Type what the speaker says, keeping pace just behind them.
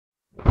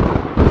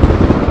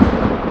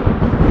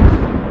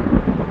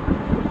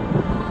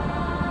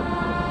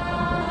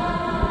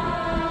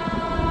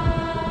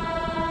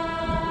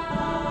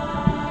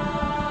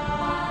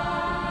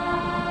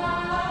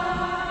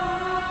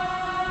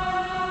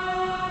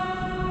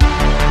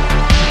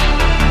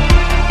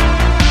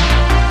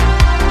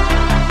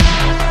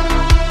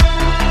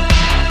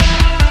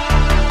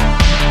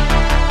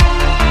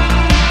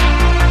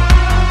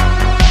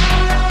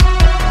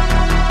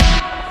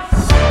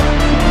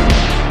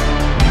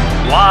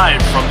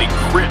Live from the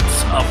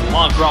crypts of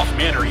Logroth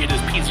Manor, it is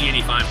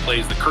PZ85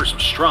 Plays The Curse of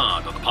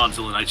Strahd on the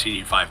Podzilla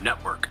 1985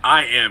 network.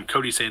 I am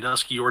Cody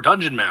Sandusky, your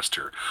Dungeon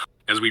Master,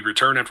 as we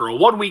return after a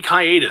 1-week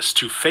hiatus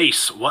to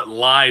face what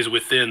lies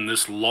within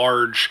this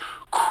large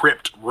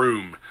crypt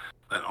room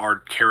that our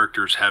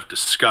characters have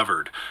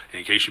discovered.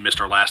 In case you missed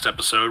our last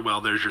episode,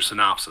 well, there's your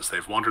synopsis.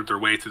 They've wandered their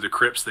way through the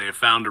crypts. They have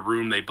found a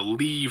room they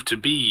believe to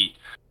be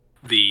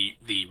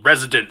the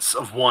residence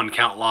of one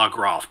Count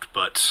Logroth,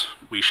 but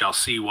we shall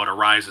see what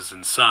arises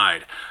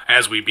inside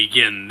as we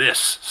begin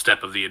this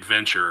step of the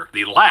adventure,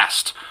 the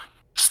last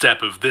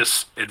step of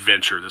this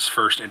adventure, this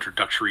first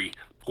introductory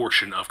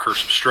portion of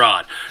Curse of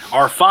Strahd.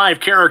 Our 5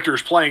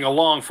 characters playing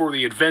along for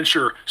the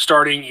adventure,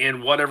 starting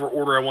in whatever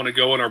order I want to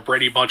go in our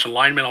Brady Bunch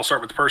alignment. I'll start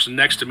with the person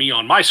next to me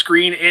on my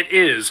screen. It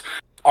is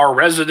our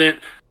resident,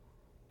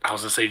 I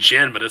was going to say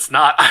Jen, but it's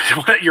not.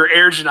 I want your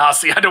Air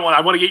Genasi.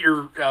 I want to get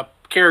your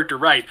character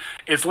right.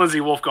 It's Lindsay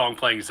Wolfgong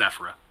playing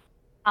Zephyra.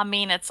 I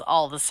mean, it's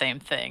all the same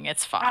thing.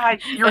 It's fine.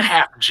 You're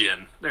half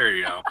Jen. There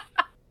you go.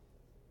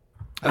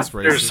 That's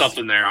racist. There's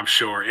something there, I'm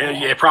sure.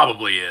 It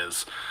probably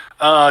is.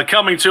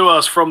 Coming to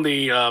us from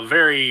the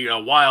very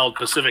wild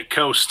Pacific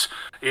coast,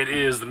 it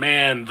is the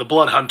man, the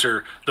blood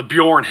hunter, the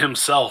Bjorn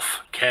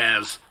himself,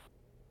 Kaz.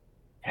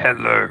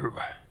 Hello.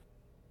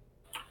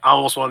 I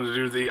almost wanted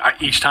to do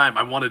each time.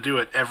 I want to do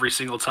it every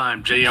single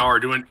time. JR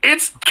doing,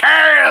 it's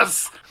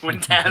Kaz! When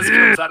Taz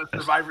comes out of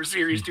Survivor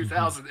Series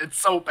 2000. It's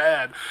so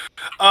bad.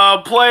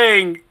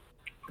 Playing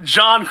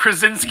John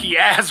Krasinski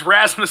as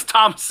Rasmus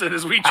Thompson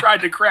as we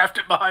tried to craft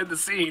it behind the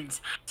scenes.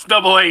 It's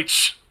Double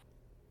H.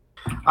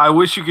 I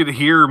wish you could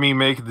hear me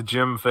make the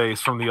Jim face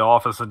from The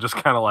Office and just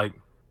kind of like,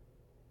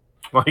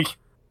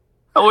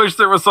 I wish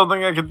there was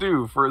something I could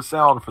do for a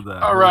sound for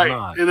that. All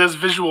right, in this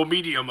visual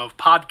medium of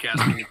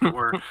podcasting, if it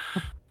were.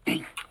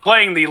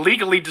 Playing the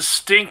legally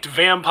distinct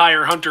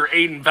vampire hunter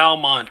Aiden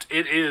Valmont.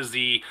 It is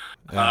the,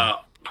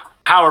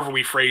 however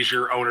we phrase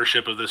your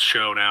ownership of this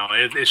show now.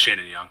 It's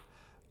Shannon Young.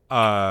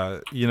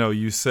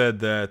 You said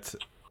that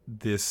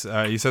this.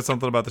 You said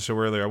something about the show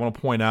earlier. I want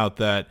to point out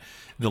that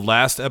the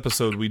last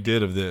episode we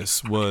did of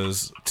this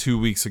was 2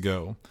 weeks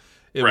ago.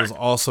 It was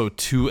also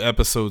 2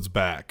 episodes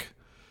back.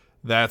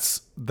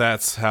 That's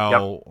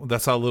how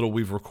little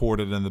we've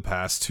recorded in the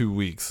past 2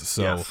 weeks.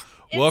 So. Yes.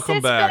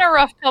 Welcome back. It's been a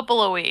rough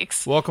couple of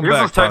weeks. Welcome Yours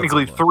back. was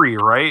technically 3,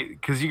 right?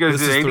 Because you guys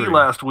did 80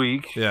 last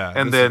week. Yeah.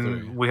 And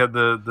then we had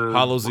the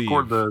Hallows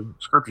record Eve. the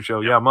scripted show.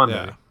 Yeah,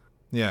 Monday.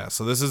 Yeah.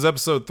 So this is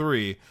episode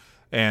 3,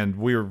 and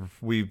and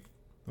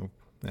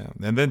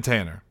then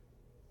Tanner.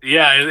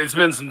 Yeah, it's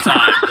been some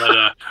time,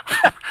 but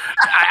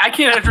I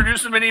can't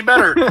introduce him any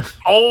better.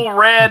 Old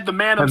Red, the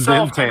man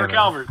himself, Tanner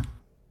Calvert.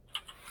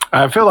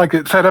 I feel like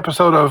it's that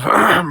episode of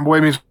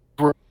Boy Meets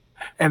World.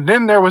 And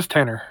then there was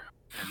Tanner.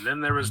 And then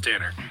there was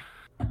Tanner.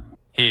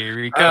 Here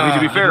we I mean,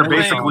 to be fair,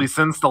 basically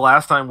since the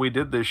last time we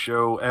did this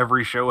show,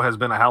 every show has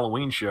been a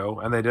Halloween show,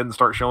 and they didn't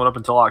start showing up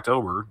until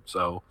October.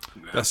 So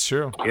that's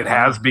true. It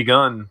has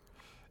begun.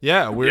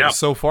 Yeah,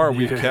 so far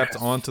we've kept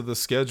onto the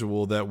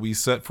schedule that we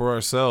set for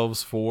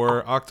ourselves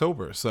for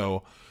October.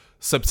 So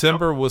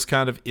September was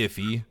kind of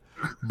iffy,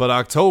 but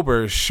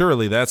October,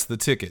 surely that's the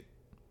ticket.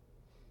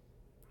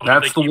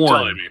 That's the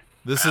one.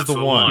 This is the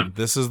one.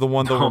 This is the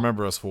one they'll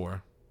remember us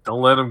for.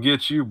 Don't let them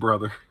get you,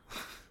 brother.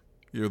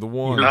 You're the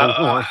one. You're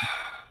the one.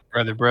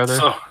 Brother.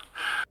 So,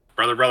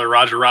 brother,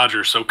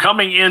 Roger. So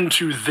coming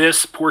into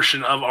this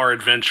portion of our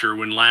adventure,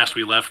 when last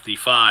we left the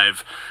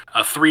 5,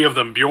 3 of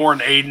them,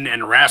 Bjorn, Aiden,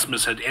 and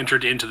Rasmus, had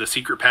entered into the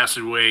secret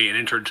passageway and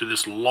entered into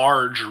this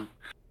large,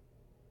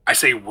 I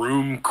say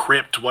room,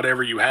 crypt,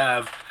 whatever you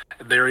have.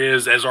 There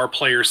is, as our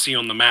players see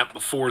on the map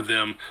before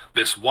them,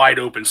 this wide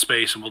open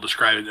space, and we'll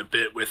describe it a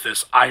bit, with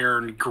this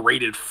iron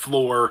grated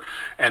floor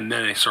and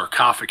then a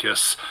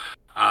sarcophagus.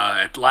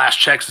 At last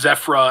check,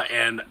 Zephyra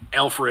and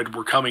Alfred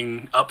were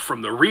coming up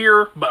from the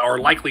rear, but are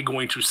likely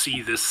going to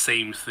see this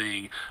same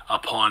thing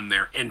upon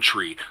their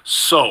entry.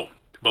 So,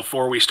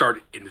 before we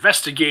start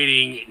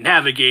investigating,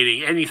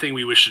 navigating, anything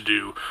we wish to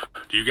do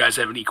you guys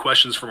have any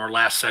questions from our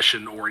last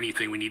session or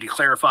anything we need to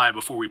clarify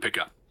before we pick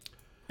up?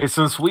 Hey,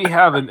 since we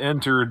haven't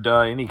entered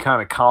any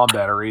kind of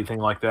combat or anything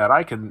like that,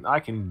 I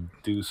can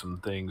do some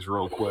things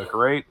real quick,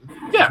 right? Yeah,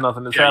 There's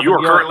nothing that's happened you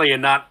are yet? currently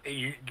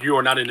you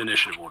are not in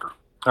initiative order.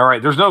 All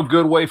right, there's no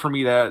good way for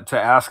me to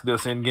ask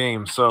this in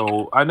game.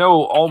 So I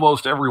know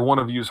almost every one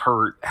of you's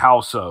hurt.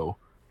 How so?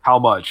 How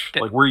much?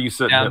 Like where are you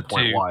sitting hit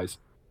point wise?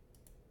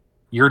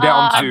 You're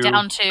down 2.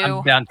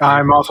 I'm down 2.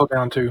 I'm also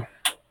down 2.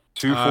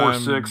 2, 4,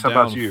 6. How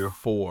about you?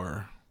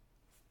 4.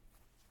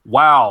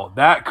 Wow,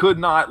 that could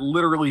not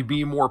literally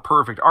be more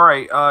perfect. All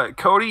right,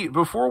 Cody,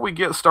 before we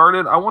get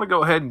started, I want to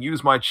go ahead and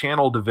use my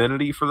channel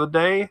divinity for the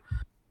day.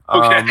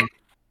 Okay.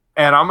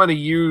 And I'm going to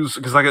use,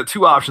 because I got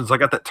 2 options. I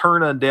got that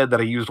Turn Undead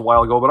that I used a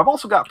while ago, but I've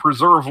also got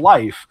Preserve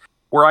Life,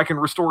 where I can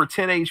restore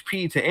 10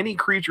 HP to any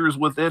creatures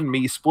within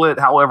me, split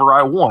however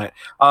I want.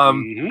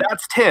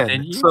 That's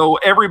 10. So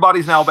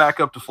everybody's now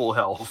back up to full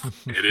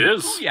health. It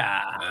is.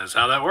 Yeah. That's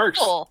how that works.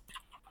 Cool.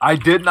 I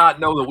did not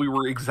know that we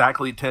were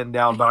exactly 10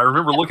 down, but I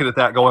remember looking at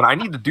that going, I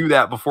need to do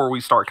that before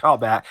we start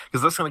combat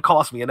because that's going to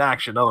cost me an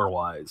action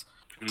otherwise.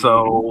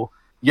 So,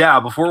 yeah,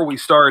 before we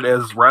start,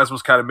 as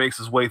Rasmus kind of makes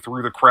his way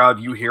through the crowd,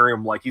 you hear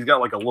him like he's got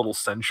like a little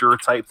censure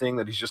type thing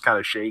that he's just kind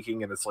of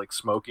shaking and it's like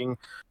smoking.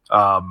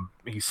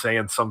 He's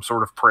saying some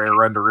sort of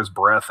prayer under his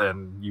breath,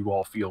 and you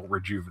all feel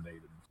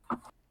rejuvenated.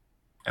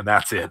 And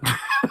that's it.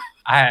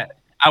 I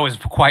was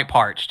quite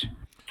parched.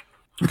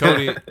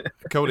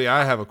 Cody,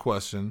 I have a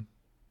question.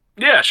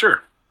 Yeah,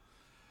 sure.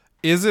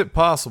 Is it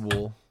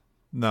possible?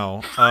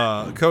 No.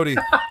 Cody,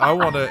 I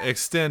want to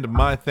extend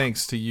my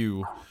thanks to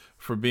you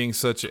for being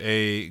such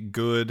a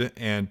good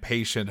and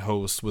patient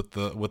host with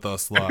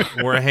us lot.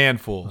 We're a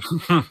handful.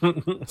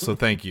 So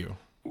thank you.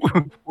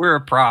 We're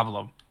a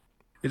problem.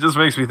 It just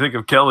makes me think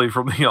of Kelly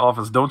from The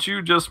Office. Don't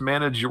you just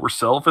manage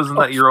yourself? Isn't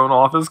that your own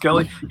office,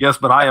 Kelly? Yes,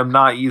 but I am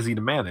not easy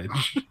to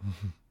manage.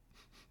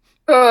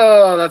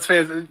 Oh, that's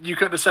fantastic. You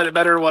couldn't have said it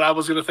better than what I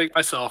was going to think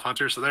myself,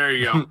 Hunter. So there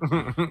you go.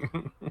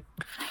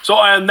 So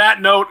on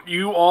that note,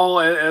 you all,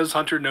 as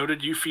Hunter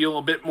noted, you feel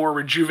a bit more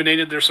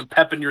rejuvenated. There's some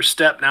pep in your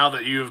step now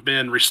that you've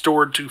been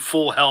restored to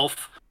full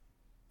health.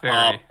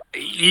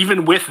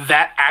 Even with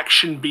that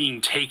action being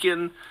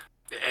taken,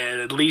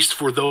 and at least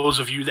for those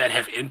of you that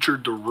have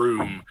entered the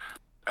room,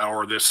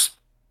 or this,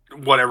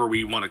 whatever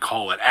we want to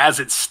call it, as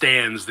it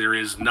stands, there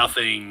is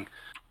nothing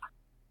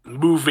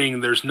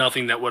moving. There's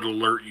nothing that would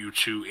alert you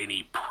to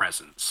any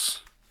presence.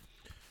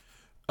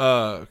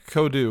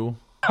 Kodu.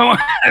 I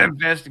want to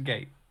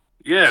investigate.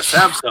 Yes,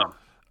 have some.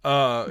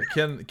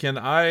 Can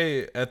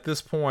I, at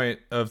this point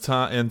of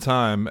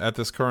time, at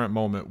this current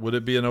moment, would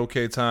it be an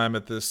okay time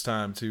at this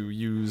time to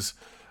use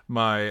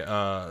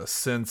my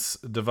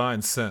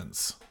divine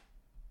sense?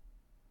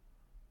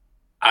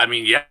 I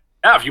mean, yeah,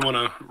 if you want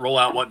to roll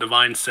out what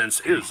divine sense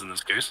is in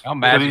this case.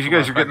 But as you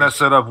guys are getting that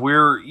set up,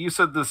 you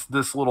said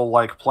this little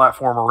like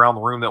platform around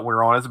the room that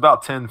we're on is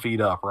about 10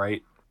 feet up,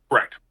 right?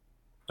 Correct.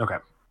 Okay.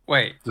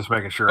 Wait. Just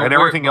making sure. And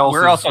everything else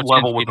is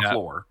level with the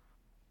floor.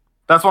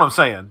 That's what I'm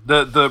saying.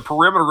 The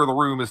perimeter of the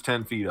room is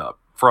 10 feet up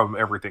from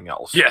everything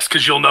else. Yes,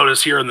 because you'll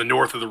notice here in the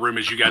north of the room,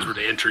 as you guys were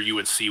to enter, you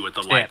would see with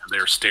the light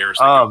there stairs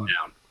that go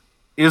down.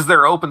 Is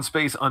there open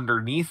space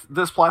underneath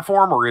this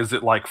platform, or is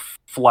it like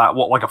flat?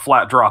 Like a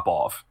flat drop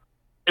off?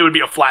 It would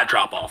be a flat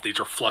drop off. These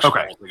are flush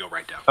walls that go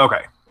right down.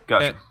 Okay,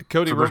 gotcha.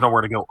 Cody, so there's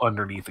nowhere to go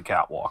underneath the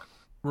catwalk.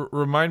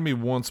 Remind me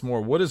once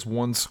more. What is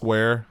 1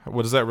 square?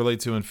 What does that relate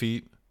to in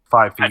feet?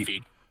 5 feet. 5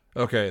 feet.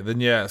 Okay, then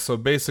yeah. So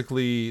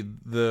basically,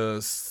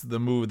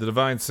 the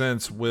divine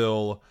sense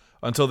will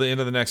until the end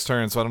of the next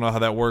turn. So I don't know how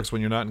that works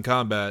when you're not in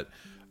combat.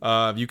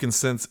 You can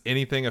sense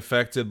anything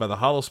affected by the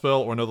hollow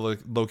spell or know the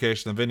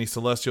location of any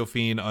celestial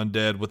fiend,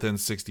 undead within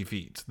 60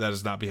 feet. That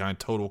is not behind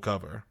total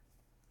cover.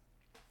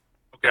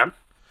 Okay.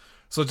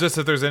 So just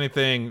if there's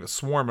anything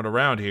swarming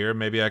around here,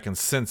 maybe I can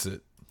sense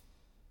it.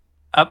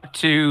 Up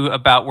to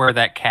about where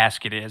that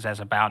casket is as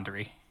a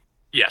boundary.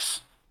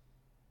 Yes.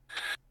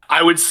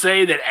 I would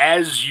say that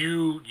as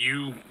you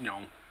know,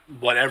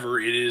 whatever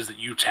it is that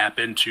you tap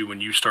into when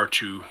you start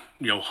to,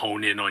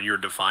 hone in on your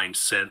divine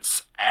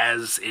sense,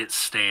 as it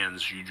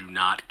stands, you do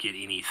not get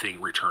anything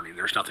returning.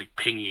 There's nothing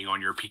pinging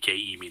on your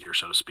PKE meter,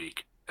 so to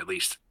speak, at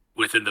least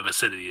within the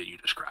vicinity that you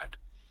described.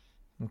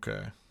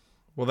 Okay.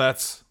 Well,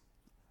 that's...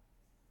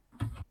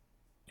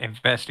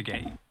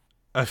 Investigate.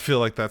 I feel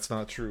like that's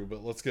not true,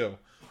 but let's go.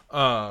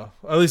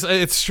 At least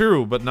it's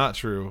true, but not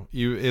true.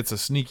 It's a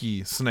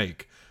sneaky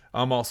snake.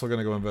 I'm also going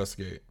to go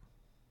investigate.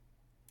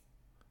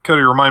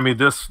 Cody, remind me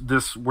this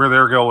where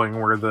they're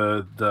going, where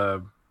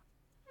the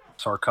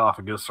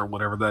sarcophagus or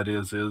whatever that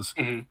is.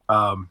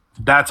 Mm-hmm.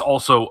 That's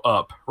also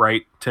up,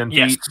 right? 10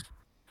 yes. feet.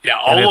 Yeah,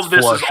 all of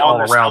this is all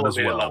on this around as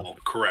elevated well. level.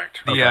 Correct.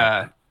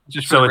 Yeah.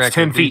 Just so it's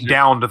 10 feet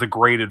down to the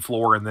graded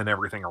floor and then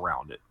everything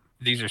around it.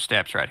 These are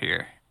steps right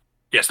here.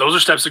 Yes, those are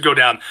steps that go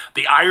down.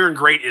 The iron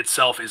grate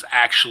itself is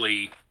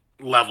actually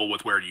level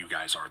with where you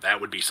guys are. That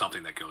would be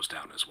something that goes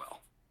down as well.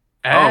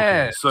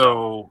 Okay,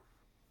 so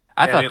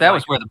I thought that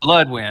was where the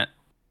blood went.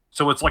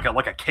 So it's like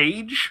a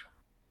cage,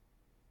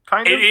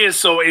 kind of. It is.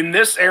 So in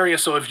this area,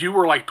 so if you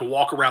were like to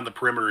walk around the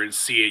perimeter and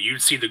see it,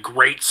 you'd see the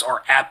grates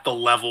are at the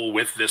level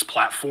with this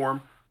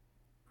platform.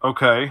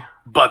 Okay.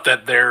 But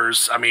that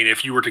there's,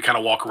 if you were to kind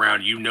of walk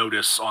around, you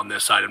notice on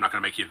this side, I'm not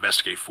going to make you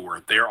investigate for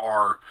it. There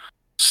are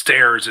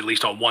stairs, at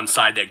least on one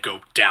side, that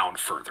go down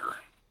further.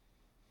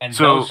 And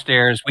those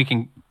stairs, we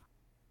can.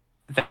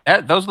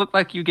 Those look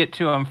like you get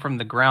to them from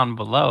the ground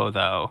below,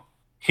 though.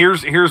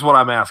 Here's what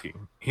I'm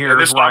asking.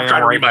 Here's why I'm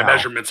trying to read my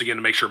measurements again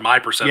to make sure my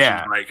perception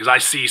is right, because I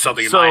see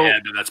something in my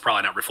head and that's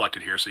probably not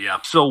reflected here. So yeah.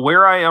 So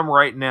where I am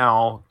right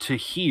now to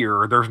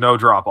here, there's no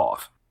drop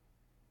off.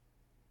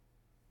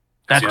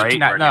 That's right.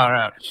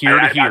 No. Here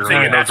to here. I'm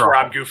thinking that's where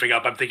I'm goofing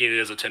up. I'm thinking it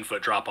is a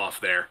 10-foot drop off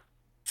there.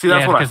 See,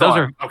 that's what I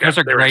thought. Those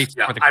are grates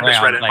for the ground. I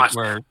misread it. Like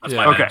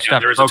okay.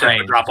 There is a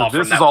 10-foot drop off. So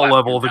this is all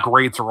level. The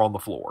grates are on the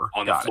floor.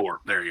 On the floor.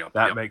 There you go.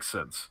 That makes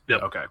sense.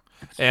 Yep. Okay.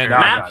 And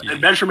math and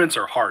measurements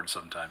are hard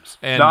sometimes.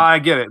 No, I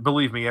get it.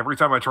 Believe me, every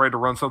time I tried to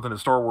run something in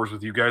Star Wars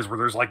with you guys where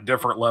there's like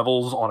different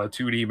levels on a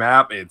 2D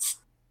map, it's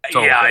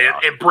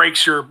It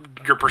breaks your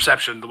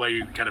perception the way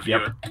you kind of view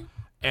it.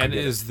 And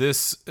is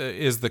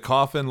the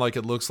coffin like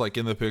it looks like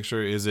in the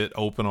picture? Is it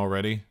open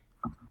already?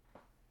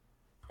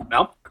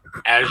 Well,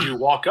 as you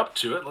walk up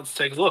to it, let's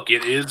take a look.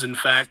 It is, in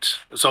fact.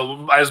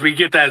 So as I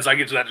get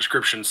to that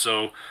description,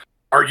 so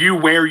are you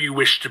where you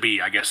wish to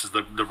be? I guess is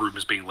the room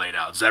is being laid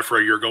out.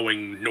 Zephyr, you're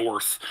going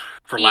north,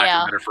 for lack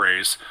of a better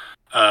phrase.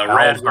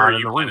 Red, where are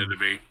you planning to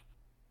be?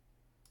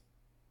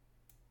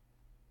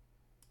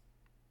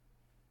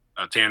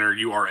 Tanner,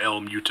 you are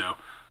El Muto.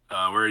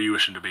 Where are you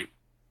wishing to be?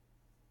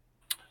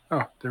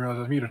 Oh, didn't realize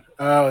I was muted.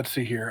 Let's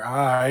see here.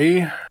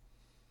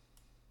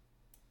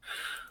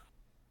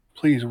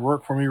 Please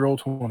work for me. Roll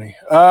 20.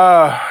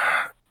 I'm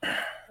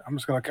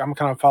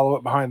kind of follow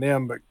up behind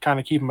them, but kind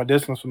of keeping my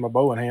distance with my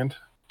bow in hand.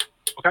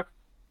 Okay,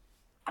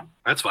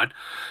 that's fine.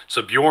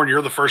 So Bjorn,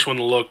 you're the first one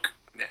to look,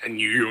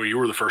 and you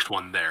were the first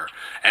one there.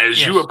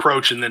 As you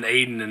approach, and then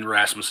Aiden and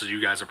Rasmus, as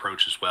you guys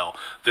approach as well,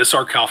 this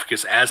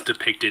sarcophagus, as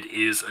depicted,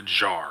 is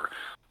ajar.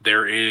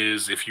 There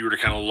is, if you were to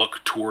kind of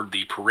look toward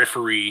the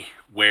periphery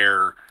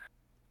where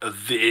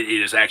it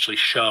is actually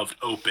shoved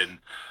open,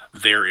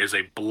 there is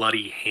a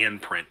bloody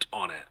handprint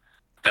on it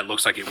that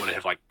looks like it would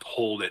have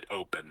pulled it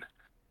open.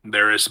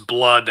 There is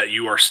blood that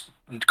you are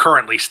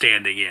currently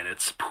standing in.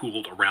 It's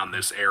pooled around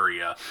this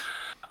area.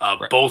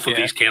 Both of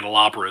these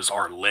candelabras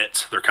are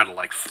lit. They're kind of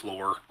like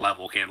floor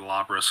level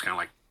candelabras, kind of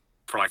like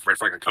for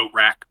a coat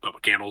rack, but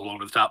with candles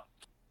over the top.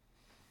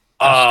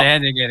 I'm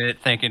standing in it,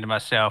 thinking to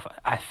myself,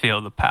 I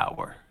feel the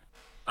power.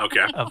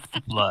 Okay. Of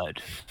the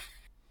blood.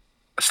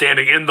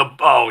 Standing in the...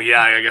 Oh,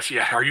 yeah, I guess,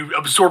 yeah. Are you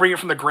absorbing it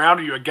from the ground?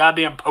 Are you a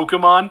goddamn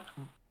Pokemon?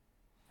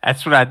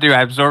 That's what I do.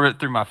 I absorb it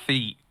through my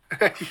feet.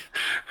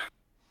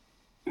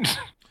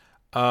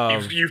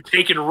 You've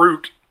taken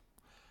root.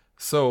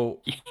 So,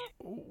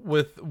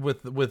 with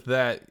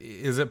that,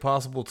 is it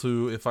possible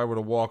to, if I were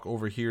to walk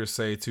over here,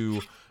 say,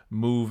 to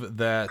move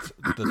the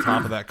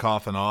top of that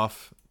coffin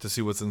off to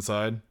see what's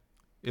inside?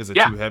 Is it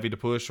too heavy to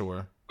push,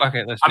 or...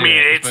 Okay, let's do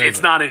it.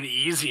 It's not an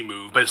easy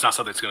move, but it's not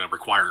something that's going to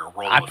require a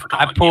roll.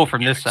 I pull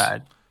from this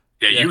side.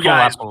 Yeah, you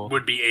guys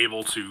would be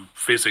able to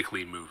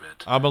physically move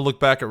it. I'm going to look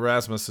back at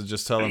Rasmus and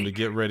just tell him to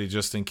get ready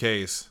just in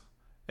case.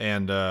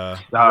 And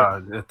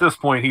at this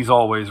point, he's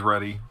always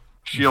ready.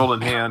 Shield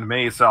in hand,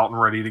 mace out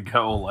and ready to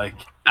go.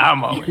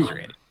 I'm always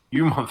ready.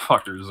 You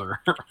motherfuckers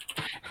are.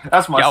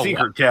 That's my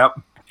secret,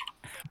 Cap.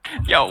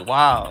 Yo,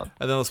 wow.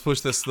 And then let's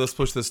push this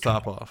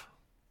top off.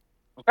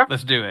 Okay.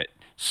 Let's do it.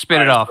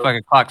 Spin it off,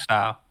 fucking clock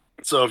style.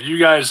 So if you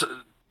guys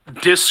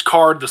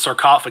discard the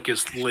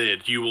sarcophagus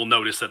lid, you will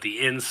notice that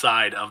the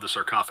inside of the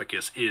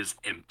sarcophagus is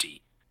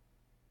empty.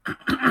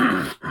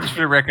 Just for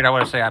the record, I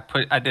want to say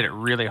I did it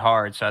really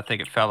hard, so I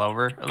think it fell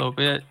over a little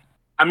bit.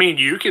 I mean,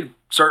 you could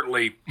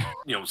certainly,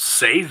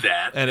 say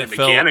that, and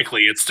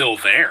mechanically it's still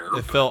there.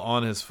 It fell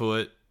on his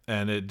foot,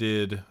 and it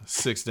did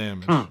 6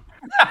 damage.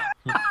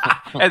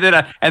 and then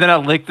I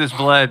licked this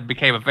blood,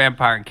 became a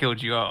vampire, and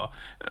killed you all.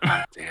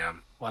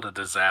 Damn. What a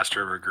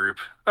disaster of a group.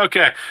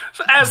 Okay,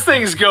 so as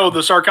things go,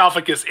 the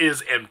sarcophagus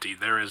is empty.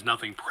 There is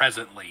nothing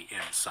presently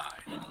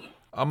inside.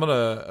 I'm going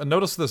to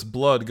notice this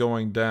blood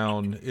going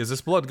down. Is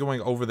this blood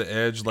going over the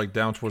edge,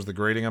 down towards the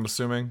grating, I'm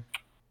assuming?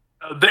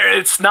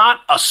 It's not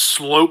a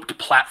sloped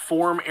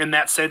platform in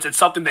that sense. It's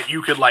something that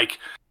you could,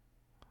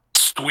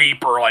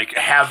 sweep or,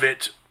 have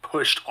it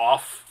pushed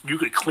off. You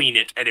could clean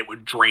it, and it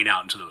would drain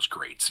out into those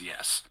grates,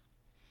 yes.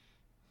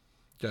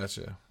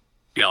 Gotcha.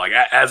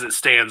 Yeah, as it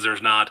stands,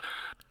 there's not...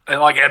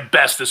 at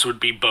best, this would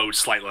be bowed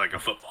slightly like a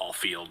football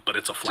field, but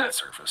it's a flat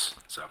surface.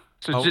 So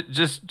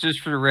just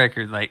for the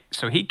record,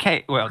 so he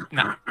came. Well,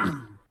 no,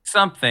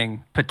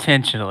 something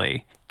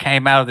potentially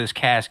came out of this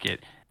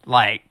casket,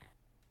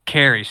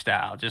 Carrie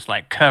style, just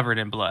covered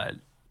in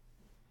blood.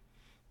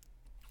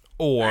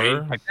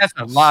 Or that's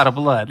a lot of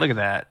blood. Look at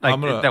that.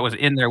 That was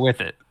in there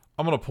with it.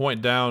 I'm going to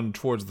point down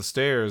towards the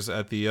stairs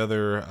at the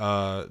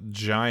other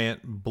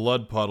giant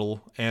blood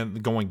puddle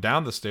and going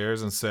down the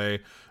stairs and say,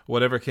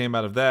 whatever came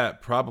out of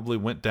that probably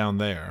went down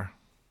there.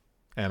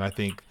 And I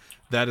think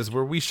that is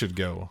where we should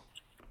go.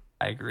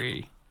 I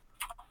agree.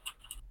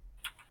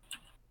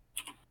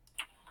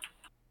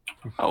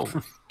 Oh.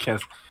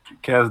 Kaz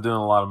doing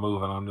a lot of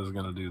moving. I'm just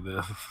going to do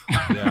this.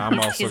 Yeah, I'm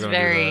also going to do that. He's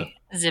very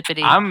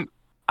zippity.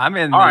 I'm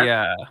in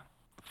the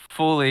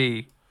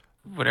fully...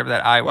 whatever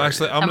that I word.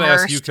 Actually, I'm going to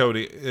ask you,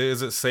 Cody.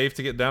 Is it safe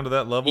to get down to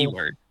that level?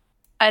 E-word.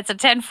 It's a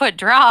 10-foot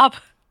drop.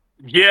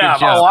 Yeah.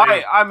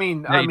 I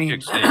mean,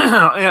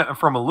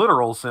 from a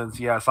literal sense,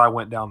 yes, I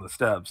went down the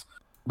steps.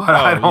 But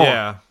I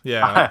don't.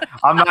 Yeah.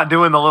 I'm not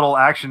doing the little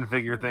action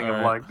figure thing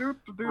of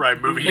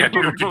right, moving it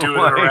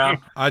around.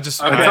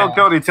 Until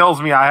Cody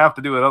tells me I have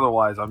to do it,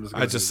 otherwise I'm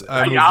just.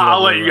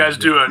 I'll let you guys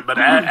do it. But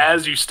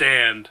as you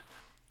stand,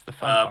 the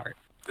fun part.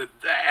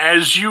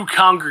 As you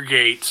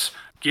congregate,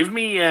 give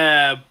me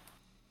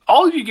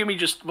all of you. Give me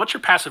just what's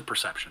your passive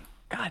perception?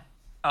 God.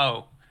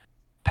 Oh,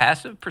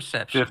 passive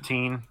perception.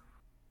 15.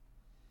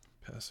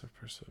 Passive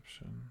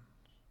perception.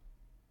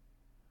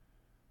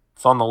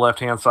 It's on the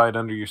left-hand side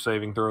under your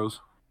saving throws.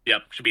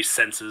 Yep, should be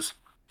senses.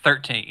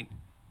 13.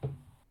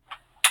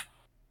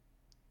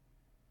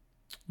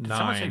 Did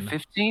someone say 9.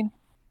 15?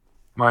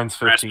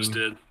 Mine's Rasmus 15.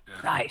 did.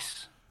 Yeah.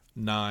 Nice.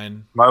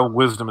 9. My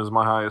wisdom is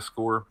my highest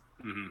score.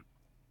 hmm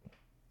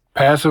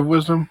Passive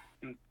wisdom.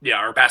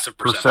 Yeah, or passive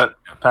perception.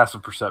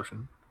 Passive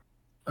perception.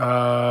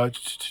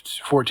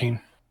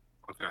 14.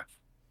 Okay.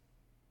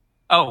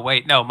 Oh,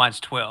 wait. No, mine's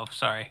 12.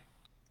 Sorry.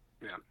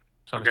 Yeah.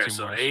 So Okay,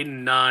 so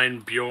Aiden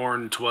 9,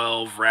 Bjorn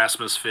 12,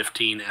 Rasmus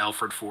 15,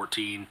 Alfred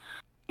 14.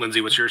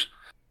 Lindsay, what's yours?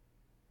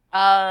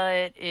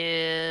 It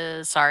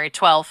is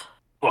 12.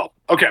 Well,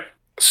 okay.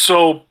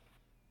 So,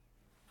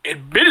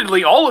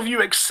 admittedly, all of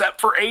you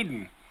except for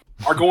Aiden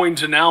are going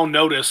to now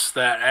notice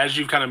that as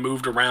you've kind of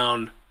moved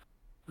around,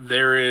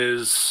 there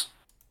is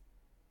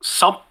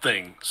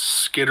something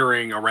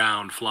skittering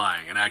around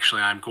flying. And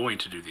actually, I'm going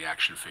to do the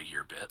action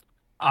figure bit.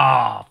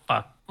 Oh,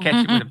 fuck.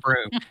 Catch it with a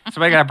broom.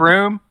 Somebody got a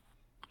broom?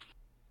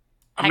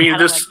 I mean,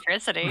 got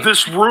electricity.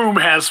 this room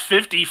has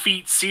 50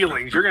 feet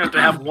ceilings. You're going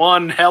to have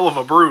one hell of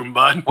a broom,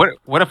 bud.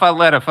 What if I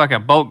let a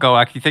fucking bolt go?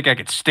 You think I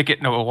could stick it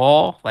into a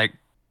wall? Like,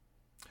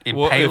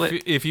 Well, impale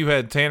it? if you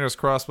had Tanner's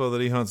crossbow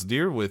that he hunts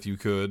deer with, you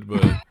could,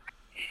 but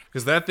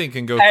because that thing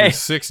can go Hey. through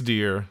 6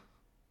 deer.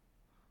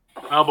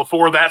 Well,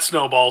 before that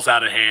snowballs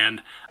out of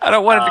hand, I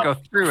don't want it to go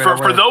through it. I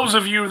for want it- those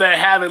of you that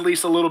have at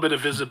least a little bit of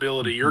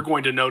visibility, you're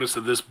going to notice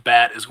that this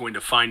bat is going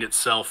to find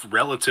itself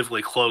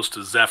relatively close to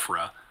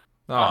Zephyra.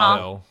 Oh, Uh-huh.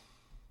 hell.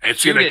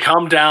 It's Shoot going to it.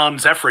 come down.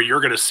 Zephyra, you're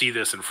going to see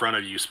this in front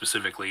of you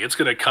specifically. It's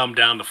going to come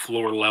down to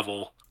floor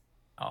level,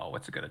 Oh,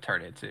 what's it going to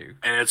turn into?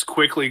 and it's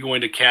quickly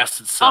going to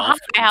cast Oh, itself.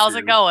 hi, how's it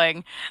into-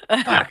 going?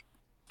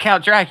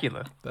 Count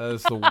Dracula.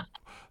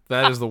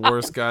 That is the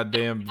worst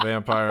goddamn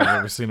vampire I've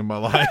ever seen in my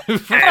life.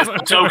 It's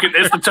the token.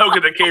 It's the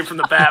token that came from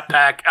the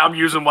backpack. I'm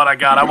using what I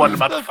got. I wasn't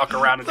about to fuck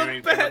around and do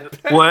anything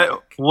with it.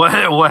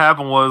 What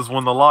happened was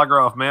when the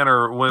Logroff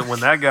Manor, when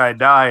that guy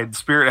died,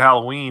 Spirit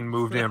Halloween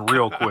moved in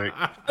real quick.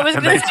 I was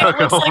And going they to say, it took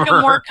looks like a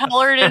over. more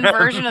colored in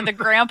version of the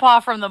grandpa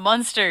from the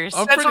Munsters.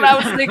 I'm That's pretty- what I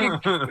was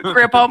thinking.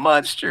 Grandpa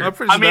Munster. I'm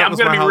pretty I sure mean, that I'm was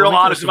going to my be real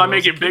Halloween honest. If I costume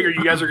make when it was a bigger, kid.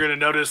 you guys are going to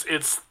notice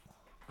it's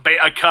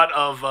a cut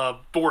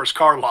of Boris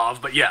Karloff.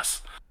 But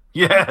yes,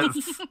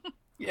 Yes.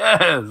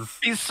 Yes.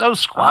 He's so I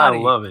squatty.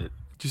 love it.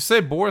 Did you say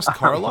Boris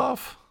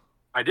Karloff?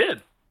 I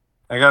did.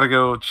 I gotta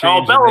go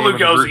change. Bela the name of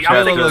the group Lugosi. chat I'm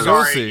Bela thinking because-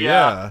 sorry, Lugosi, yeah.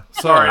 yeah.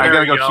 Sorry, I there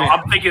gotta we go go. change-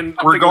 I'm thinking.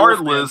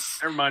 Regardless-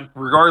 Never mind.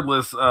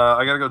 Regardless,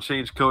 I gotta go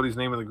change Cody's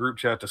name in the group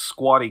chat to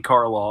Squatty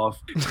Karloff.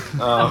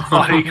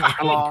 Buddy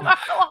Karloff.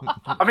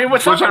 I mean,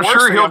 what's Which not I'm the worst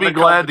sure thing he'll I've be been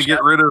glad called to in get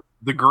the rid of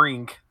the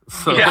Grink.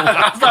 So. chat? Yeah,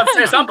 I was about to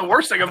say it's not the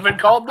worst thing I've been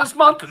called this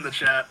month in the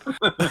chat.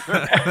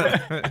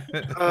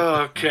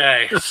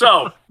 Okay,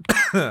 so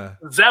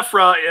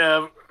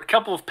Zephyra, a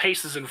couple of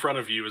paces in front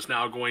of you, is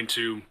now going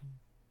to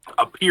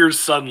appear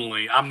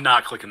suddenly. I'm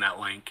not clicking that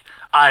link.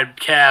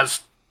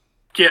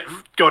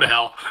 Go to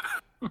hell.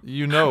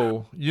 you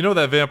know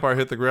that vampire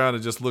hit the ground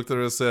and just looked at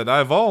her and said,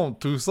 "I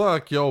want to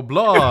suck your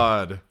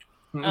blood."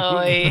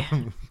 Oy.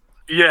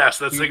 Yes,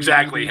 that's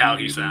exactly how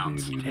he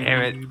sounds.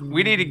 Damn it.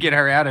 We need to get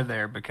her out of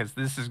there because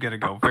this is going to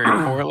go very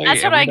poorly.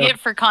 That's and what we I don't- get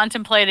for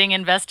contemplating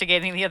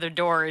investigating the other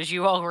door as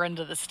you all run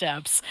to the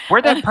steps.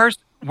 Where'd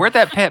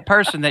that pet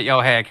person that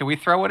y'all had? Can we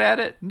throw it at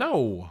it?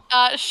 No.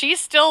 She's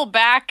still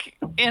back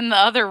in the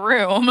other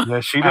room.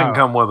 Yeah, she didn't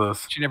come with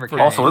us. She never came.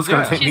 Also, it's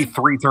going to Yeah. take me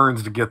 3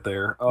 turns to get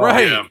there.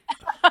 Right.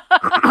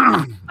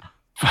 Yeah.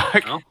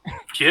 Fuck. Well,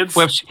 kids,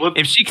 Well,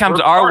 if she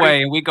comes our party.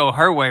 way and we go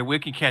her way, we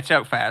can catch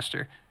up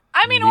faster.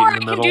 I mean, Meet or in I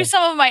the can do middle.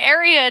 some of my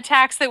area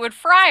attacks that would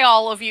fry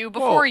all of you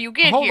before Whoa, you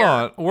get hold here.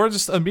 on. We're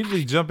just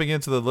immediately jumping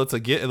into the let's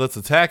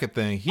attack it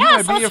thing.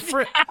 Yes, might be a let's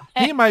friend. attack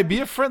it. He might be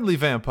a friendly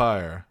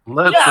vampire.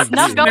 Let's Yeah, agree.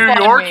 snuck up New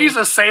on York, me. he's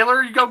a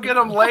sailor. You go get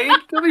him laid.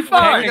 He'll be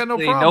fine. I got no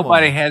Technically,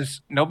 problem.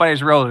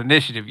 nobody's rolled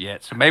initiative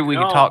yet, so maybe we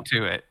No. can talk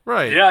to it.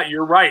 Right. Yeah,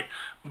 you're right.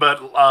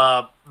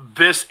 But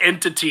this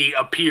entity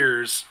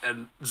appears,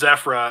 and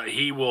Zephyra,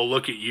 he will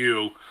look at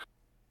you,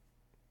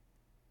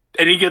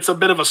 and he gets a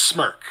bit of a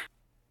smirk.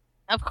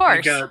 Of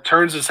course. He kind of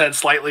turns his head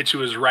slightly to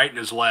his right and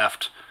his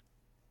left.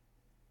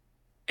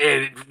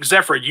 And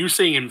Zephyra, you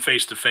seeing him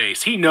face to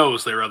face, he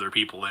knows there are other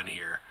people in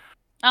here,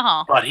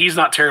 Uh-huh. but he's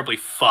not terribly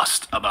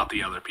fussed about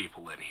the other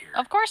people in here.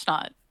 Of course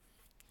not.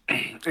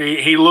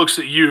 He looks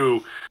at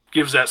you,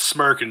 gives that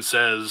smirk, and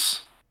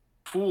says,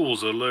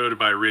 "Fools are lured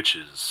by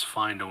riches,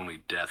 find only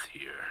death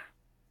here."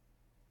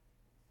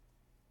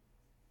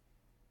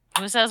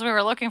 Who says we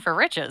were looking for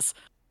riches?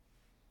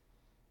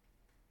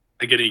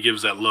 Again, he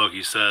gives that look.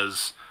 He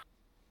says,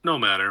 "No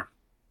matter.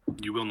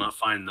 You will not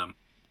find them.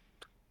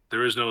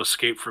 There is no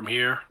escape from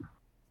here.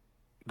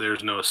 There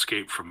is no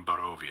escape from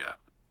Barovia.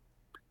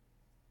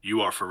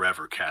 You are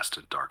forever cast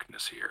in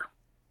darkness here."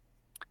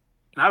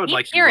 And I would Keep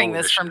like to hearing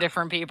roll this from initiative.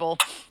 different people.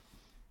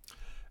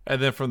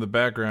 And then from the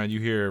background, you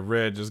hear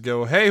Red just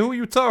go, "Hey, who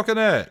you talking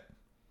at?"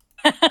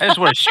 I just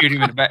want to shoot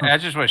him in the back. I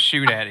just want to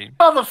shoot at him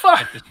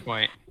Motherfucker! at this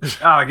point.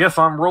 I guess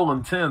I'm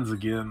rolling 10s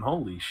again.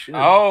 Holy shit.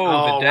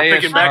 Oh, The we're day is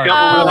picking back started.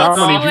 up. Let's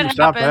I see need you to what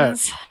stop that.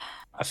 happens.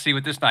 I see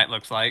what this night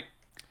looks like.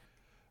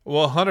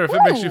 Well, Hunter, if it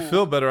makes you Ooh.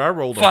 feel better, I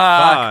rolled a Fuck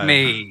 5.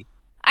 me.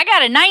 I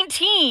got a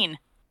 19.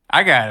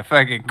 I got a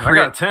fucking I crit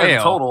got 10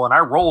 fail. total, and I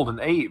rolled an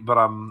 8, but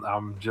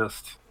I'm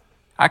just.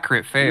 I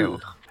crit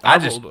failed. I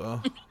just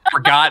rolled,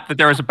 forgot that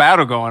there was a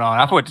battle going on.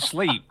 I went to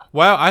sleep.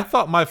 wow, I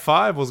thought my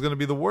 5 was going to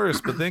be the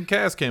worst, but then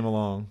Cass came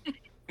along.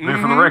 I mean,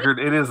 for the record,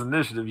 it is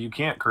initiative. You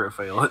can't crit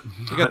fail it.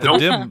 We got the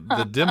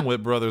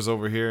Dimwit brothers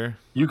over here.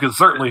 You can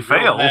certainly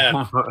fail. man.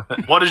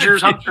 What is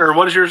yours, Hunter? Or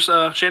what is yours,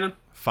 Shannon?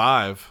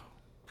 5.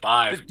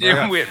 5.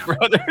 Dimwit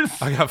brothers.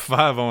 I got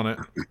 5 on it.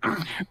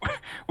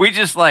 We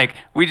just they like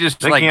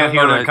can't go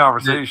hear to- that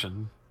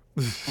conversation.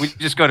 We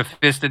just go to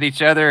fist at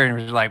each other, and we're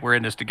just like, we're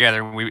in this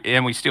together,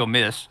 and we still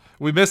miss.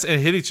 We miss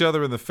and hit each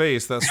other in the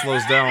face. That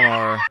slows down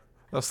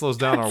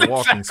our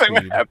walking exactly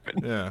what speed.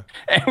 happened. Yeah.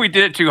 And we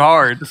did it too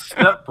hard.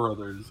 Step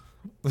brothers.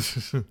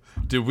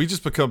 Did we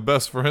just become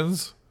best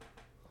friends?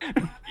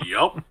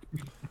 Yup.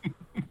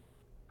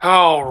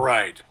 All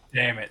right.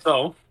 Damn it.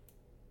 So,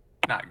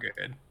 Not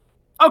good.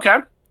 okay.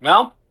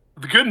 Well,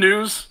 the good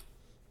news,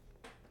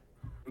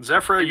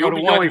 Zephyr, you'll to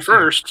be one going and two.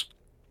 first.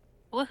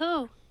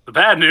 Woohoo! The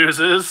bad news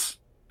is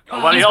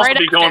nobody He's else right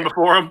will be going after.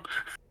 before him.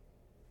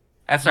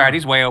 That's all right.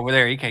 He's way over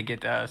there. He can't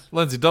get to us.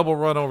 Lindsay, double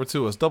run over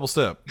to us. Double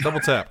step. Double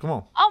tap. Come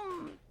on.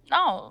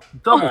 No.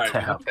 Double Alright.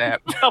 tap.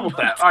 That. Double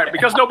tap. All right,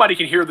 because nobody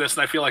can hear this,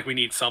 and I feel like we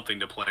need something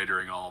to play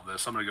during all of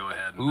this. I'm going to go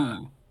ahead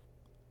and Ooh.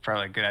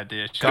 Probably a good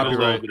idea. do a little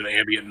Copyright. bit of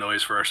ambient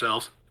noise for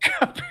ourselves.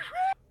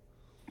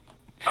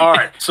 All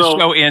right, The so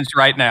show ends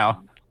right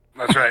now.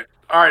 that's right.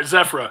 All right,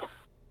 Zephyr,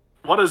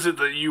 what is it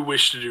that you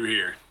wish to do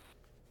here?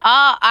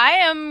 I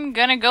am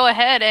gonna go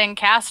ahead and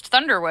cast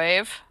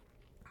Thunderwave.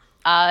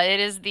 It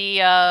is the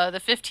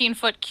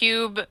 15-foot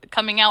cube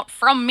coming out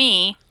from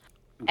me,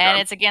 and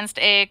Okay. it's against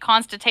a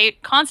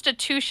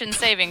Constitution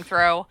saving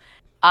throw.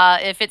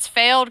 If it's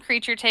failed,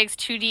 creature takes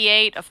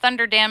 2d8 of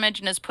thunder damage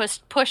and is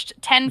pushed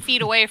 10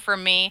 feet away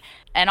from me.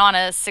 And on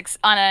a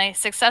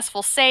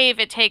successful save,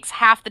 it takes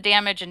half the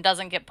damage and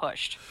doesn't get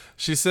pushed.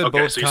 She said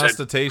Okay, both so you said-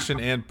 constitution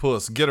and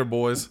puss. Get her,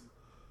 boys.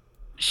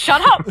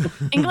 Shut up!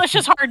 English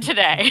is hard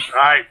today.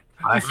 All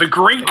right, the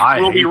Greek I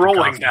will hate be the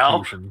rolling now.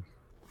 Constitution.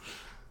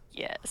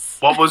 Yes.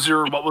 What was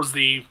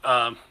the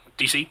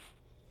DC?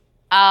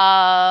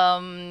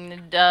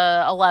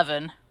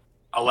 11.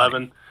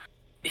 11.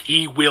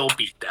 He will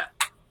beat that.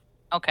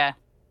 Okay.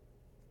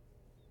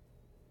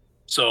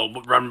 So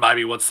run by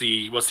me. What's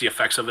the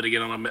effects of it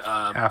again on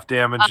a Half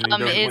damage. And he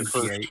doesn't It's,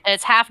 win for 8.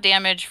 it's half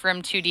damage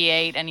from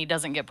 2d8, and he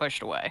doesn't get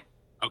pushed away.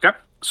 Okay.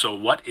 So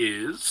what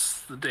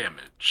is the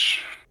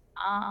damage?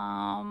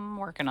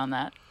 Working on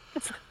that.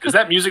 Is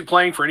that music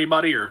playing for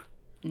anybody or?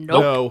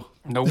 Nope.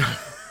 No. Nope.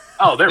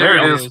 Oh, there There we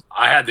it go. is.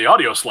 I had the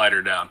audio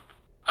slider down.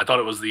 I thought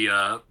it was the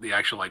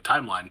actual like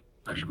timeline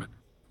measurement.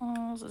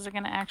 Oh, is it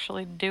going to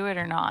actually do it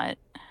or not?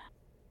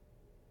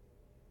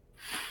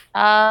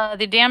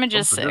 The damage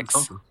is Something did 6.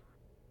 something.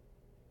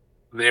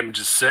 The damage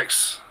is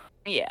 6.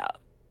 Yeah.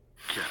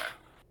 Okay.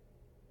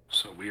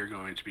 So we are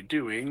going to be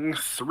doing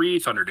 3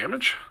 thunder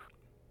damage.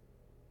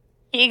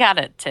 He got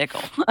a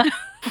tickle.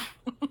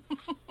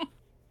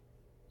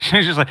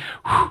 She's just like,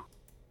 whew.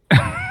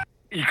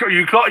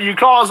 You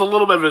cause a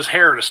little bit of his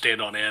hair to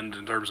stand on end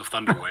in terms of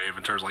thunder wave.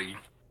 In terms of like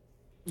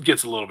he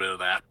gets a little bit of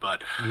that,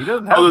 but He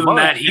doesn't have other than much.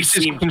 that, he It's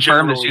just seems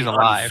confirmed that generally she's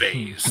alive.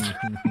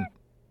 unfazed.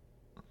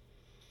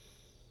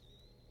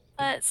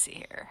 Let's see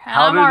here.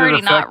 How I'm did it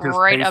already not affect his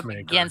right up pacemaker?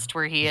 against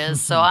where he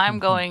is, so I'm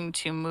going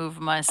to move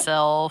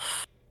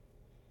myself.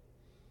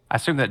 I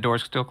assume that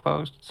door's still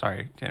closed.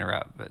 Sorry to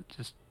interrupt, but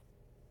just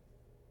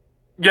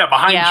Yeah,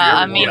 behind you. Yeah,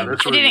 I mean,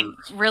 that's I where it didn't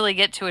is. really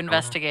get to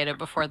investigate it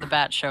before the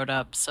bat showed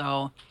up,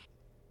 so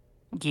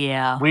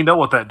yeah. We know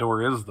what that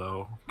door is,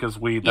 though, because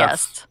we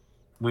Yes.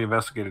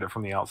 investigated it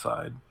from the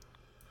outside.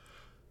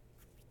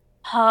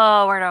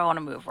 Oh, where do I want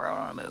to move? Where do I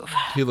want to move?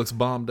 He looks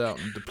bombed out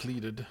and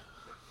depleted.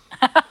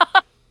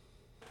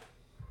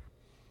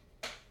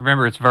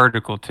 remember it's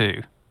vertical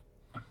too.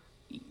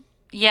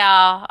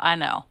 Yeah, I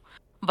know,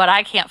 but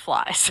I can't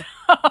fly. So.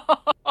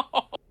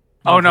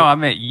 Oh no, I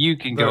meant you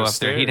can There go are up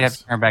there. He'd have to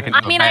stairs. turn back into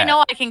I mean, a I bat.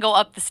 know I can go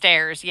up the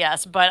stairs,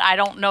 yes, but I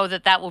don't know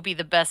that that will be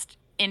the best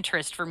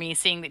interest for me,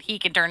 seeing that he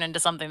can turn into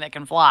something that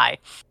can fly.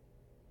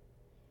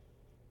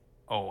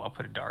 Oh, I'll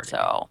put a dart. in.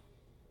 So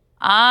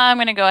I'm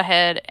going to go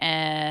ahead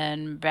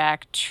and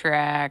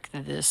backtrack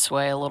this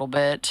way a little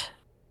bit.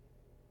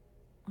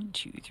 1,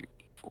 2, 3,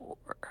 4.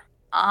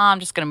 I'm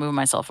just going to move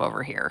myself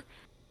over here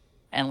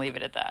and leave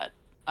it at that.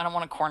 I don't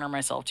want to corner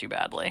myself too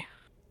badly.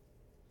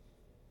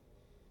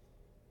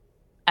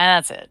 And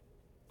that's it.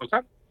 Okay.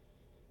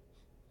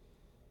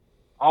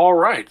 All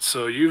right,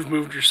 so you've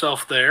moved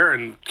yourself there,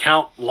 and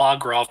Count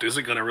Logroft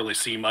isn't going to really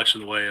see much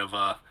in the way of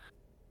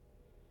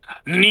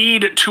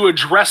need to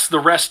address the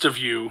rest of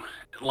you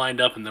lined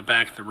up in the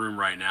back of the room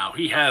right now.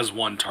 He has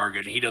one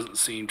target, and he doesn't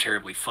seem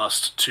terribly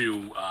fussed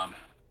to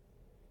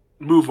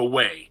move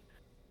away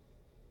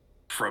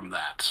from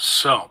that.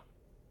 So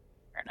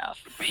Fair enough.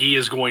 he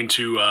is going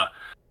to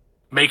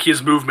make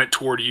his movement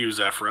toward you,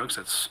 Zephyr.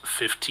 That's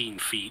 15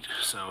 feet,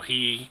 so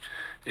he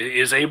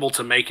is able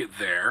to make it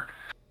there.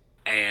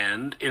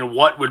 And in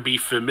what would be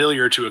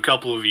familiar to a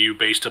couple of you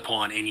based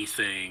upon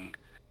anything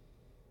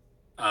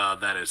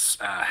that is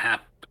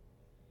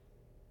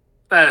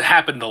that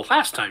happened the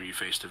last time you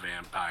faced a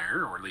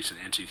vampire, or at least an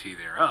entity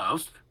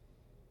thereof.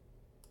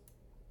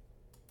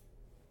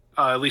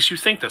 At least you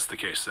think that's the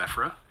case,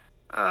 Zephyra.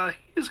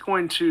 He is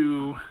going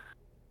to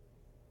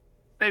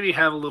maybe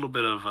have a little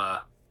bit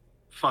of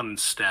fun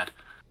instead.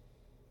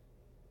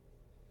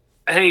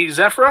 Hey,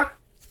 Zephyra,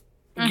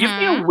 give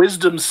me a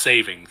wisdom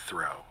saving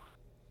throw.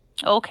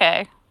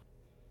 Okay.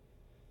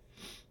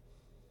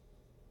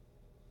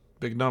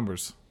 Big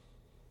numbers.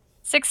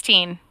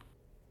 16.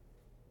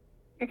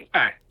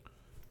 Okay.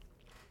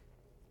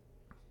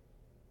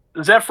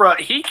 Zephyra,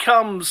 he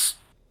comes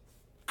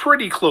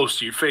pretty close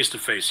to you, face to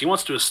face. He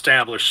wants to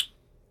establish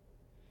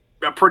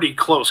a pretty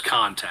close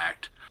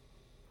contact.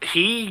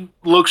 He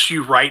looks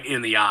you right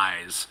in the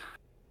eyes,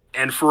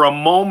 and for a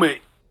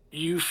moment,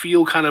 you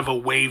feel kind of a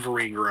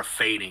wavering or a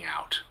fading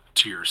out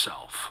to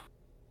yourself.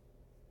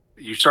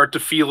 You start to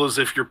feel as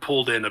if you're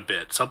pulled in a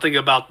bit. Something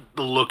about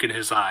the look in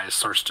his eyes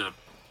starts to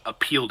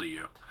appeal to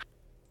you.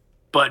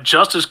 But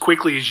just as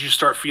quickly as you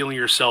start feeling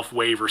yourself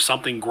waver,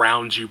 something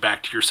grounds you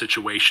back to your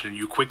situation, and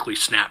you quickly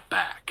snap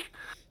back.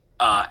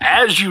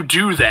 As you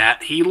do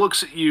that, he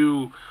looks at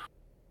you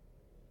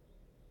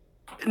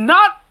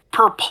not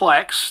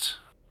perplexed,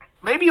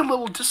 maybe a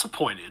little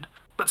disappointed,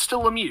 but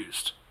still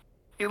amused.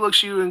 He looks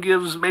at you and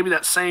gives maybe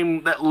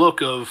that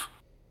look of,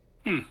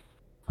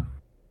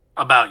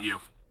 about you.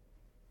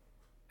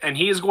 And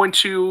he is going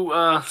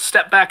to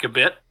step back a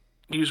bit,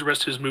 use the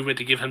rest of his movement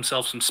to give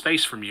himself some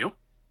space from you.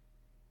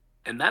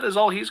 And that is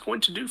all he's going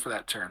to do for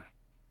that turn.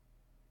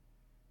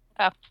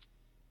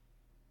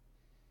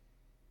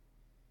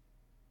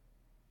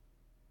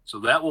 So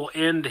that will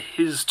end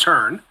his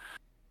turn.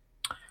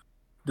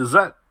 Does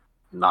that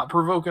not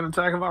provoke an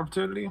attack of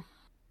opportunity?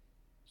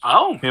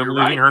 Oh, Him you're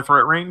leaving right. her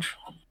threat range?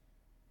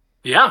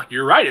 Yeah,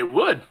 you're right. It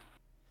would.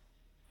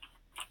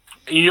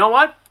 And you know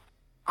what?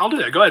 I'll do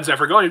that. Go ahead,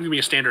 Zephyr. Go ahead and give me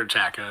a standard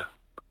attack,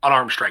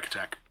 unarmed strike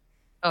attack.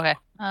 Okay.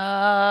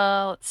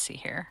 Let's see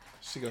here.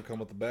 She's gonna come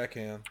with the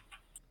backhand.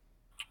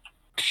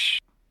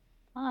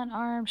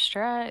 Unarmed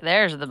strike.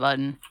 There's the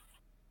button.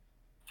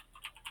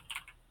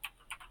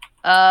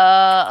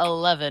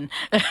 11.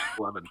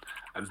 11.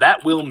 And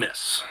that will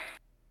miss.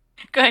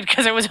 Good,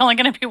 because it was only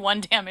going to be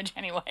 1 damage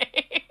anyway.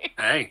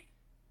 Hey,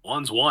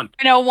 one's one.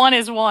 I know 1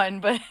 is 1,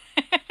 but...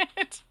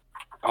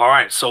 All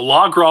right, so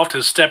Logroft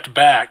has stepped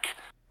back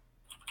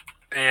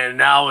and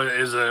now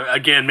is,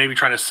 again, maybe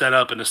trying to set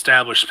up and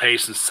establish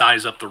pace and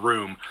size up the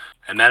room.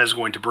 And that is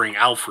going to bring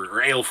Alfred,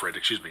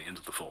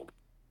 into the fold.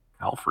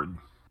 Alfred.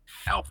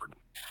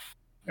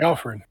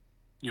 Alfred.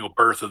 You know,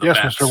 Birth of the Yes,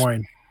 Bats. Mr.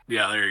 Wayne.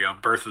 Yeah, there you go.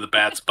 Birth of the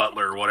Bats,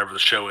 Butler, or whatever the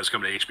show is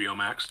coming to HBO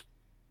Max.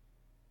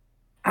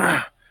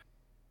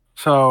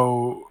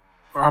 So,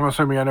 I'm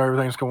assuming I know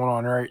everything's going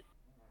on, right?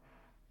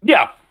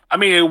 Yeah. I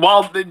mean,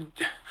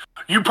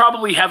 you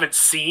probably haven't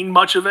seen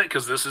much of it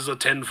because this is a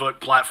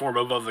 10-foot platform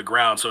above the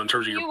ground. So in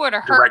terms of You your would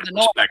have direct heard the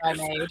noise I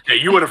perspective, made. yeah,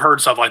 you would have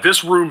heard stuff like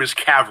this room is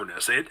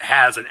cavernous. It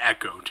has an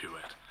echo to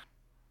it.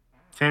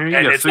 Tanner, you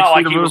And got it's 6 not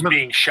like feet he of was movement?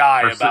 being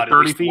shy Or about at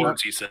 30 least the feet?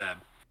 words he said.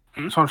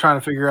 So I'm trying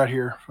to figure out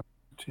here.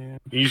 10.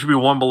 You should be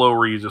one below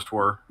where you just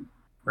were.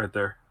 Right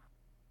there.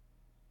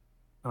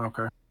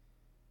 Okay.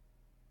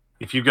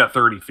 If you've got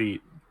 30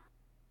 feet.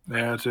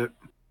 Yeah, that's it.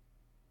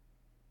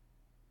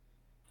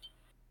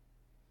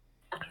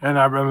 And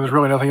there's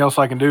really nothing else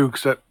I can do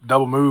except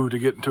double move to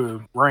get into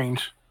a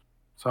range.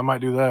 So I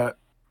might do that.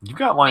 You've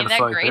got I line mean, of that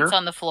sight grate's there.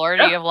 on the floor.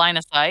 Do Yeah. you have line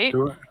of sight?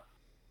 Do it.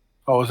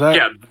 Oh, is that?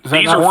 Yeah, is that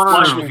these not are corner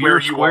flush of with your where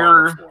you are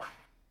on the square? floor.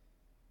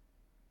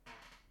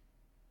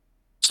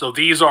 So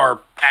these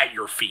are at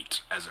your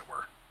feet, as it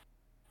were.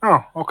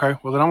 Oh, okay.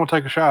 Well, then I'm going to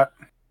take a shot.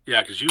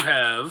 Yeah, because you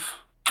have,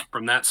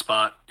 from that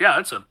spot,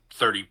 it's a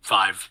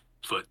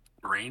 35-foot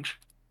range.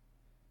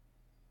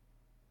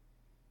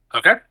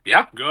 Okay,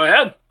 yeah, go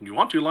ahead. You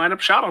want to line up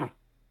a shot on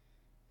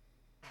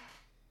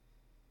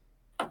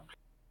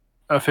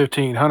him.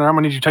 15. Hunter, I'm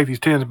going to need you to take these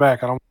 10s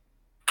back. I'm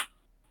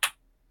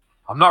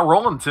not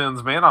rolling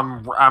 10s, man.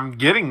 I'm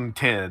getting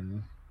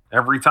 10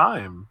 every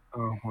time.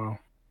 Oh, well. All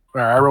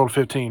right, I rolled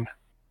 15.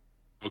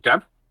 Okay.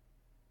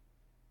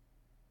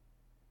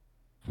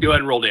 Go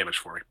ahead and roll damage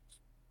for me.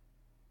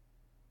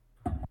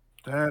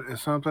 That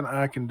is something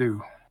I can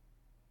do.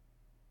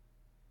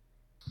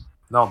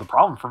 No, the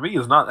problem for me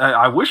is not.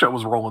 I wish I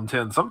was rolling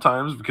 10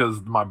 sometimes because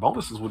my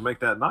bonuses would make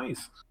that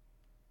nice.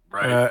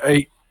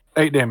 Right.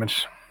 8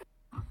 damage.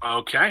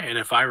 Okay, and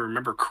if I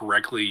remember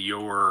correctly,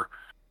 your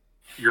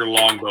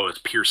longbow is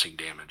piercing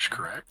damage,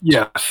 correct?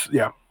 Yes.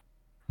 Yeah.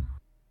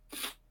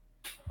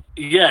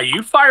 Yeah,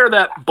 you fire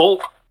that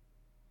bolt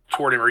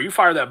toward him, or you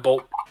fire that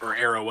bolt or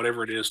arrow,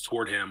 whatever it is,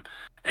 toward him,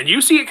 and you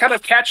see it kind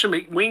of catch him,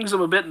 it wings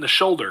him a bit in the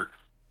shoulder,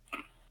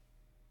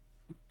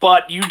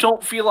 but you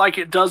don't feel like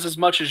it does as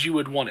much as you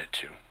would want it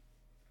to.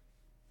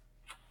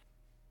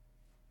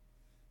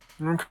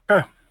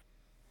 Okay.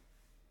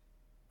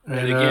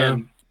 And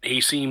again,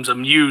 he seems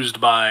amused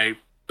by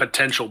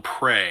potential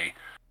prey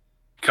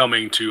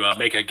coming to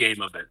make a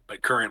game of it,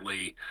 but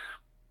currently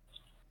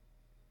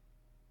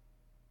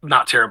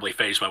not terribly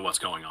fazed by what's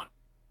going on.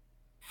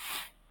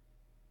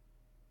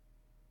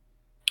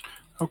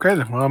 Okay,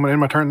 then. Well, I'm gonna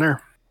end my turn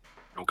there.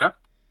 Okay.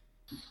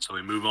 So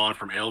we move on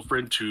from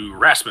Alfred to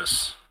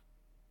Rasmus.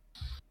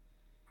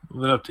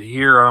 Moving up to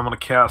here, I'm going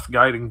to cast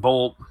Guiding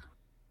Bolt.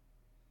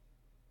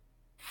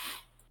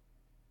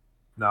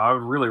 Now, I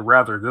would really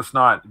rather this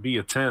not be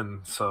a 10,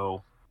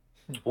 so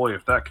boy,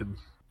 if that could...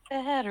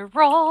 Better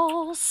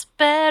rolls,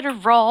 better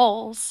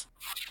rolls.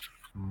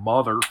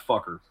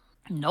 Motherfucker.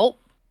 Nope,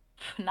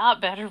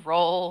 not better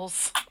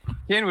rolls.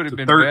 10 would have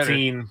been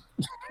 13.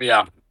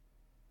 Yeah.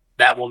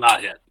 That will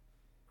not hit.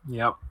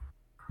 Yep.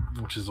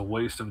 Which is a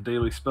waste of a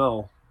daily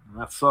spell.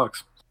 That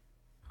sucks.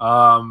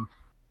 I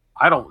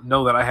don't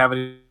know that I have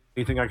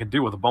anything I can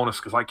do with a bonus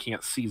because I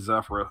can't see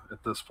Zephyra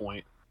at this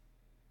point.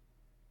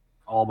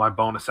 All my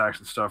bonus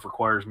action stuff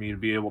requires me to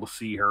be able to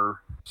see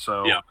her.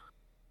 So,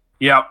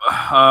 yeah.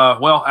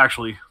 Well,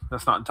 actually,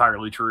 that's not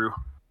entirely true.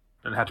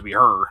 It didn't have to be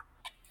her.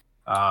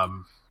 But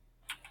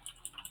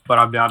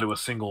I'm down to a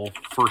single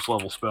first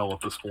level spell at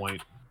this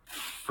point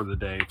for the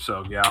day.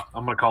 So, yeah,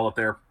 I'm going to call it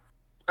there.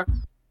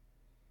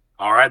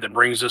 All right, that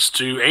brings us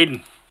to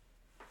Aiden.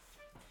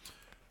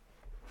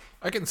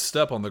 I can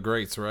step on the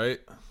grates,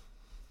 right?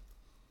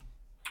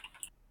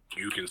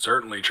 You can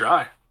certainly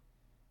try.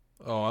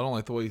 Oh, I don't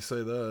like the way you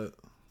say that.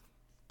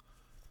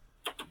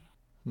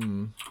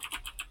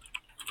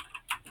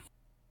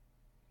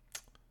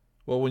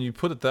 Well, when you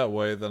put it that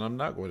way, then I'm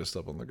not going to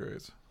step on the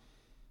grates.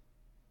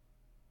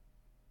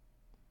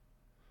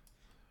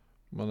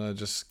 I'm going to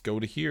just go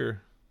to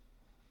here.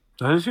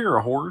 Is here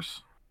a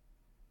horse?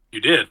 You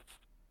did.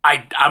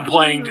 I'm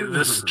playing,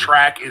 this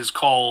track is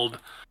called,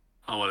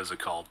 what is it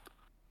called?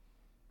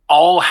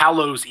 All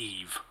Hallows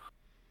Eve.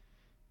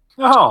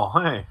 Oh,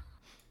 hey.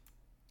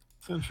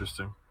 It's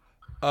interesting.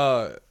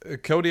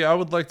 Cody, I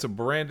would like to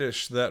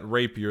brandish that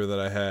rapier that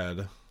I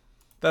had.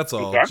 That's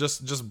all. Okay.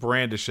 Just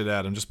brandish it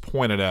at him. Just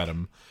point it at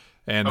him.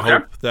 And Okay.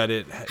 hope that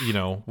it,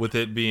 with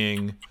it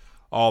being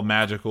all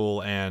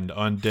magical and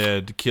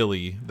undead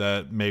killy,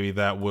 that maybe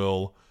that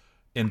will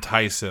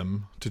entice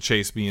him to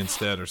chase me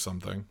instead or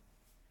something.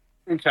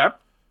 Okay.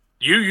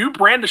 You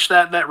brandish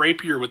that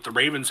rapier with the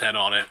raven's head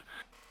on it,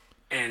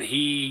 and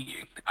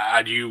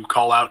do you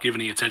call out, give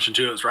any attention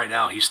to it? It's right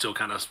now he's still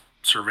kind of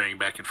surveying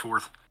back and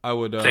forth, I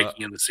would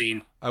taking in the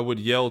scene. I would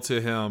yell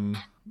to him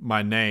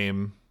my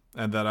name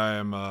and that I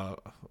am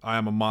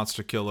a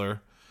monster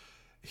killer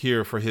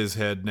here for his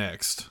head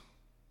next.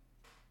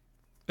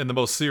 In the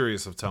most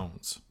serious of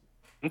tones.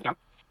 Okay.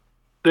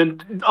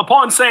 Then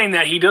upon saying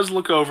that, he does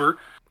look over,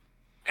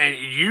 and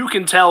you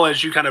can tell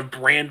as you kind of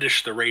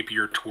brandish the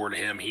rapier toward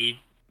him,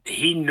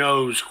 he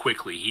knows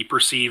quickly. He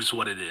perceives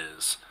what it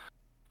is.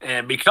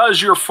 And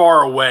because you're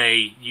far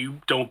away,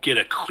 you don't get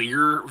a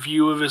clear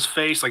view of his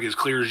face, like as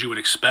clear as you would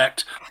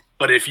expect.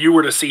 But if you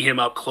were to see him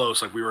up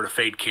close, like we were to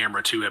fade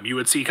camera to him, you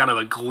would see kind of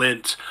a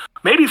glint,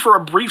 maybe for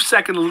a brief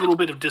second, a little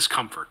bit of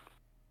discomfort.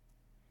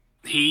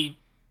 He's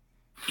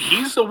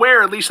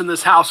aware, at least in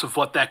this house, of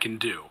what that can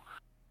do.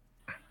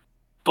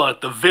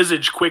 But the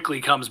visage quickly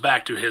comes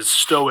back to his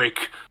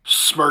stoic,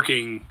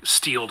 smirking,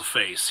 steeled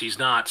face. He's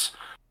not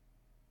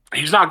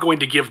going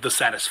to give the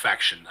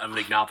satisfaction of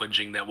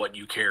acknowledging that what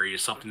you carry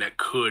is something that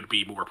could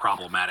be more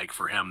problematic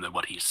for him than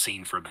what he's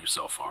seen from you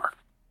so far.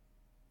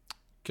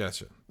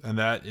 Gotcha. And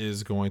that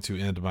is going to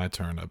end my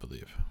turn, I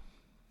believe.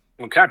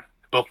 Okay.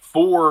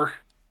 Before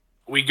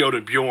we go to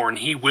Bjorn,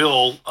 he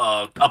will,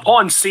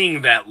 upon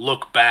seeing that,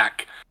 look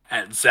back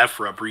at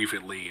Zephyra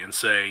briefly and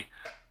say,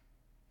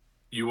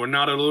 "You were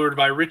not allured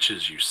by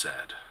riches, you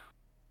said."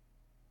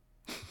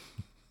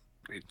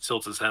 He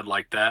tilts his head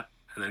like that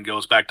and then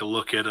goes back to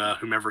look at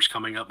whomever's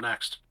coming up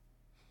next.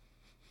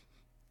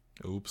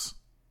 Oops.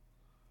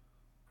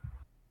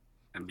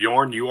 And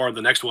Bjorn, you are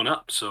the next one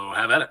up, so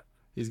have at it.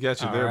 He's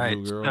got you All there, right.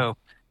 Blue Girl. So,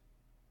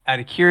 out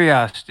of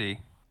curiosity,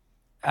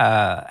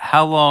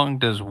 how long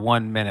does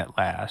 1 minute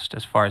last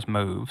as far as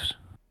moves?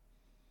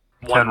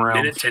 1 rounds.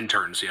 minute, 10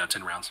 turns. Yeah,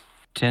 10 rounds.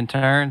 10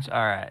 turns?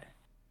 All right.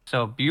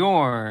 So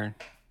Bjorn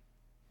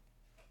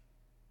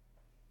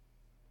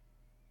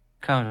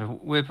comes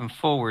whipping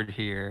forward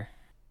here.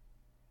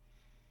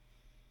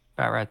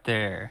 About right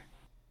there.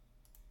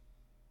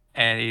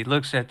 And he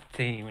looks at the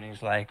team and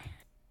he's like,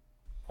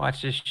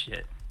 watch this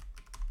shit.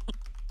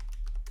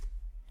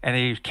 And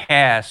he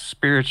casts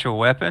Spiritual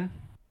Weapon.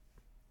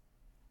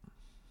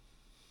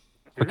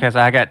 Because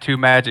I got 2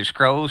 magic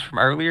scrolls from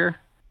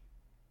earlier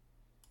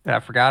that I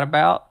forgot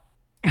about.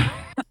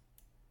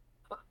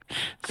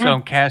 So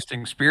I'm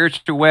casting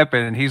Spiritual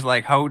Weapon, and he's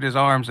like holding his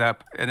arms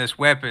up, and this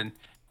weapon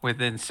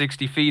within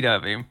 60 feet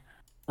of him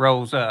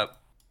rolls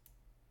up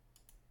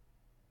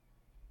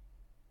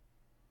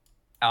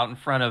out in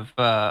front of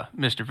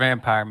Mr.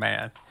 Vampire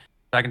Man.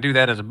 So I can do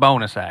that as a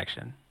bonus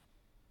action.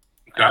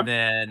 Okay. And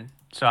then,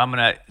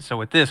 so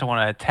with this, I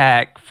want to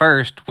attack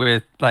first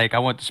with, I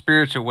want the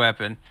Spiritual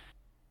Weapon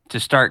to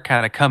start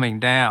kind of coming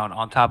down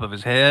on top of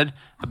his head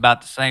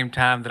about the same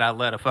time that I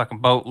let a fucking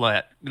bolt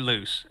let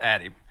loose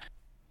at him.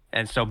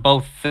 And so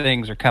both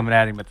things are coming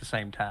at him at the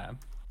same time.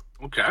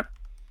 Okay.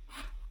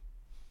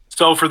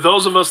 So for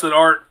those of us that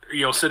aren't,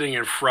 sitting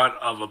in front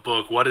of a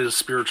book, what is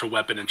Spiritual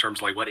Weapon in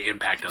terms of what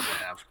impact does it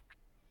have?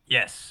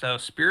 Yes. So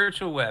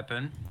spiritual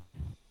weapon.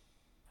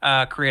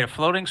 Create a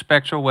floating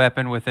spectral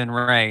weapon within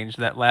range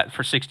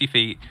for 60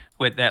 feet.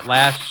 That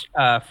lasts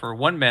for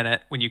 1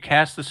 minute. When you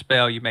cast the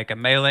spell, you make a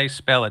melee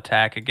spell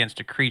attack against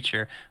a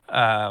creature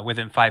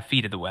within 5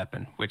 feet of the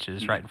weapon, which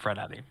is right in front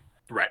of him.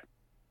 Right.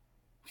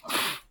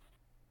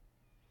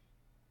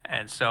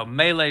 And so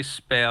melee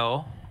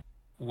spell,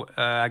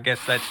 I guess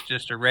that's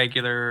just a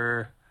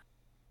regular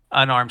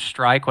unarmed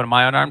strike. What am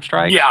I, unarmed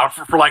strike? Yeah,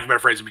 for lack of a better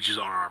phrase, which is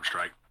unarmed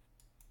strike.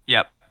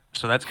 Yep.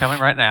 So that's coming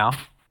right now.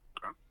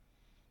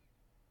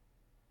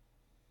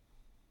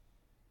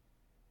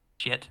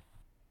 Shit.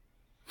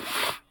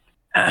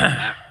 All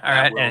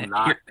right,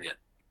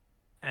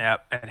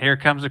 and here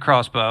comes the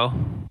crossbow.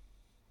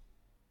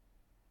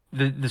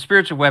 The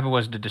spiritual weapon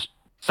was the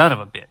son of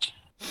a bitch.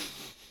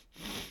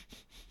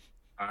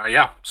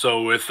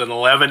 So with an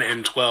 11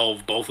 and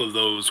 12, both of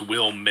those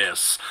will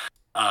miss.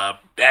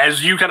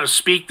 As you kind of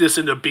speak this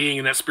into being,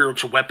 and that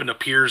spiritual weapon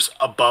appears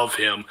above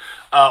him,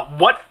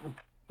 what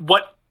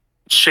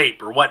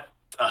shape or what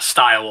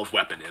style of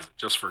weapon is it?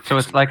 Just for so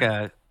it's like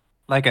a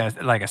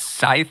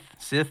scythe.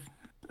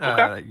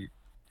 Okay.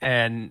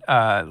 And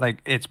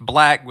like it's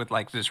black with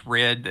like this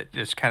red that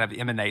just kind of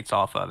emanates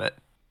off of it.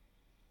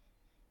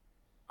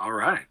 All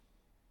right.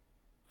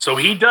 So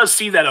he does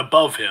see that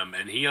above him,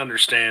 and he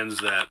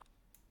understands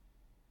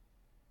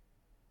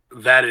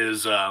that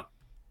is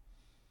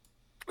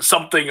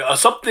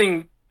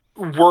something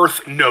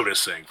worth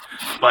noticing.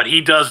 But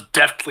he does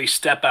deftly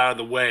step out of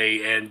the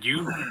way, and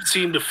you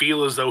seem to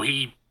feel as though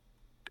he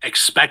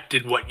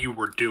expected what you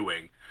were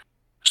doing.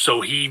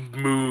 So he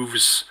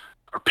moves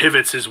or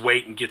pivots his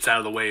weight and gets out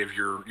of the way of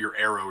your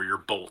arrow or your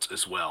bolt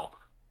as well.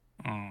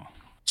 Mm.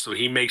 So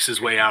he makes his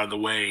way out of the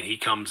way, and he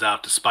comes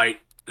out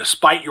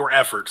despite your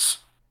efforts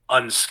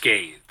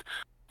unscathed.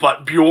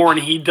 But Bjorn,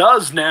 he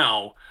does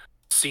now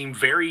seem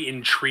very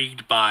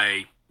intrigued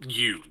by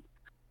you.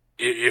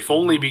 If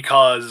only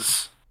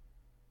because,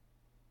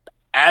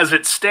 as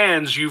it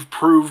stands, you've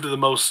proved the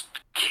most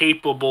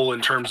capable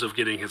in terms of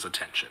getting his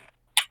attention.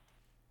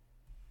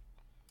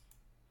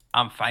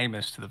 I'm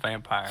famous to the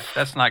vampire.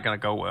 That's not going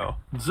to go well.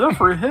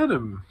 Zephyr hit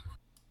him.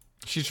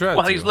 She tried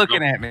Well, to. he's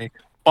looking at me.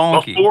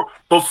 Bonky.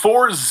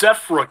 Before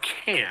Zephyr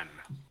can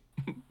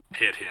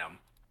hit him.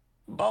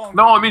 Bonky.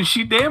 No, I mean,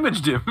 she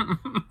damaged him.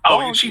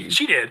 Oh, she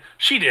did.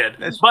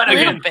 That's But a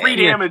again, little bit. 3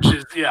 damage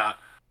is, yeah.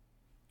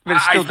 But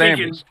it's still I think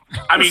damage.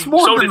 I mean, It's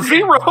more so than did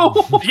 0.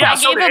 Yeah, I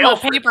so gave did him a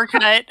Alfred. paper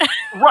cut.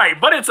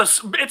 Right, but it's a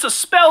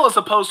spell as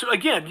opposed to,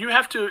 again, you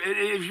have to,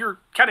 if you're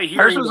kind of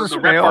hearing Hers was the a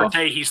spell.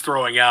 repartee he's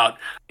throwing out,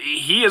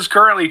 he is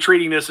currently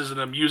treating this as an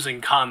amusing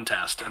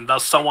contest, and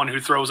thus someone who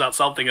throws out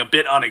something a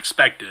bit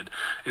unexpected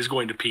is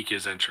going to pique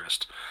his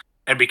interest.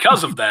 And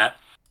because of that,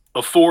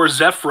 before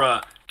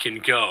Zephyr can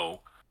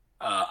go,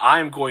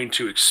 I'm going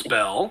to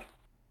expel.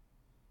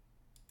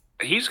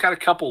 He's got a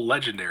couple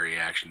legendary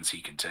actions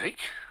he can take.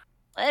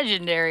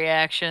 Legendary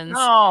actions.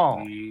 No.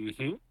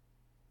 Mm-hmm.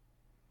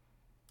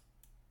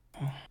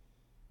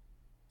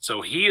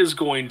 So he is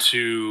going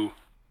to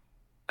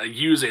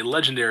use a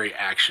legendary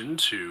action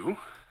to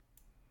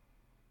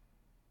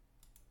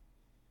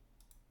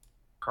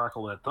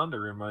Crackle that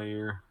thunder in my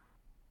ear.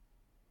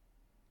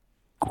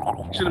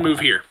 he's going to move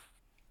here.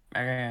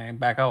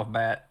 Back off,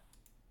 bat.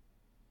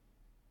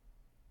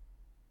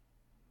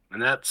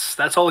 And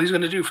that's all he's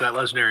going to do for that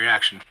legendary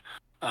action.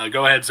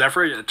 Go ahead,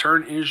 Zephyr. The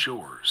turn is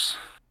yours.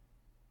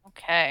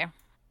 Okay.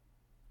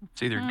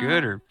 It's either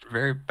good or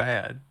very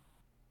bad.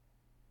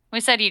 We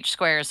said each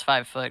square is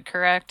 5 foot,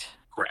 correct?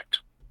 Correct.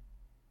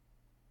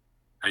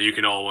 And you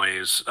can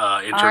always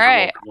enter All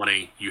right. the roll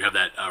 20. You have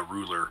that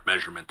ruler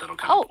measurement that'll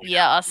come. Oh,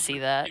 yeah, I see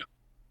that. Yeah.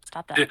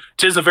 Stop that.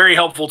 Tis a very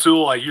helpful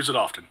tool. I use it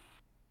often.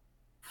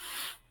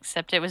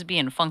 Except it was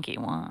being funky.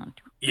 1,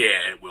 2.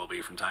 Yeah, it will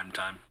be from time to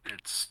time.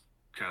 It's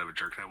kind of a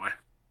jerk that way.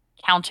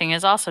 Counting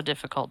is also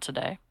difficult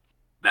today.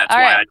 That's All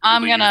why right, I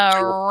I'm typically going use to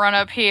the tool. run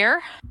up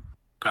here.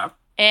 Okay.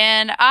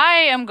 And I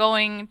am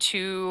going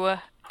to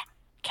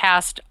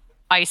cast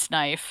Ice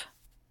Knife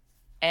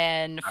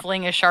and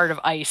fling a shard of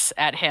ice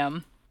at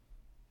him.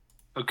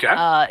 Okay.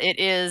 It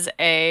is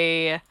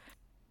a...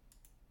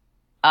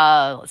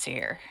 let's see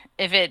here.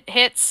 If it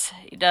hits,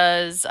 it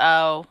does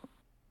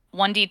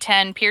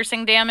 1d10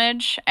 piercing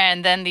damage,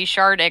 and then the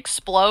shard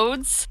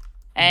explodes,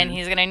 and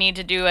he's going to need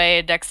to do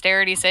a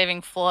dexterity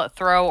saving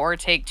throw or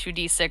take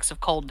 2d6 of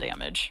cold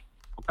damage.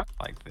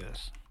 Like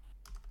this.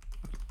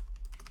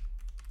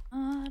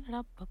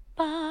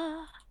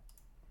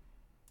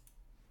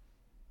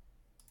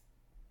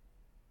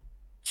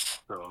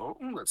 So,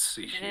 let's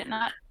see Did here. it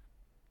not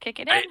kick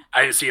it in?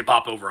 I didn't see it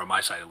pop over on my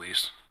side, at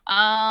least.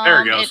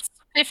 There it goes. It's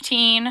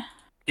 15.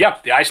 Yeah,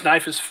 the ice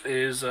knife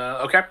is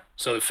okay.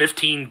 So the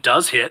 15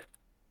 does hit.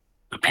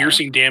 The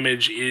piercing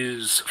damage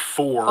is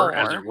 4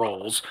 as it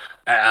rolls.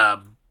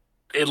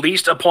 At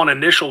least upon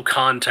initial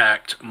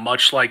contact,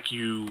 much like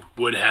you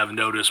would have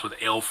noticed with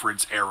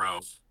Alfred's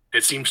arrow,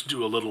 it seems to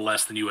do a little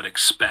less than you would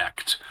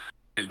expect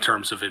in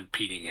terms of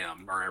impeding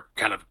him or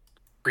kind of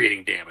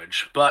creating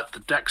damage. But the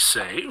dex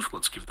save,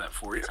 let's give that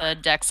for you. It's a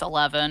dex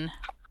 11.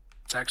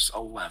 Attacks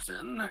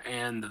 11,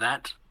 and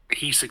that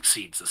he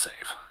succeeds the save.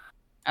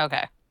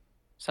 Okay.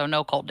 So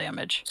no cold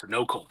damage. So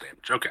no cold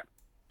damage. Okay.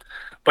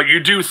 But you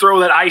do throw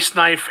that ice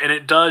knife, and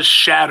it does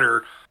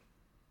shatter.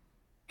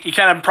 He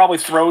kind of probably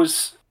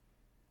throws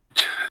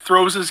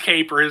his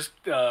cape or his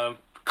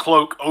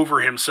cloak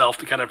over himself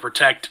to kind of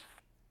protect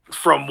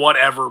from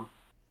whatever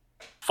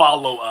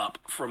follow-up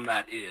from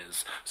that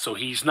is. So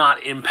he's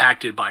not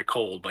impacted by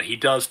cold, but he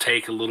does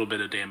take a little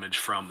bit of damage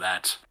from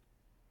that.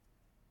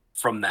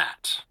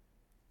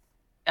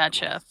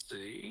 Gotcha. Let's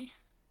see.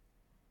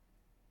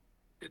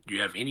 Do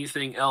you have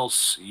anything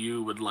else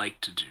you would like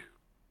to do?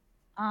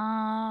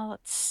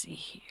 Let's see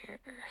here.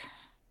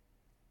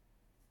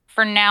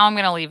 For now, I'm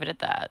going to leave it at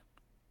that.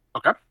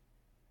 Okay.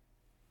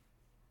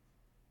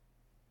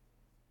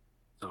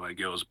 So it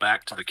goes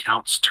back to the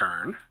Count's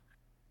turn.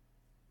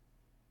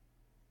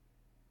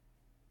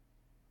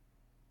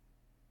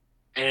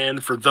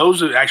 And for those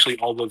who actually,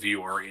 all of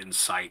you are in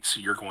sight, so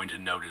you're going to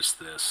notice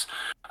this.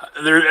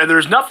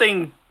 There's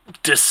nothing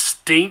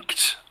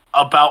distinct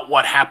about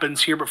what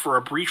happens here, but for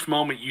a brief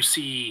moment, you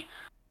see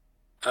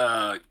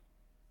Count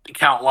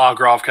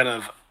Lagroff kind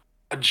of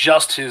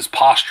adjust his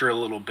posture a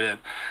little bit,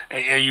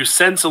 and you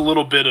sense a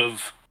little bit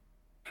of,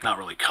 not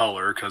really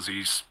color because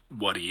he's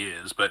what he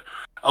is, but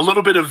a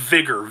little bit of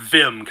vigor,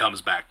 vim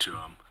comes back to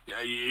him.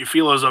 You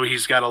feel as though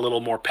he's got a little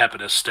more pep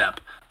in his step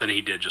than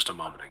he did just a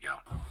moment ago.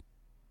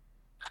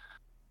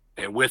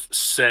 And with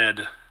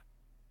said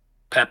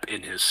pep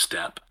in his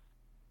step,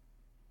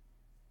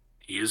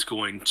 he is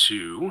going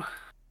to...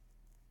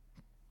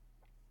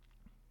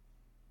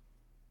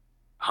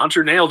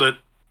 Hunter nailed it.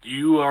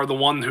 You are the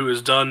one who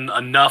has done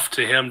enough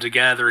to him to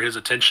gather his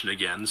attention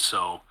again.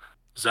 So,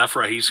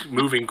 Zephyra, he's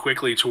moving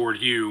quickly toward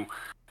you,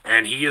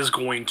 and he is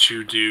going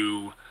to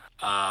do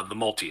the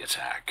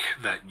multi-attack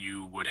that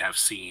you would have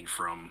seen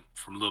from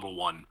Little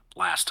One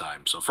last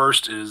time. So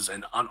first is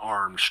an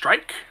unarmed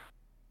strike.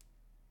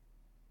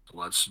 So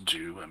let's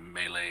do a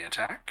melee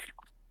attack.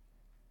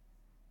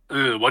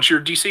 What's your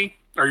DC?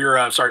 Or your,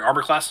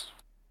 armor class?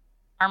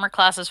 Armor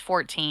class is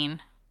 14.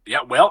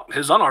 Yeah, well,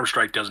 his unarmed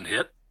strike doesn't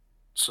hit.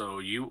 So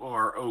you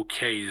are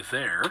okay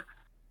there.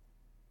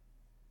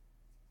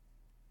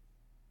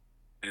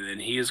 And then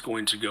he is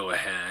going to go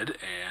ahead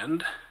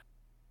and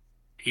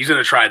he's going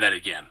to try that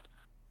again.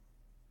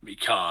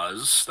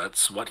 Because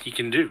that's what he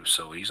can do.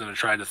 So he's going to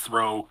try to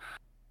throw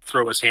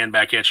his hand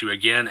back at you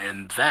again.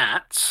 And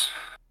that...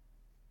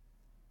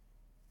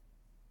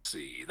 Let's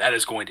see, that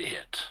is going to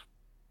hit.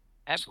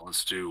 Yep. So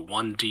let's do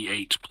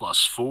 1d8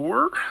 plus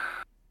 4.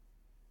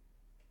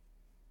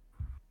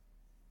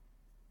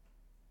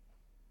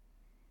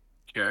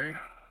 Okay.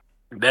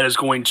 That is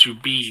going to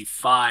be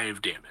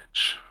 5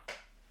 damage.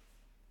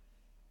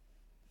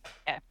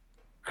 Okay.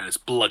 And it's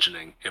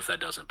bludgeoning, if that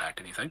does impact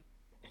anything.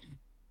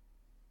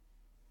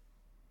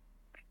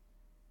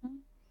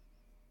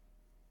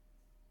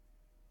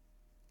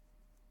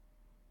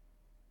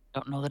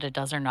 Don't know that it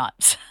does or not.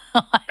 So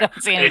I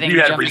don't see anything you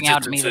had jumping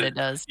out at me that resistances- it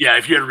does. Yeah,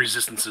 if you had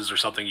resistances or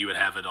something, you would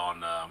have it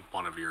on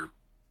one of your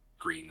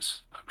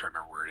greens. I'm trying to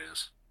remember where it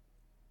is.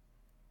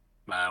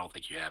 But I don't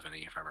think you have any,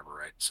 if I remember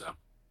right. So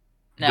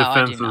No,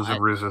 I do Defenses not.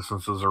 and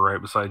resistances are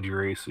right beside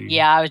your AC.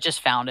 Yeah, I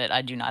just found it.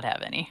 I do not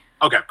have any.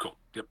 okay, cool.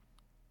 Yep.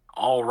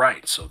 All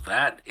right, so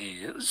that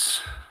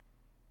is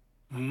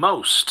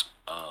most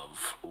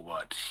of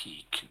what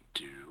he can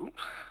do.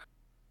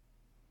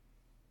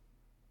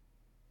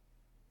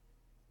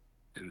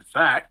 In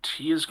fact,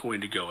 he is going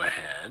to go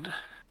ahead.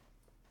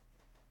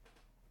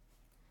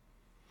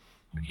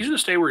 He's going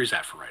to stay where he's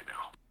at for right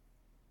now.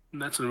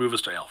 And that's going to move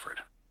us to Alfred.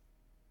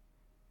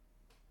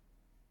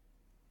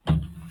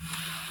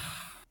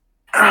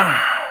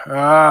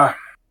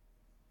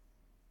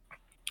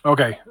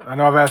 Okay, I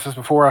know I've asked this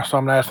before, so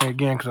I'm asking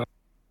again because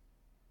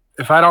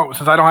since I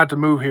don't have to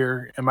move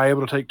here, am I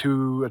able to take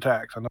 2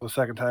 attacks? I know the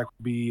second attack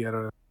would be at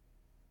a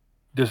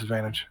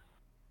disadvantage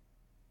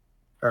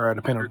or at a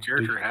Your penalty.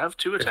 character have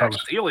 2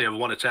 attacks. He only have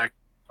 1 attack.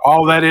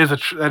 Oh, that is a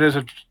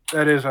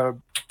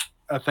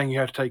thing you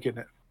have to take, isn't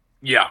it?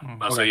 Yeah,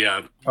 I'll say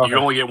yeah. Okay. You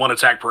only get 1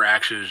 attack per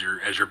action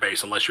as your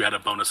base, unless you had a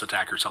bonus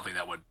attack or something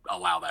that would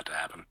allow that to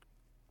happen.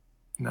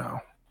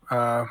 No.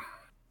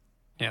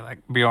 Yeah, like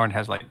Bjorn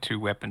has like 2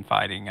 weapon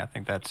fighting. I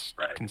think that's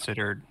Right.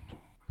 considered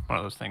one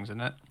of those things,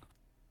 isn't it?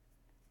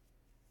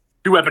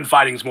 2 weapon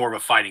fighting is more of a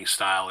fighting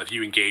style. If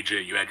you engage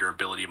it, you add your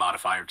ability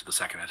modifier to the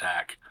second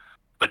attack.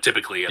 But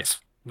typically, it's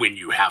when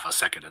you have a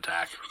second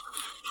attack.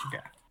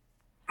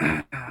 Okay,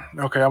 I'm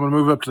gonna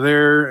move up to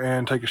there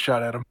and take a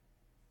shot at him.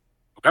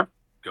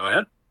 Go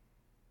ahead.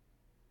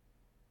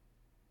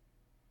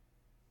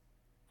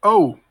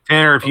 Oh,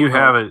 Tanner, if you Okay.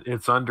 have it,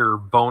 it's under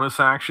bonus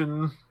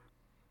action.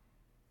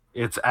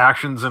 It's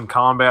actions in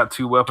combat,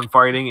 2 weapon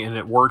fighting, and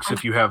it works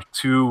if you have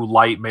 2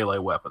 light melee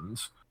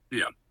weapons.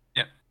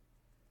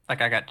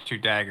 Like I got 2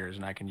 daggers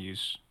and I can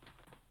use.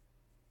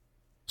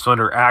 So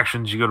under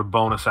actions, you go to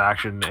bonus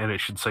action, and it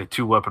should say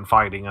 2 weapon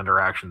fighting under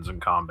actions in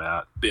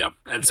combat. Yeah,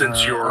 and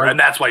since Uh, and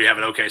that's why you have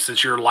it. Okay,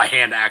 since your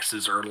hand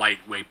axes are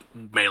lightweight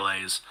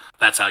melees,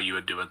 that's how you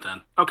would do it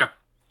then. Okay.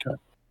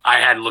 I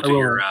had looked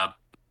at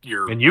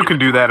your And you can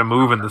do that and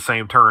move in the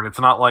same turn. It's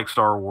not like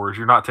Star Wars.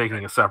 You're not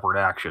taking a separate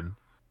action.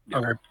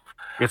 Okay.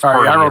 It's All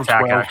part right, I of the rolled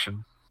attack 12.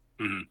 action.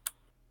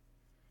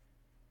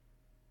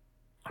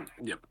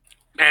 Yep.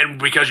 And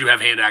because you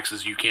have hand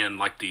axes, you can,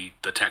 like the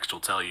text will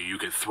tell you, you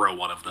could throw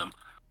one of them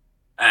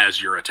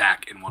as your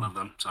attack in one of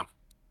them. So,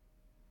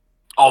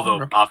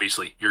 although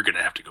obviously you're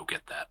gonna have to go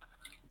get that.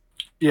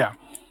 Yeah,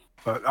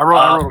 but I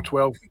rolled a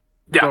 12.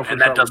 Yeah, 12 for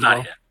and that shot does was not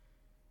low. hit.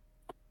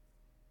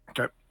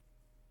 Okay.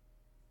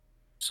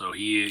 So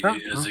he Oh,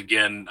 is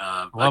again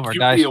Love our acutely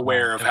dice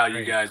aware roll. of That's how you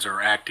great. guys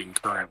are acting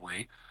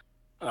currently.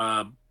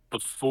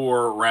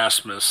 Before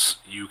Rasmus,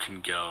 you can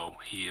go.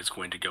 He is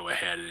going to go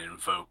ahead and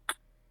invoke.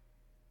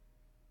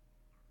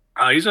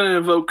 He's going to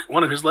invoke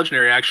one of his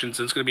legendary actions,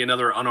 and it's going to be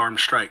another unarmed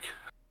strike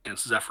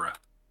against Zephyra.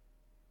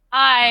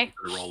 Hi.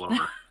 Roll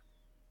over.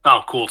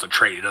 Oh, cool. It's a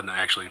trait. It doesn't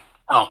actually.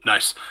 Oh,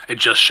 nice. It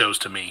just shows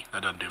to me.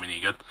 That doesn't do me any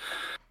good.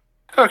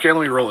 Okay,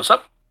 let me roll this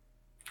up.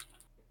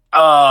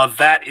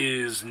 That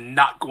is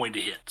not going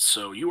to hit,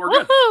 so you are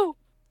good. Woohoo!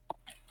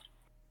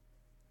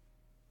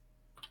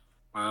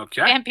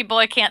 Okay. And people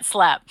I can't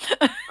slap.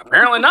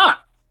 Apparently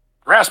not.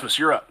 Rasmus,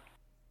 you're up.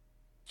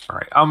 All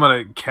right, I'm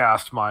going to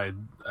cast my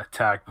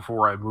attack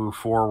before I move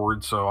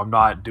forward, so I'm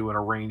not doing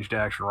a ranged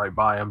action right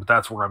by him, but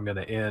that's where I'm going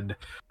to end.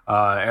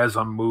 As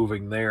I'm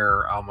moving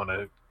there, I'm going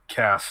to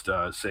cast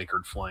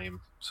Sacred Flame.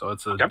 So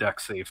it's a Okay.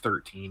 dex save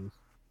 13.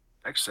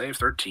 Dex save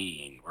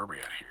 13. Where are we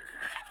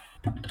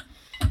at here?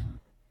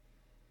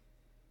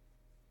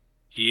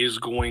 He is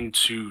going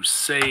to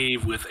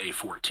save with a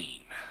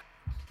 14.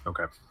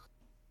 Okay.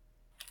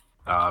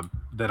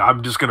 Then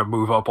I'm just going to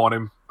move up on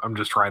him. I'm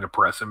just trying to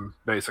press him,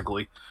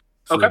 basically,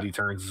 so Okay. that he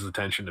turns his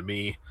attention to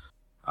me.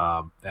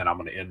 And I'm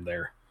going to end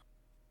there.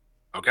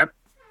 Okay.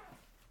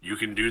 You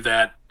can do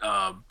that.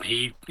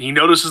 He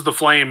notices the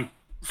flame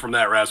from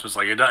that Rasmus.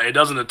 Like it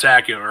doesn't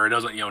attack him or it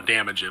doesn't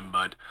damage him,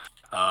 but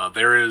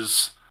there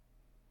is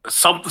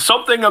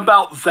something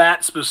about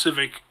that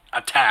specific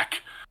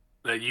attack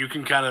that you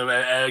can kind of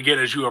again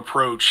as you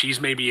approach. He's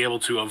maybe able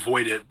to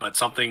avoid it, but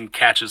something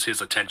catches his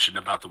attention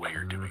about the way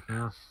you're doing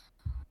it.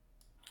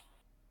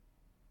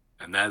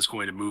 And that is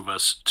going to move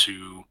us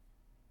to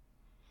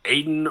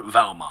Aiden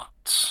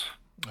Valmont.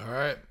 All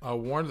right, I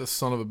warned this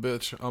son of a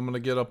bitch. I'm gonna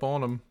get up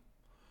on him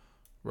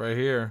right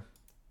here,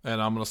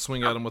 and I'm gonna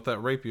swing at him with that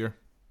rapier.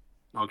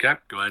 Okay,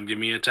 go ahead and give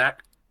me an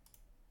attack.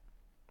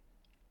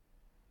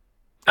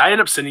 Did I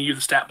end up sending you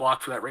the stat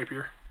block for that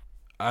rapier?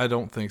 I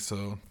don't think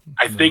so.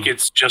 I think No.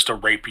 it's just a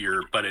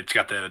rapier, but it's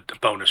got the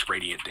bonus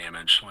radiant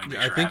damage. Let me make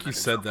I sure think have you that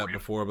said info that for you.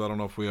 before, but I don't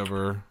know if we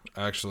ever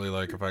actually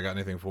if I got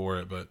anything for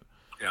it. But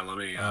Yeah, let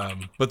me.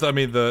 but I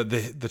mean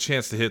the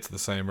chance to hit's the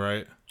same,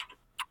 right?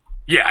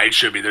 Yeah, it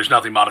should be. There's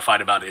nothing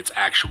modified about its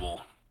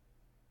actual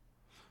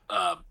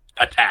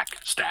attack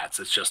stats.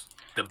 It's just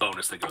the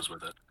bonus that goes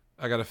with it.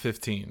 I got a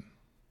 15.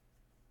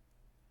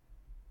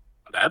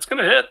 That's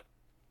gonna hit.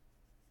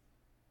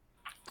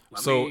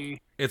 Let So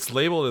me- it's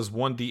labeled as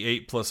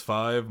 1d8 plus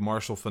 5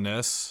 martial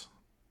finesse.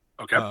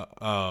 okay, I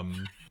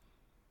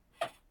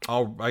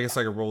guess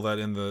I could roll that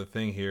in the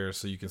thing here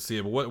so you can see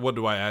it. But what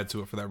do I add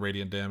to it for that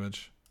radiant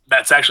damage?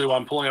 that's actually what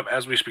I'm pulling up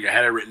as we speak. I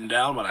had it written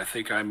down, but I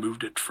think I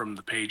moved it from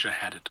the page I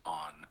had it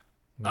on.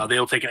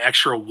 They'll take an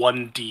extra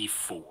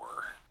 1d4.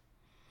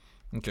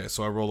 Okay,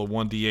 so I roll a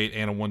 1d8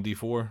 and a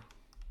 1d4.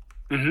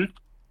 Mm-hmm.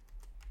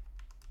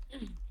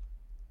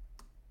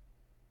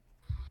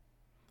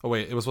 Oh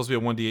wait, it was supposed to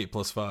be a 1d8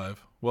 plus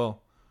 5.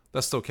 Well,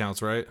 that still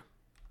counts, right?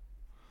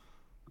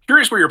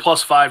 Curious where your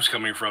plus 5's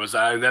coming from. Is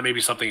that may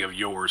be something of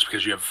yours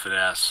because you have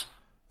finesse?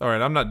 All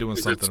right, I'm not doing Is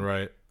it- something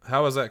right.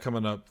 How is that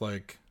coming up?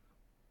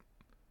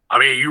 I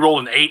mean, you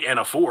rolled an 8 and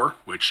a 4,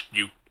 which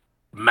you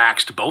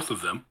maxed both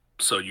of them,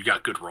 so you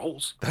got good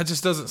rolls. That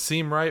just doesn't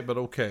seem right, but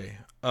okay.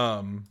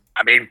 I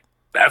mean,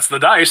 that's the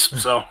dice,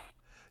 so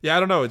Yeah, I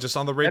don't know. It's just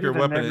on the rapier Better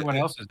than weapon. everyone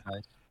else's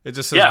dice. It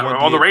just says yeah.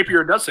 1d8. On the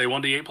rapier, it does say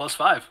 1d8 plus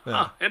 5. Yeah.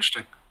 Huh,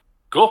 interesting.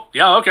 Cool.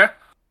 Yeah. Okay.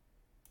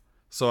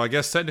 So I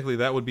guess technically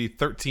that would be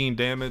 13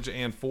 damage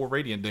and 4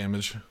 radiant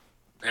damage.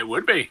 It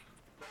would be.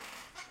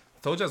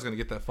 Told you I was gonna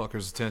get that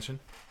fucker's attention.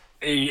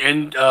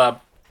 And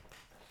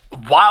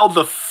while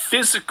the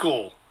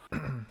physical,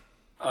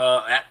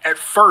 at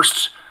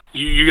first,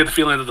 you get the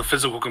feeling that the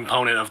physical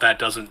component of that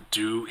doesn't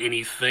do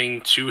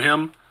anything to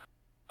him.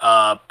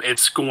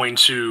 It's going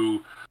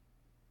to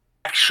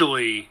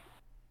actually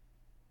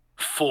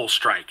full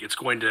strike. It's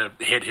going to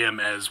hit him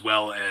as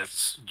well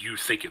as you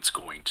think it's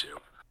going to.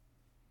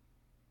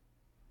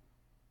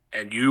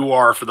 And you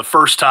are, for the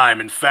first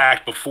time, in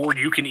fact, before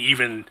you can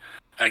even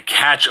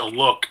catch a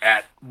look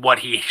at what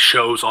he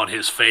shows on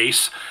his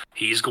face,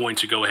 he's going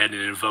to go ahead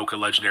and invoke a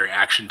legendary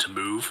action to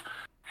move,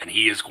 and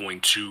he is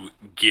going to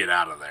get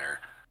out of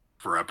there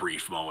for a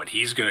brief moment.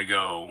 He's going to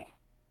go...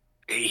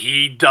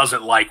 He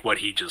doesn't like what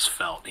he just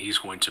felt. He's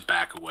going to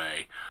back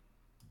away.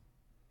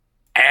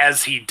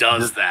 As he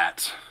does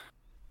that,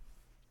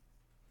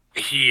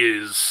 he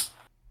is...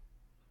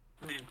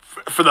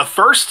 For the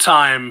first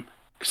time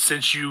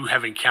since you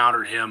have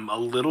encountered him, a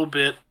little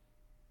bit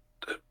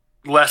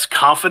less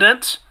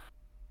confident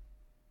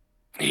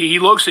He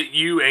looks at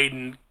you,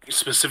 Aiden,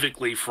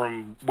 specifically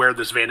from where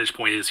this vantage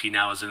point is. He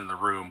now is in the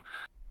room.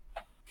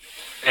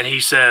 And he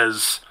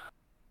says,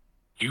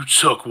 "You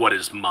took what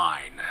is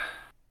mine.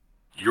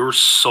 Your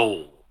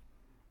soul,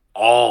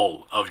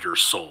 all of your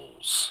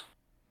souls,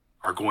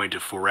 are going to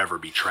forever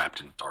be trapped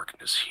in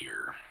darkness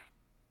here."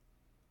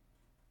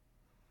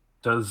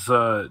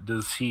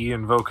 Does he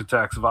invoke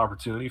attacks of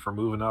opportunity for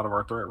moving out of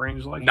our threat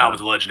range like Not that? with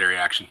the legendary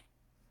action.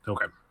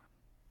 Okay.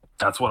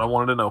 That's what I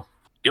wanted to know.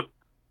 Yep.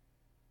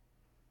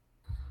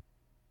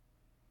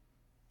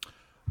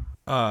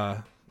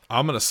 I'm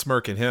gonna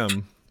smirk at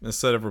him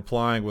instead of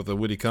replying with a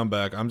witty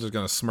comeback. I'm just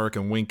gonna smirk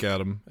and wink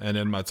at him and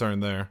end my turn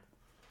there.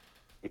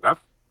 Okay.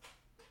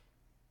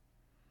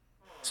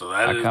 So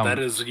that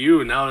is you,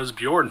 and now it is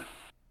Bjorn.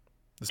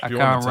 It's I Bjorn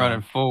come time.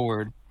 running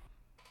forward,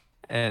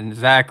 and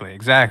exactly.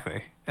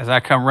 As I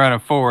come running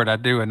forward, I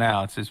do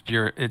announce it's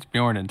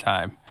Bjorn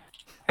time,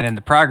 and in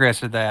the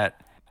progress of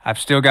that, I've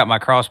still got my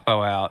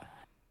crossbow out.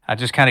 I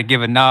just kind of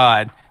give a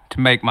nod to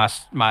make my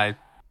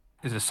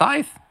is it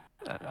scythe?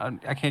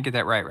 I can't get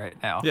that right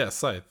now. Yeah,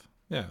 scythe.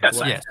 Yeah, Yeah, the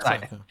scythe. left- Yeah,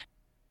 scythe. yeah.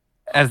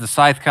 As the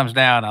scythe comes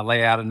down, I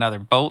lay out another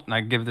bolt and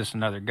I give this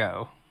another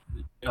go.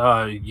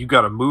 You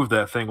got to move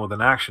that thing with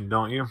an action,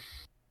 don't you?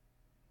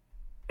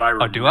 If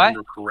I do I?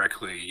 remember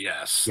correctly,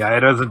 yes. Yeah,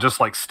 it doesn't just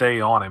like stay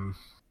on him.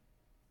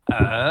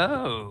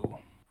 Oh,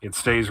 It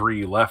stays where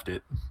you left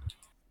it.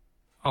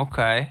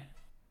 okay.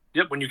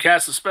 Yep, when you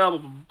cast a spell,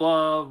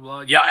 blah, blah, blah.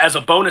 Yeah, as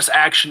a bonus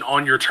action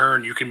on your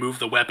turn, you can move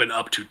the weapon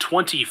up to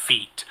 20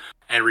 feet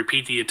and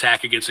repeat the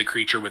attack against a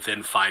creature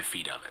within 5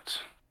 feet of it.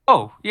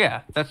 Oh,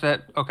 yeah, that's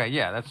it. Okay,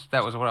 yeah,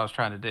 that was what I was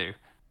trying to do.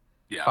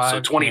 Yeah, 5, so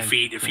 20 10,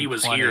 feet. If he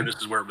was 20. here, this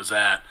is where it was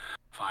at.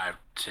 5,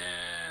 10.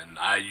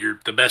 You're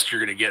the best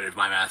you're going to get, if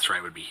my math's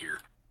right, would be here.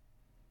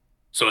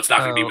 So it's not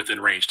going to be So- within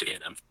range to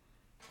hit him.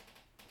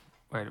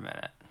 Wait a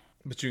minute.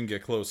 But you can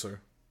get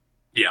closer.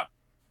 Yeah.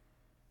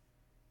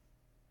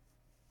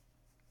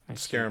 Let me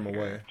Scare see him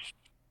here.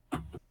 away.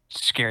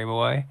 Scare him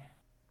away.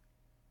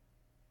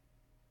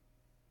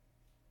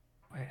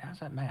 Wait, how's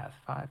that math?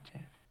 5,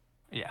 10.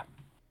 Yeah.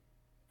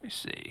 Let me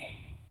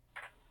see.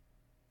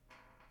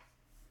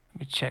 Let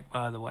me check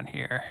my other one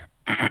here.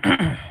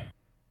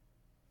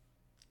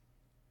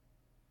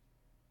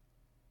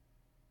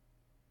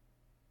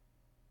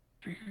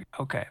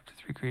 Okay, up to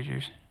 3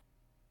 creatures.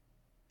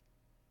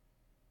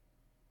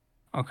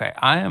 Okay,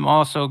 I am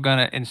also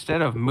gonna,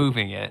 instead of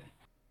moving it,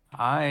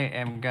 I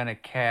am gonna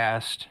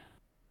cast.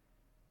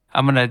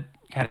 I'm gonna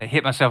kind of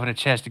hit myself in the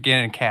chest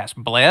again and cast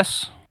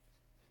Bless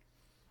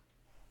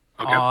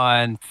Okay.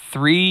 on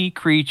 3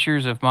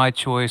 creatures of my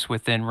choice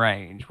within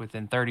range,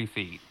 within 30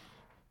 feet.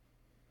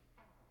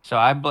 So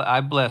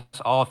I bless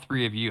all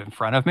 3 of you in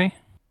front of me,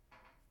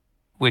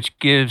 which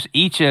gives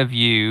each of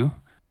you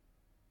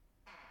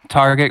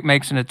target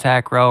makes an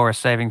attack roll or a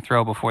saving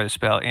throw before the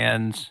spell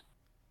ends,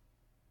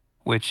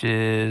 which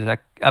is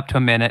up to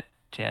a minute.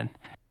 10.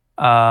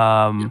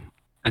 The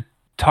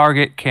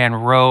target can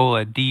roll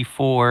a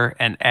d4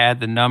 and add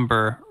the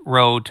number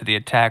rolled to the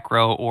attack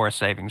roll or a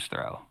savings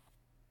throw.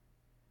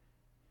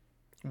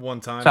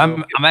 One time. So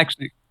though? I'm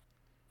actually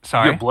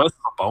sorry. Yeah, bless is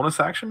a bonus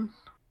action.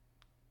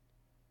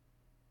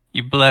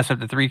 You bless up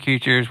to 3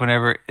 creatures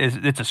whenever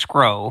it's a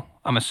scroll.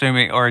 I'm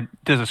assuming, or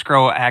does a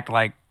scroll act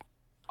like?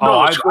 No,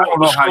 I the scroll, don't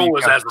know the how you scroll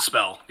is cast as the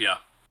spell. Yeah.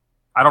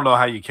 I don't know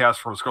how you cast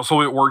from a scroll.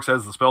 So it works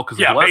as the spell because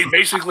Yeah, bless is-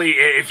 basically,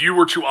 if you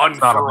were to not a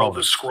unfurl the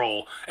bonus.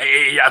 scroll,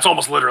 yeah, it's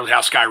almost literally how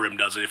Skyrim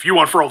does it. If you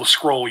unfurl the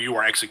scroll, you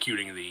are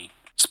executing the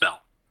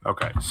spell.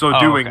 Okay, so Oh,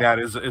 doing okay. that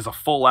is a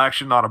full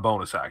action, not a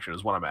bonus action,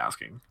 is what I'm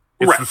asking.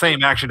 It's Right. the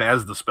same action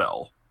as the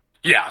spell.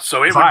 Yeah,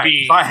 so it 'Cause would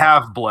be... I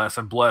have bless,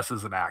 and bless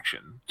is an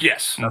action.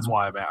 Yes. That's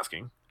why I'm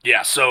asking.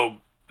 Yeah,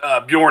 so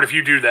Bjorn, if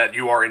you do that,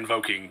 you are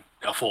invoking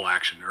a full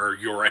action, or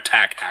your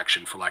attack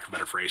action, for lack of a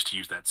better phrase, to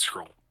use that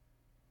scroll.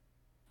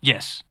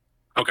 Yes.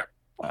 Okay.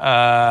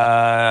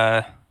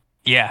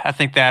 Yeah, I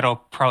think that'll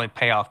probably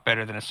pay off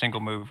better than a single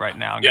move right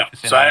now. And Yeah, get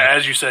this in so on it.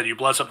 as you said, you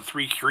bless up to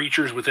 3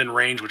 creatures within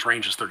range, which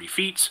range is 30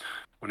 feet.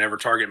 Whenever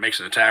target makes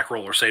an attack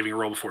roll or saving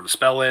roll before the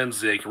spell ends,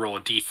 they can roll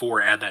a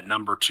d4, add that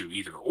number to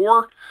either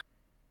or.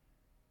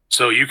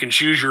 So you can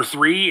choose your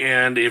 3,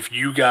 and if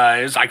you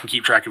guys... I can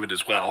keep track of it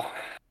as well.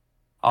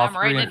 All I'm 3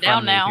 writing in it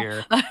down front of me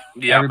now. here.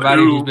 Yeah,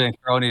 Everybody who, who's been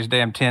throwing these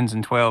damn 10s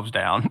and 12s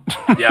down.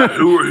 yeah,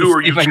 who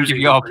are See you if I can give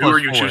choosing? you all Who are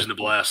plus you 4. choosing to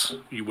bless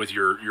with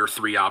your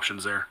 3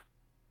 options there?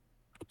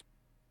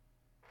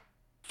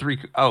 3.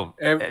 Oh,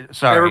 Ev-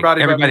 sorry.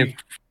 everybody but me.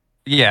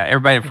 Yeah,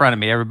 everybody in front of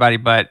me. Everybody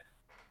but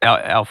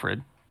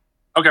Alfred.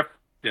 Okay.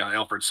 Yeah,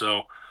 Alfred.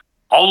 So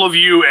all of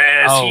you,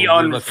 as Oh, he you're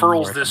looking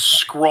unfurls more. this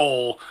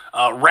scroll,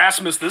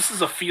 Rasmus, this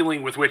is a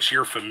feeling with which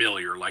you're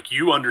familiar. Like,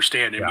 you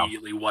understand Yeah.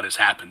 immediately what has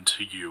happened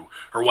to you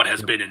or what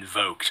has been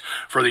invoked.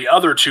 For the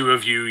other 2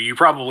 of you, you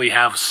probably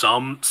have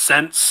some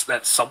sense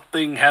that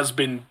something has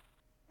been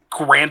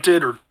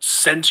granted or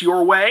sent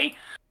your way.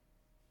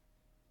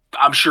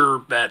 I'm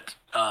sure that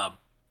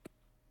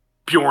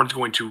Bjorn's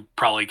going to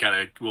probably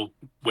will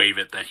wave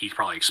it that he's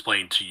probably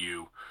explained to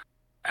you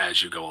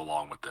as you go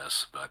along with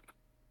this, but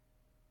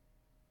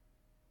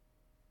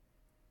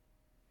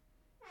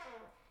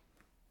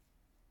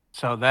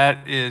So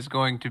that is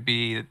going to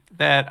be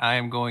that. I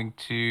am going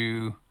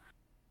to,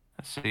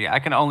 let's see, I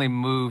can only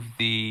move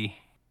the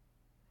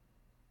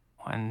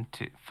 1,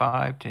 2,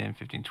 5, 10,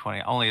 15,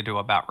 20. I only do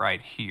about right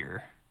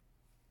here.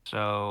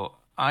 So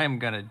I am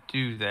going to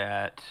do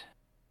that.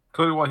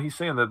 Cody, while he's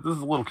saying that, this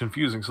is a little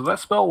confusing. So that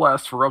spell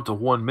lasts for up to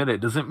 1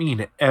 minute. Does it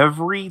mean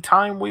every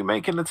time we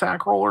make an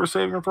attack roll or a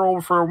saving throw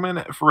for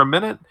a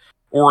minute?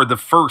 Or the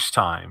first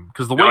time?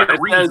 Because the way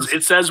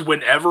it says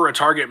whenever a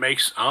target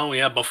makes,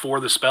 before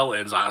the spell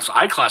ends. So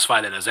I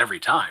classify that as every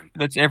time.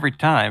 That's every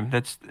time.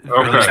 That's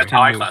okay. That's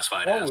how I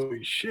classify it as.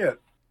 Holy shit.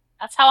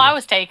 That's how I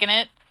was taking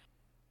it.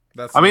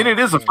 It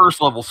is a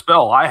first level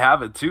spell. I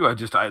have it too.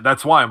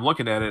 That's why I'm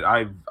looking at it.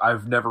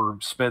 I've never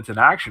spent an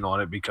action on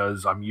it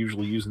because I'm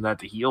usually using that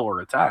to heal or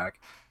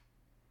attack.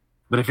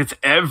 But if it's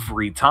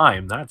every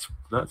time, that's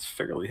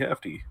fairly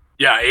hefty.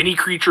 Yeah, any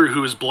creature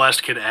who is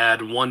blessed can add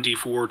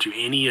 1d4 to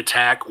any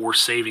attack or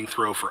saving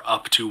throw for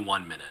up to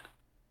 1 minute.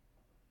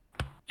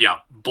 Yeah,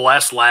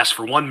 blessed lasts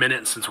for 1 minute,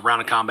 and since a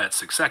round of combat is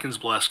 6 seconds,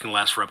 blessed can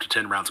last for up to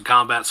 10 rounds of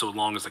combat, so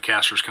long as the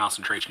caster's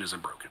concentration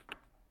isn't broken.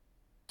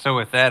 So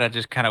with that, I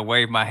just kind of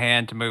wave my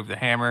hand to move the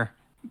hammer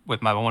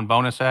with my one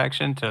bonus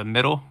action to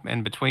middle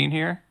in between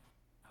here.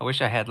 I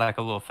wish I had like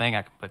a little thing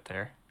I could put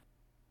there.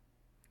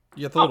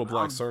 You got the little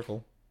black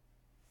circle.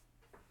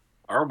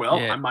 Or, well,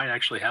 Yeah. I might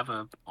actually have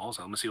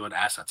also, let me see what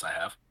assets I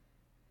have.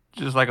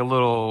 Just like a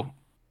little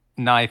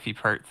knifey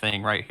part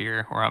thing right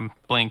here where I'm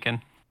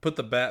blinking. Put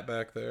the bat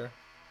back there.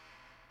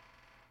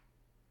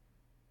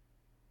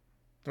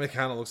 It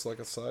kind of looks like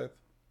a scythe.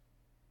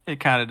 It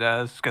kind of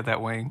does. It's got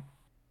that wing.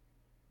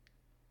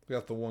 We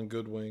got the one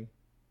good wing.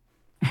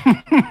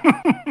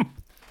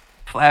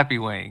 Flappy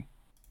wing.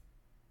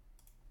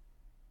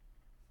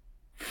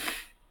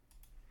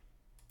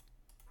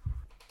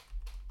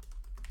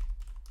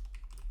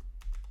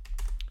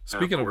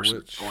 Speaking of course,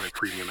 which, only a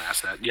premium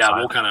asset. Yeah,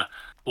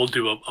 we'll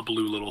do a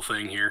blue little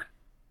thing here.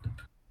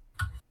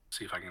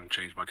 See if I can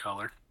change my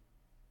color.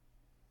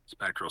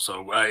 Spectral.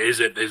 So is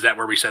that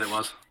where we said it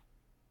was?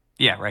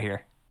 Yeah, right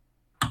here.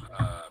 So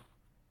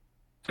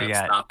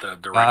That's got not the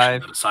direction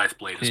 5, that a scythe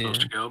blade is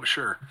supposed to go, but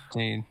sure.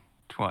 15,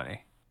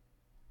 20.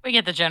 We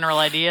get the general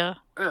idea.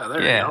 Yeah,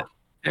 there you go.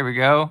 There we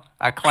go.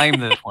 I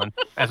claim this one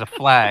as a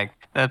flag.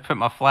 I put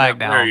my flag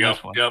down there on you this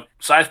go. one. Yep.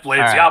 Scythe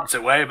blade's All the right.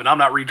 opposite way, but I'm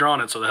not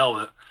redrawing it, so the hell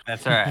with it.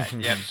 That's all right.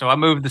 Yep. So I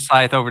moved the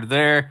scythe over to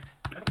there,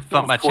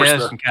 thump my Of course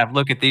chest, and kind of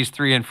look at these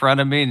three in front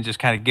of me and just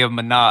kind of give them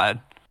a nod.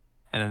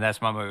 And then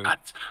that's my move.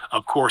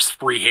 Of course,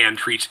 freehand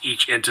treats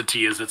each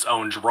entity as its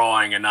own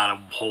drawing and not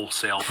a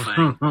wholesale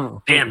thing.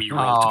 Damn, you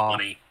rolled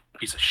 20.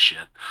 Piece of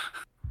shit.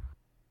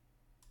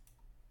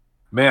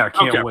 Man, I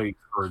can't Okay. wait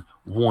for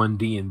one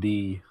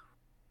D&D.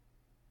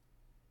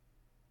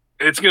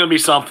 It's going to be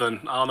something.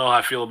 I don't know how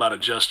I feel about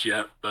it just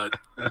yet, but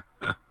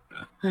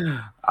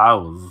I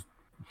was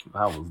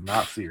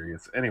not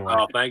serious. Anyway,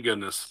 oh, thank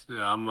goodness.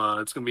 Yeah,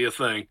 it's going to be a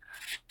thing.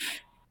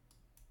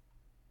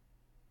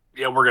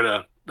 Yeah, we're going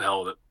to the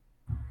hell with it.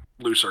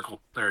 Blue circle.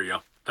 There you go.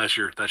 That's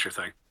your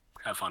thing.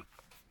 Have fun.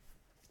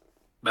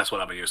 That's what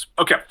I'm going to use.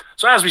 Okay.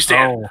 So as we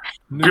stand,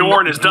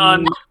 Bjorn is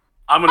done.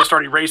 I'm going to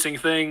start erasing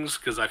things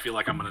because I feel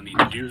like I'm going to need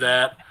to do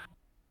that.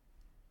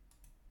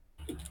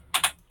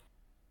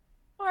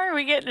 Why are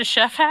we getting a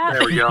chef hat?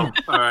 There we go.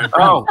 All right.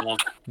 Oh.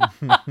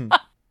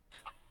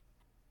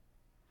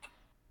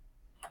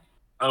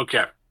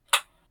 Okay.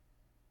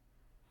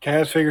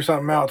 Kaz, figure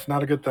something out. It's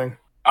not a good thing.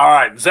 All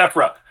right,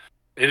 Zephyra,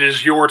 it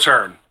is your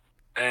turn.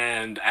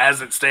 And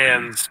as it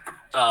stands,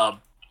 Lawgroft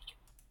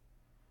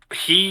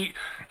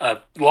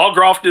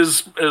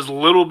is a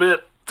little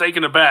bit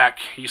taken aback.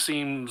 He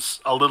seems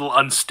a little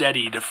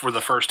unsteadied for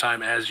the first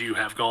time as you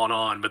have gone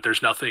on, but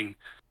there's nothing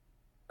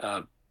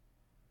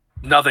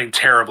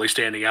terribly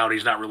standing out.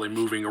 He's not really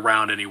moving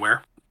around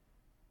anywhere.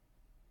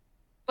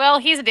 Well,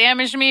 he's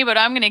damaged me, but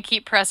I'm going to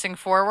keep pressing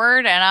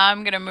forward, and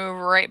I'm going to move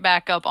right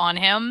back up on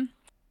him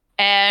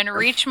and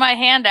reach my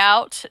hand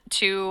out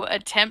to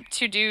attempt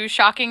to do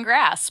Shocking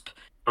Grasp.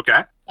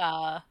 Okay.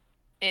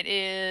 It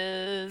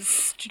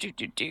is...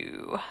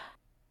 It's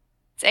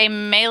a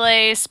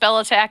melee spell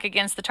attack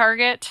against the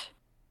target.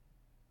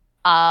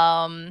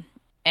 And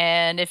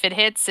if it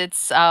hits,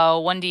 it's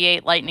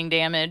 1d8 lightning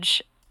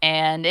damage.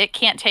 And it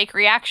can't take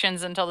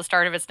reactions until the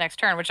start of its next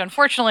turn, which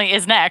unfortunately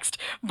is next.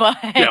 But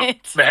Yeah.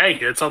 But hey,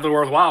 it's something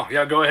worthwhile.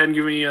 Yeah, go ahead and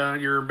give me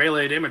your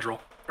melee damage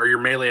roll. Or your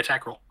melee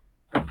attack roll.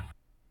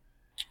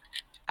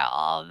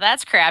 oh,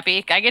 that's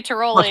crappy. I get to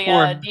roll Plus a 4.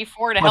 d4 to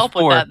Plus help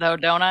 4. with that, though,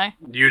 don't I?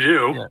 You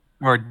do. Yeah.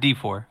 Or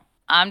D4.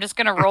 I'm just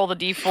going to roll the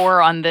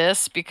d4 on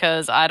this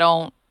because I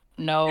don't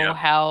know Yeah.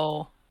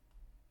 how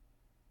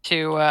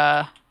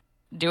to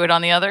do it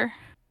on the other.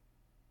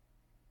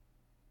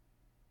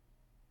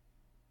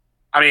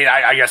 I mean,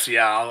 I guess,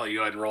 yeah, I'll let you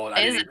go ahead and roll it.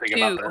 I It didn't is even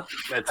think a about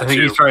that. It's I a think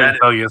 2. he's trying That- to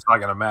tell you it's not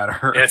going to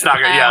matter. It's not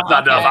good. Yeah, it's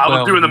not enough. Okay. I was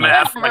Well, doing the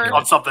math whatever.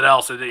 on something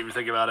else. I didn't even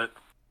think about it.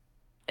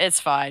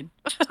 It's fine.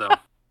 So,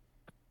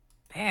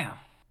 Damn.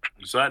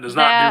 so that does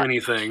not do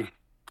anything.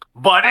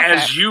 But Okay.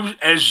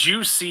 as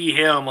you see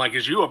him, like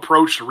as you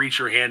approach to reach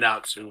your hand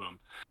out to him,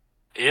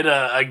 It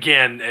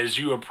again, as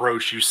you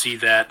approach, you see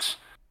that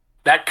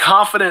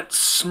confident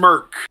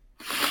smirk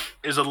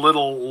is a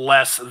little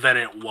less than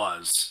it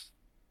was.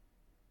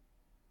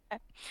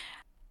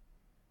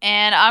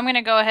 And I'm going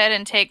to go ahead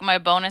and take my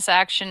bonus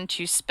action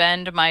to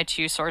spend my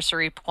 2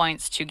 sorcery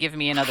points to give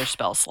me another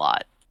spell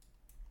slot.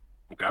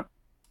 Okay.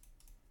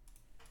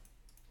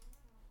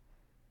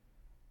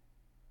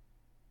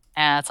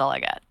 And that's all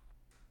I got.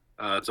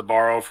 To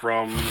borrow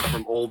from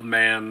old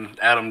man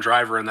Adam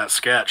Driver in that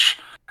sketch.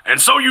 And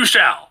so you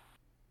shall.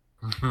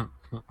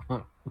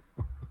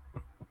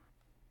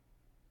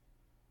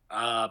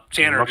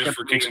 Tanner, Look just at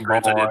for the kicks and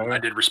ball, grins, I eh?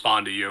 did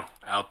respond to you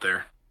out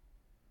there.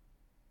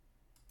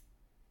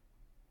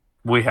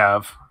 We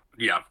have.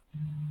 Yeah.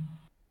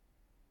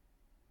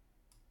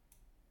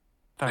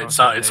 It's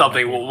Okay,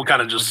 something okay, we'll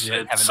kind of just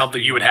legit it's having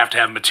something that you would feeling. have to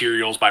have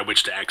materials by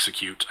which to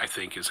execute. I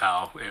think is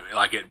how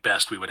like at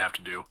best we would have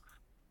to do.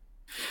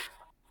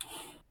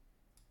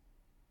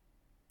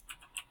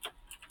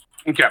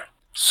 Okay,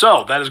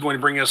 so that is going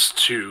to bring us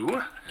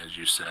to, as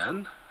you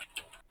said,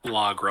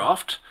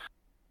 Logroft,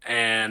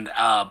 and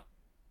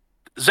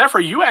Zephyr.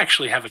 You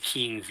actually have a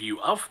keen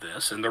view of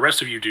this, and the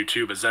rest of you do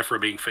too. But Zephyr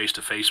being face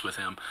to face with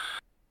him,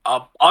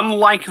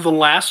 unlike the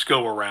last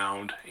go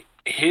around,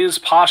 his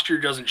posture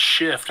doesn't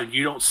shift, and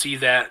you don't see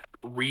that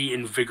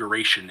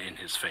reinvigoration in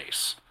his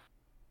face.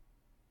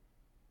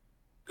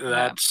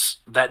 That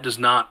does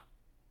not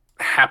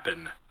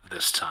happen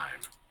this time.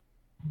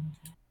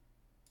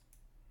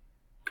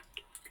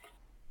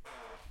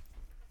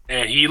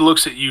 And he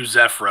looks at you,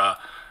 Zephyr,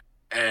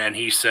 and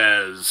he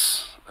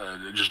says,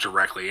 just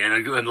directly,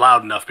 and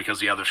loud enough because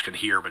the others can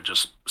hear, but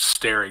just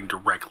staring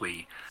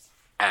directly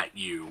at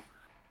you.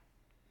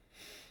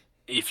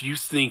 If you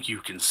think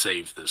you can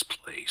save this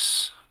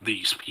place,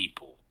 these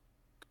people,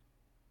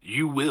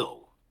 you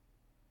will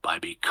by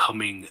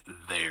becoming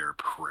their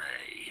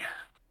prey.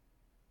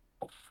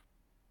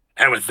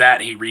 And with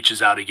that, he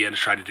reaches out again to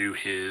try to do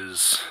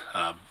his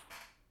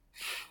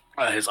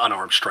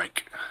unarmed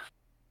strike.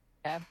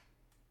 Okay.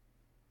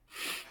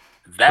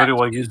 That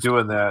while he's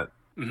doing that.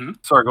 Mm-hmm.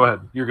 Sorry, go ahead.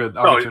 You're good.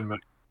 I'll get you in a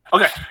minute.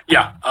 Okay,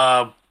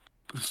 yeah.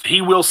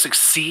 He will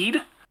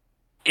succeed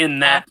in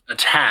that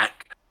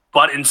attack,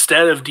 but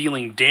instead of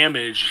dealing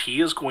damage, he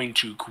is going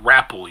to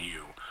grapple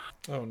you.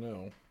 Oh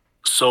no.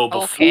 So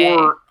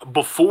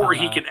before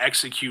he can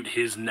execute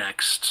his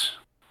next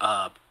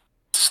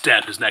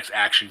step, his next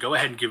action, go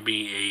ahead and give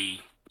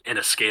me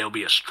a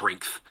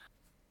strength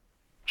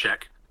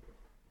check.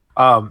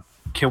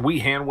 Can we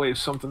hand wave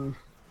something?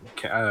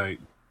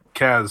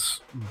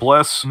 Kaz,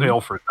 bless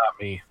Alfred, not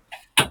me.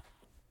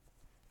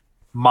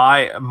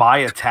 My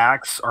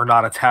attacks are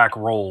not attack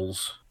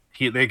rolls.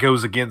 It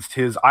goes against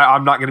his.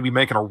 I'm not going to be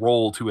making a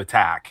roll to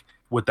attack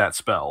with that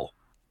spell.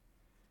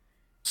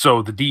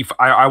 So the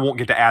I won't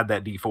get to add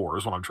that D4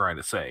 is what I'm trying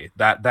to say.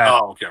 That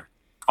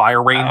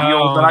fire rain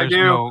deal that I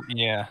do.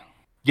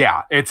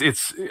 Yeah,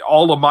 it's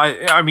all of my.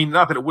 I mean,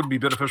 not that it wouldn't be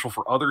beneficial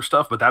for other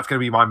stuff, but that's going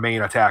to be my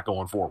main attack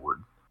going forward.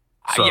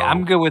 So, yeah,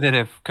 I'm good with it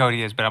if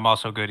Cody is, but I'm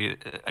also good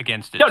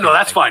against it. No,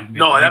 that's fine.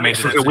 No, that makes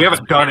sense. We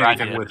haven't done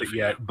anything with it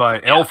yet,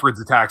 but Alfred's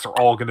attacks are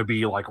all going to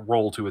be like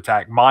roll to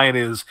attack. Mine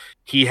is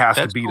he has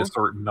to beat a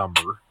certain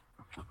number.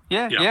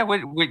 Yeah,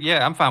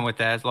 I'm fine with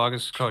that as long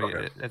as Cody.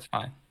 Okay. That's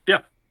fine. Yeah.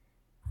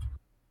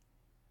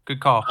 Good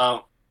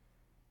call.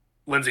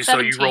 Lindsay,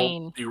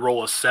 17. So you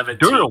roll a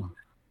 17. Damn.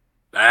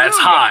 That's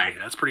high.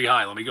 That's pretty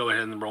high. Let me go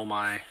ahead and roll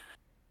my.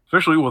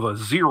 Especially with a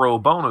 0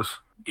 bonus.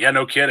 Yeah,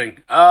 no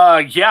kidding.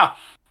 Yeah.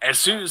 As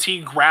soon as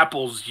he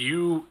grapples,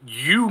 you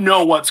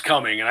know what's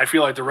coming, and I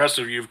feel like the rest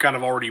of you have kind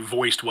of already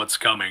voiced what's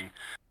coming.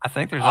 I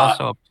think there's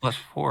also a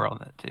 +4 on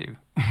that too.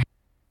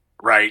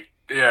 Right.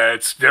 Yeah,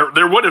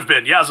 there would have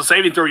been. Yeah, as a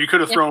saving throw, you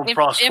could have thrown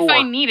 +4. If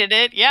I needed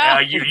it,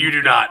 yeah. You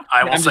do not.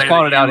 I will say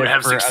that you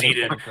have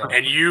succeeded,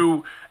 and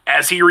you,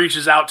 as he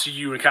reaches out to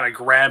you and kind of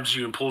grabs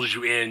you and pulls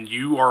you in,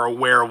 you are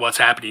aware of what's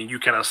happening. You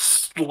kind of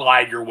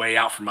slide your way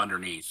out from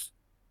underneath.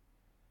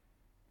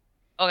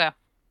 Okay.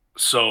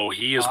 So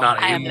he is not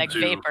able to. I am like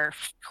vapor.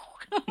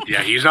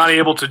 Yeah, he's not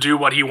able to do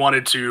what he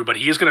wanted to, but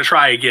he is going to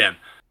try again.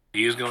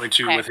 He is going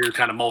to, with his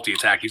kind of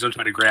multi-attack, he's going to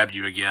try to grab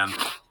you again,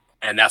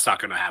 and that's not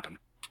going to happen.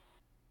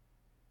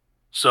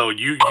 So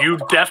you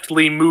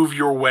deftly move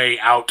your way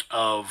out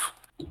of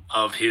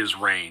his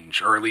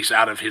range, or at least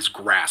out of his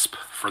grasp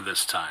for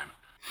this time.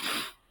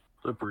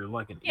 Slippery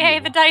like an Yay,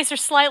 eel. the dice are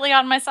slightly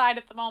on my side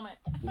at the moment.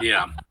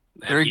 Yeah.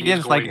 They're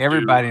against like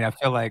everybody, and I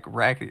feel like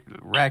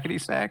rackety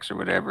sacks or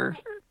whatever.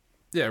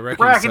 Yeah,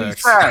 Rackety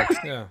sacks.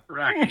 Yeah.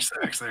 Rackety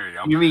sacks. There you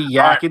go. You mean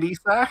yakety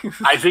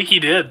sacks? I think he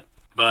did,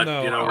 but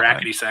No,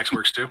 rackety sacks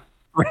works too.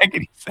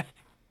 Rackety sacks.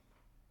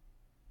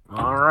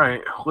 All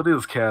right. What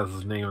is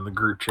Kaz's name in the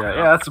group chat?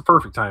 Yeah, that's the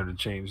perfect time to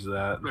change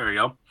that. There you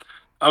go.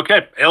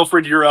 Okay,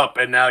 Alfred, you're up,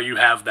 and now you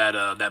have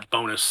that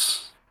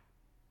bonus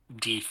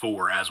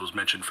D4 as was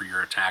mentioned for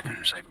your attack and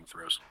your saving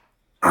throws.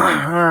 All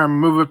right,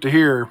 move up to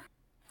here,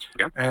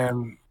 Okay.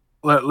 and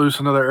let loose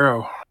another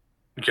arrow.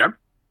 Okay.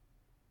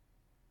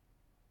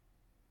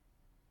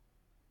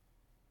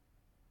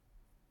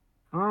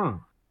 Hmm.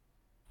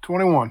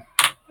 21.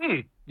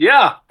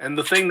 Yeah, and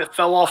the thing that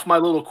fell off my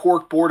little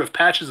cork board of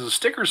patches of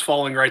stickers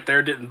falling right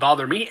there didn't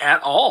bother me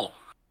at all.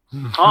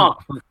 Huh.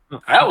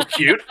 That was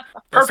cute.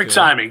 Perfect good.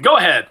 timing. Go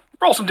ahead.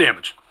 Roll some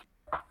damage.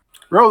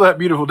 Roll that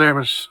beautiful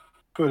damage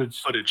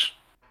footage.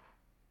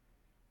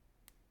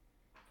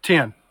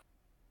 10.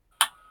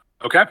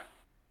 Okay.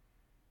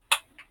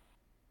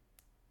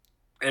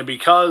 And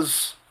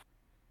because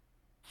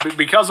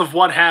of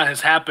what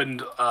has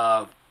happened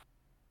to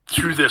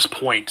this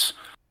point,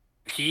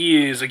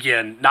 he is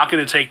again not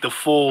going to take the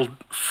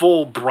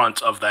full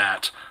brunt of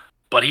that,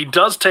 but he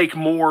does take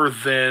more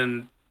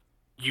than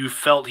you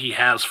felt he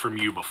has from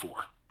you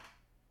before.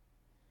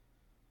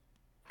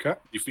 Okay.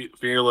 You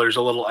feel there's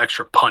a little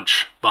extra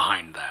punch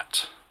behind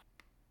that.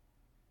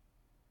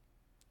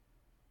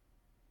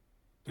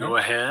 Go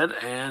ahead,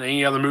 and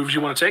any other moves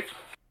you want to take?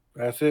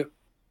 That's it.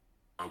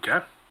 Okay.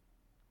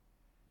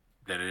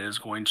 Then it is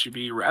going to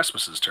be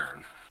Rasmus's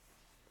turn.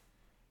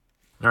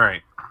 All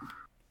right.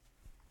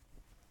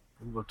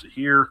 Move up to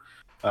here,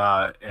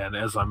 and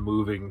as I'm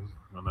moving,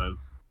 I'm gonna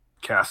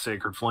cast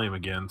Sacred Flame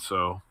again.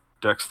 So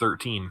Dex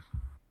 13.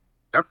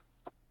 Yep.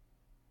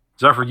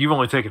 Zephyr, you've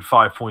only taken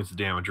 5 points of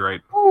damage,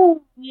 right?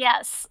 Ooh,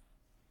 yes.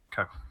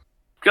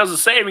 Because the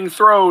saving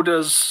throw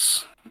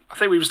does... I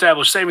think we've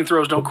established saving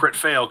throws don't crit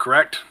fail,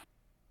 correct?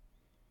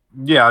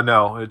 Yeah,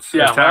 no, it's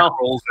Yeah, attack well-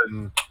 rolls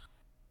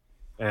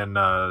and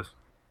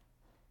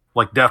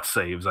like death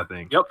saves. I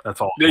think. Yep.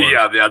 That's all. it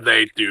was. Yeah,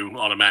 they do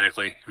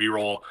automatically. If you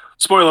roll...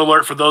 Spoiler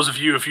alert for those of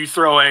you, if you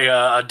throw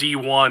a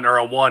D1 or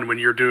a 1 when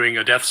you're doing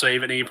a death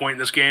save at any point in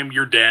this game,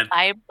 you're dead.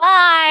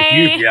 Bye-bye.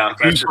 Yeah, If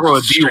you that's throw a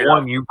just straight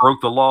D1, up. you broke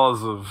the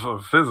laws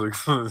of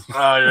physics.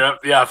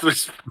 Yeah.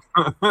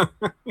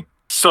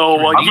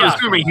 So, I'm yeah.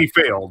 assuming he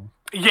failed.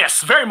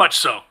 Yes, very much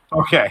so.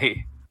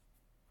 Okay.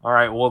 All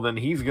right. Well, then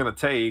he's gonna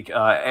take,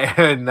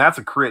 and that's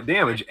a crit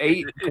damage.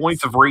 8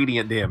 points of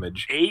radiant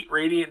damage. 8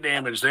 radiant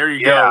damage. There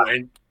you Yeah. go.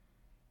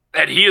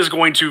 And he is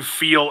going to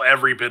feel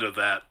every bit of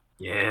that.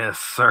 Yes,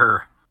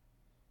 sir.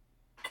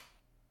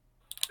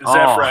 Zephyr,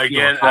 I feel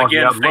again, froggy.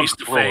 I'd love face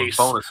to throw a face.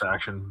 bonus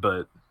action,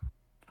 but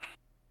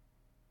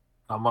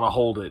I'm gonna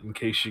hold it in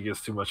case she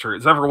gets too much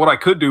hurt. Zephyr, what I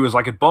could do is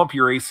I could bump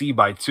your AC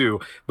by 2,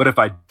 but if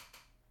I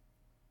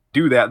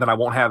do that, then I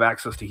won't have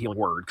access to Healing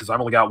Word because I've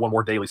only got 1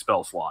 more daily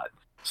spell slot.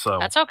 So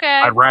That's okay.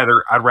 I'd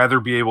rather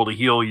be able to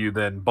heal you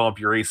than bump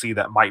your AC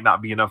that might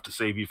not be enough to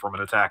save you from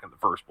an attack in the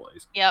first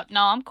place. Yep,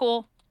 no, I'm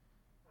cool.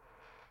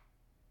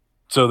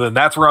 So then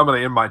that's where I'm going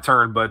to end my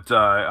turn. But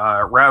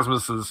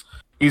Rasmus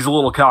he's a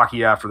little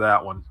cocky after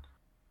that one.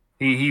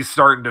 He's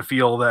starting to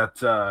feel that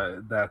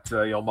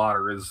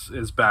Ilmater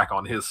is back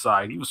on his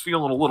side. He was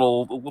feeling a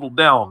little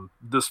down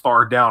this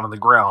far down in the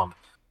ground.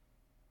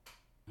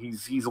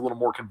 He's a little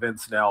more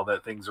convinced now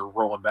that things are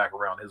rolling back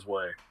around his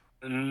way.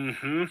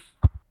 Mm-hmm.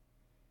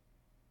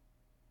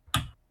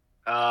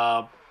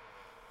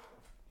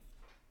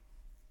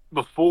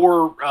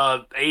 Before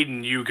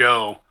Aiden, you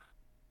go.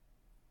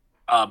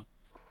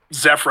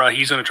 Zephyr,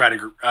 he's going to try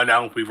to.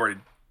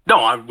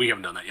 No, we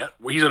haven't done that yet.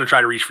 He's going to try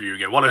to reach for you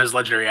again. One of his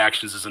legendary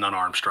actions is an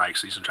unarmed strike,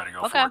 so he's going to try to go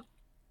Okay. for it.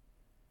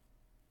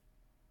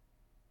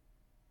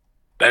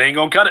 That ain't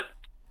going to cut it.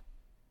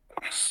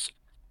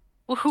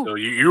 Woohoo. So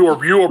you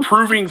are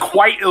proving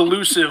quite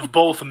elusive,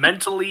 both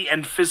mentally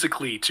and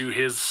physically, to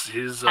his.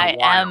 I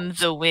am wiles.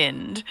 the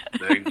wind.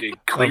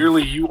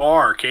 Clearly, you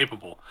are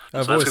capable.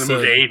 I've So that's going to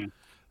move to Aiden.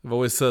 I've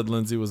always said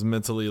Lindsay was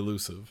mentally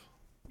elusive.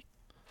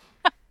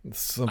 It's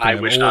something I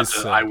I've wish not always to.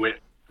 said.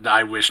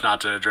 I wish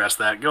not to address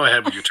that. Go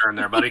ahead with your turn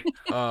there, buddy.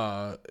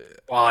 While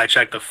I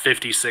check the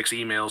 56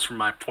 emails from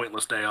my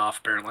pointless day off,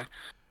 apparently.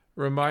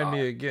 Remind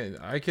me again.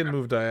 I can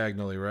move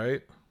diagonally,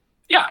 right?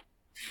 Yeah.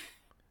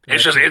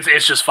 It's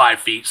just 5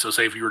 feet. So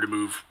say if you were to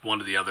move one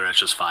to the other, it's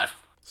just 5.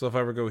 So if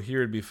I were to go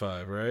here, it'd be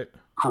 5, right?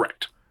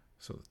 Correct.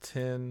 So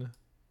 10,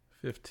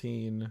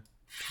 15,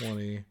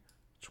 20,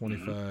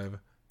 25,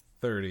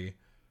 30.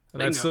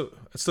 And I'd still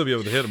be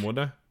able to hit him,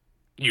 wouldn't I?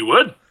 You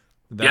would.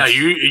 That's-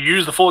 Yeah, you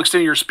use the full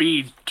extent of your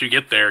speed to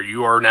get there.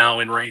 You are now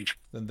in range.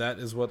 Then that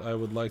is what I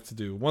would like to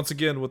do. Once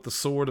again, with the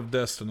Sword of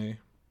Destiny.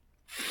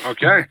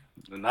 Okay.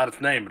 Not its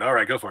name, but all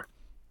right, go for it.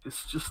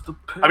 It's just the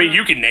I mean,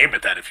 you can name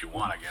it that if you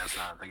want, I guess.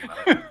 Now think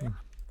about it.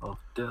 of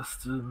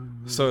destiny.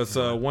 So it's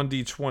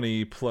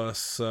 1d20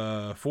 plus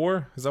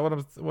 4. Is that what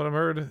I'm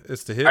heard?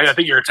 It's to hit. I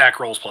think your attack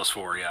rolls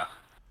 +4, yeah.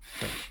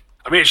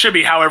 I mean, it should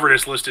be however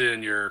it's listed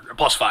in your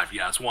 +5.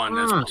 Yeah, it's 1.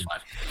 That's +5.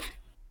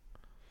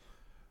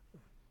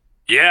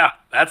 Yeah,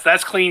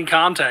 that's clean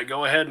contact.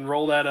 Go ahead and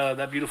roll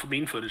that beautiful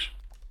bean footage.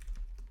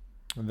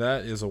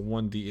 That is a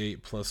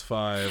 1d8 plus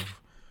 5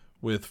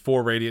 with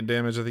 4 radiant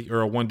damage, I think,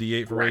 or a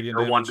 1d8 for radiant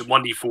or damage.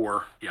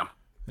 1d4. Yeah.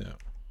 Yeah.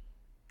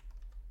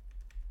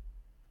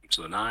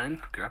 So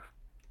 9. Okay.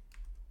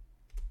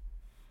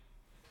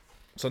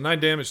 So 9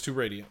 damage, 2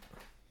 radiant.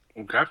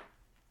 Okay.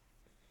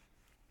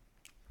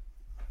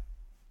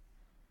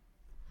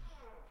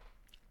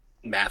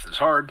 Math is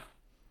hard.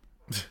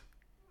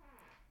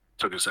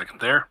 Took a second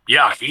there.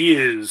 Yeah, he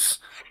is.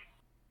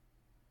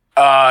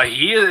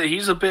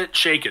 He's a bit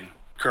shaken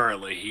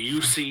currently.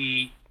 You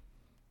see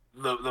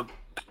the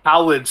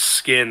pallid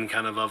skin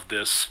kind of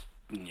this,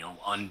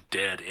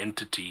 undead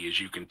entity, as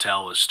you can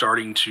tell, is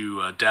starting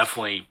to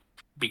definitely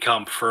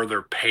become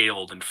further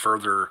paled and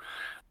further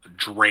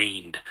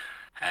drained,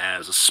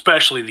 as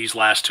especially these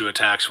last two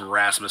attacks from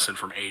Rasmus and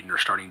from Aiden are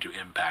starting to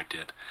impact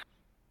it.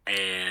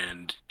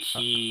 And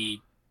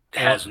he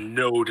has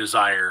no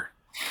desire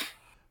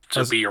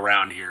to be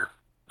around here.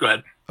 Go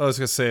ahead. I was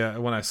going to say,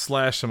 when I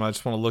slash him, I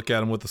just want to look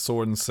at him with the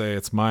sword and say,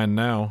 it's mine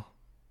now.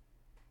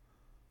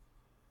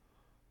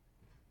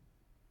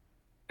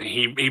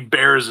 He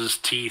bares his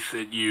teeth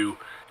at you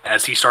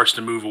as he starts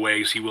to move away,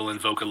 because he will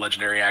invoke a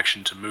legendary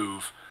action to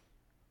move.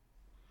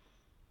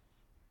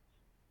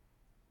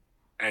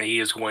 And he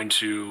is going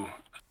to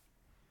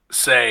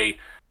say,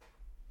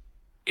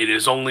 "It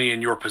is only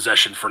in your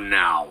possession for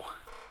now.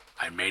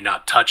 I may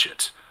not touch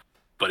it,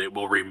 but it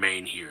will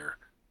remain here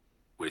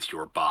with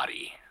your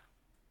body."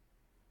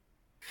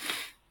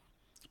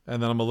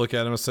 And then I'm going to look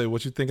at him and say,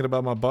 "What you thinking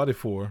about my body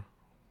for?"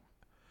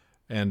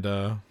 And,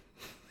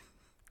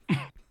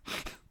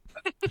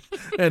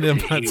 and in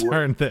my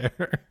turn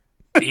there.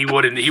 He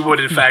would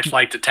in fact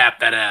like to tap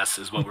that ass,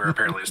 is what we're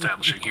apparently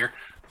establishing here.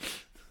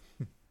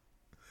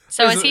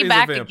 So He's is he a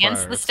back vampire.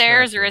 against the It's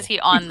stairs, or natural. is he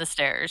on the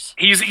stairs?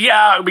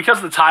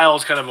 Because the tile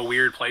is kind of a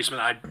weird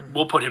placement,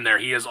 we'll put him there.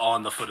 He is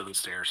on the foot of the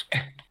stairs.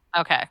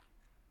 Okay.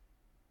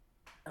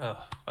 Oh,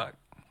 fuck.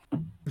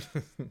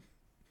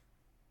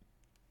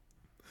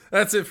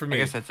 That's it for I me.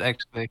 guess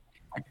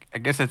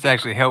that's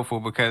actually helpful,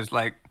 because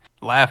like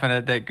laughing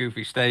at that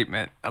goofy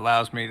statement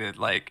allows me to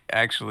like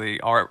actually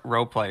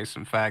roleplay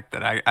some fact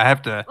that I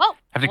have to Well,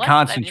 have to what did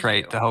I just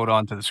concentrate do? to hold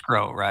on to the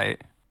scroll, right?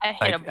 I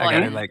hit Like a I gotta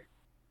button. like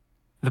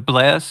the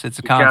bless. It's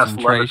a You cast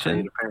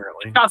concentration. levitate,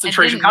 apparently.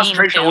 Concentration didn't mean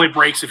concentration to. only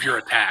breaks if you're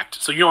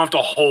attacked, so you don't have to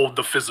hold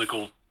the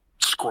physical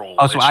scroll.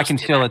 Oh, so It's I just can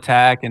still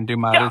attack and do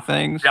my Yeah. other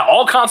things. Yeah,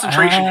 all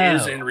concentration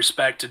is Oh. in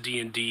respect to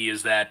D&D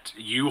is that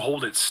you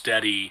hold it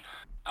steady,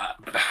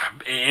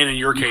 and in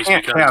your You case,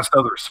 can't because cast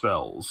other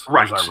spells,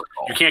 right, as I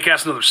recall. you can't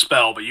cast another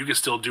spell, but you can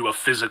still do a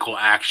physical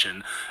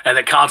action, and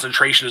that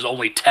concentration is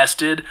only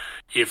tested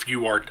if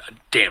you are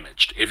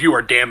damaged. If you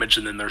are damaged,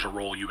 and then there's a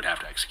roll you would have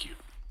to execute.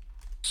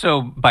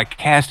 So by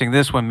casting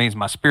this one means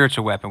my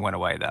spiritual weapon went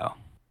away, though.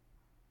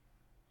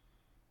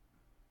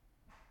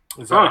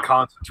 Is that a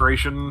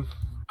concentration?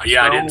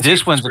 Yeah, I So- didn't. This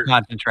see one's a spirit-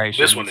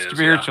 concentration. This one is, yeah.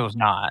 Spiritual's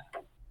not.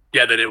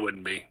 Yeah, then it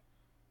wouldn't be.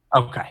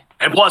 Okay.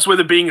 And plus, with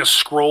it being a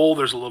scroll,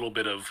 there's a little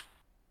bit of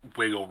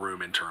wiggle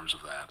room in terms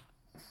of that.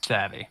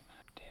 Savvy.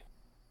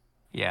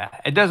 Yeah,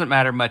 it doesn't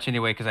matter much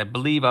anyway, because I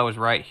believe I was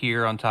right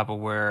here on top of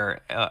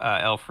where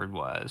Alfred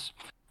was.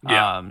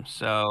 Yeah.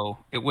 So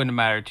it wouldn't have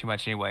mattered too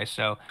much anyway.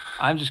 So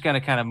I'm just gonna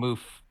kind of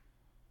move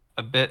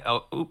a bit.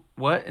 Oh, oop,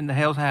 what in the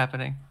hell's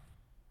happening?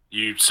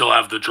 You still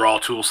have the draw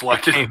tool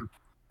selected. It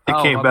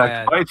Oh, came my back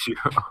bad. to bite you.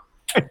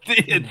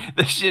 It did.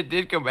 The shit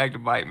did come back to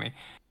bite me.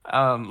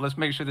 Let's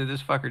make sure that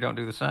this fucker don't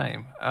do the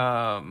same.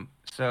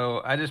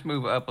 So I just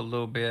move up a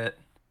little bit.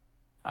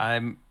 I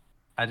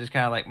just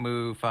kind of like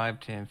move 5,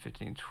 10,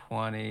 15,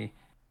 20.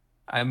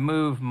 I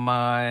move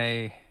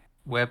my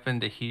weapon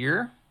to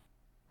here.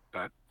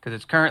 Okay. Because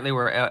it's currently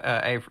where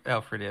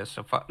Alfred is.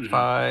 So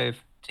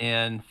 5,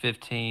 10,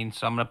 15.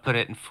 So I'm going to put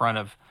it in front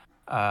of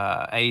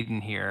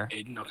Aiden here.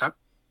 Aiden, okay.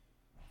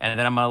 And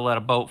then I'm going to let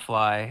a bolt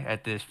fly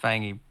at this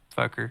fangy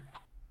fucker.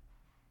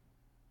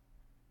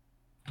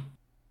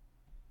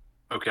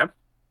 Okay.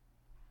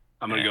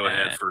 I'm going to go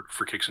ahead And-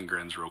 for kicks and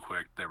grins real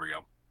quick. There we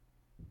go.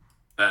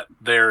 That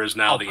there is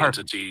now Oh, the perfect.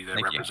 entity that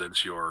Thank you.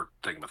 represents your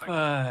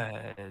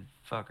thingamathing.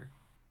 Fucker.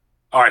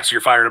 All right, so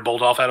you're firing a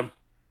bolt off at him?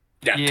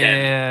 Yeah,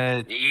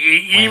 10. Yeah.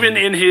 Even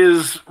in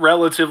his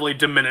relatively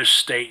diminished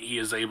state, he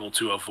is able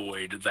to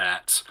avoid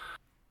that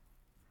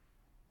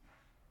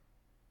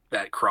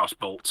cross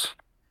bolt.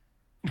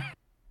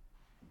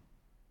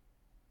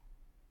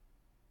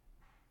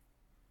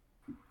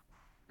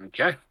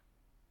 Okay.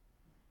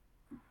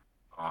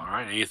 All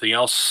right. Anything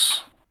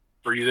else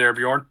for you there,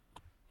 Bjorn?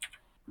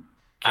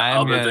 I'm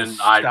Other gonna than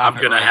stop I'm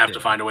it going right to have to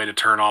there. find a way to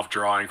turn off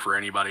drawing for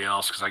anybody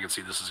else, because I can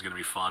see this is going to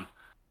be fun.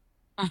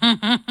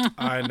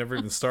 I never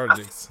even started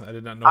it. I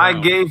did not know. I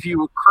how. gave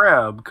you a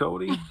crab,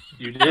 Cody.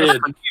 You Just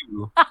did. for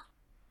you.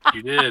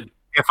 You did.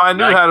 If I knew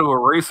Nice. how to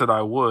erase it,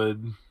 I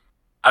would.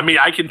 I mean,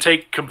 I can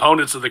take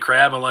components of the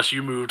crab unless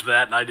you moved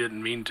that, and I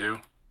didn't mean to.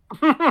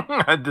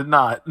 I did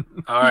not.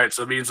 All right,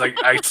 so it means like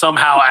I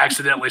somehow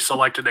accidentally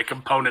selected a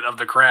component of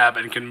the crab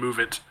and can move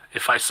it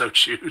if I so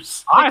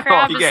choose. I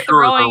crab thought is for sure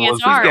throwing there his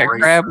was. arm. He's got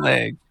erase. crab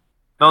legs.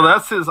 No,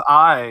 that's his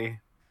eye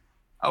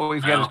Oh,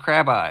 he's got Oh. his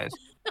crab eyes.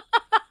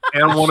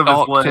 and one of his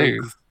Stalk, too.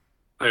 legs.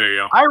 There you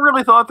go. I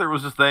really thought there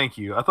was just thank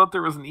you. I thought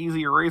there was an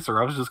easy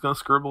eraser. I was just going to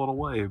scribble it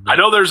away. But I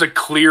know there's a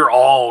clear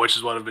all, which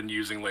is what I've been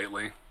using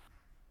lately.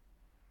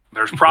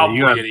 There's probably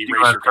you an gotta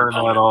eraser turn that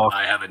component. off.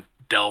 I haven't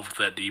delved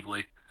that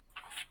deeply.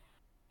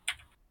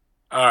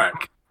 All right.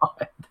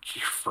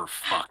 For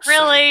fuck's sake.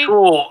 Really?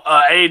 Cool.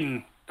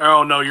 Aiden.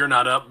 Oh, no, you're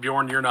not up.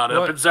 Bjorn, you're not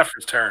up. What? It's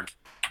Zephyr's turn.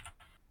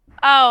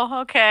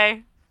 Oh,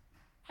 okay.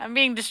 I'm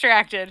being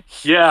distracted.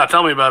 Yeah,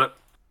 tell me about it.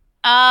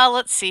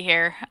 Let's see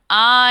here.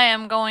 I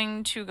am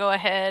going to go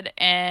ahead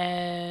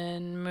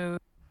and move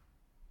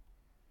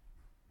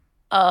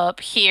up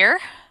here.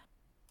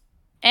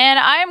 And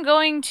I am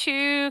going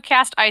to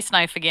cast Ice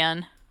Knife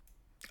again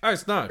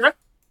Ice knife. Okay.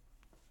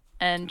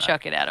 and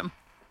chuck it at him.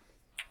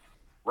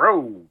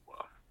 Row.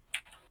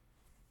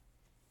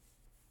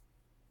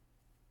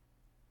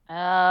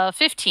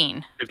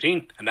 15.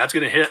 15, and that's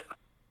going to hit.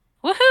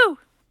 Woohoo!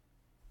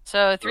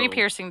 So 3 So-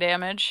 piercing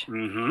damage,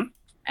 Mm-hmm. and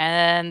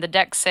then the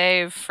deck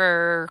save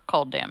for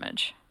cold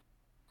damage.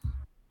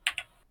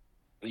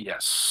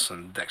 Yes,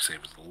 and deck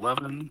save is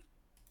 11.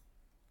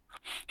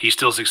 He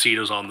still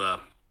succeeds on the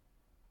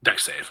deck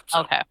save. So.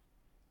 Okay.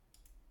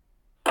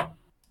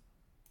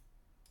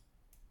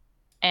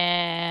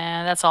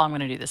 And that's all I'm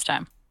going to do this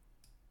time.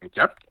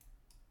 Yep.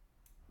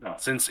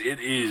 Since it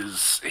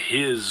is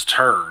his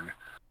turn,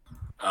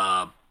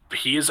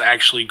 he is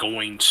actually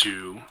going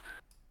to.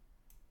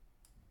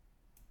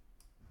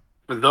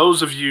 For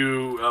those of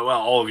you, well,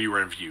 all of you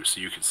are in view, so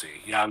you can see.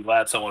 Yeah, I'm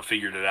glad someone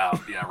figured it out.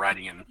 Yeah,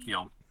 writing in,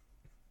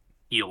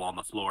 heel on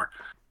the floor.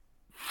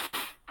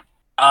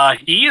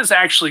 He is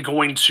actually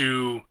going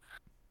to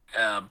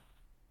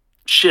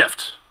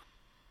shift.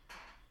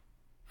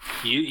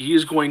 He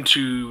is going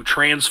to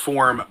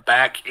transform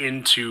back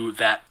into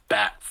that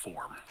bat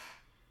form.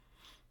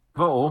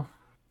 Oh,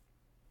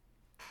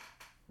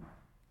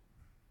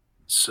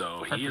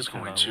 So he is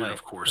going to,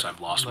 of course,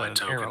 I've lost my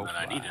token that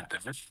I needed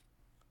there.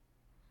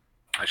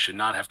 I should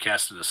not have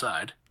cast it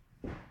aside.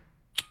 I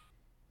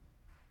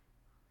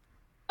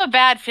have a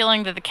bad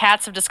feeling that the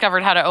cats have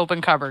discovered how to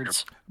open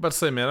cupboards. About to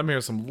say, man, I'm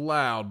hearing some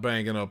loud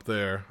banging up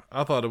there.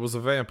 I thought it was a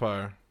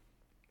vampire.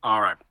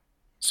 All right.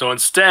 So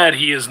instead,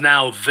 he is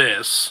now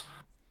this,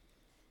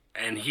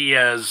 and he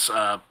has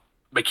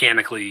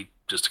mechanically,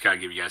 just to kind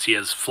of give you guys, he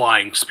has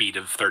flying speed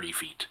of 30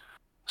 feet.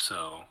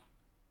 So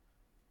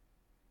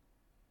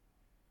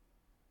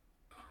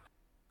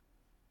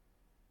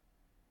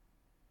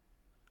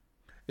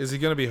Is he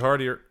going to be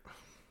harder?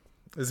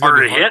 Is he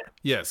harder gonna to be hit.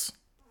 Yes.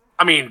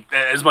 I mean,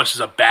 as much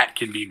as a bat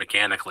can be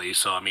mechanically.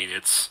 So I mean,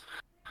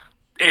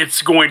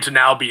 it's going to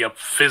now be a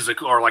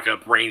physical or like a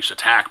ranged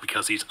attack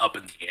because he's up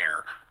in the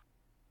air.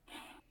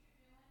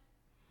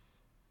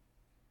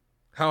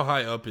 How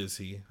high up is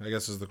he? I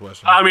guess is the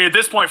question. I mean, at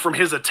this point, from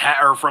his attack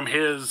or from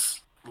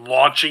his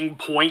launching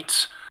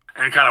point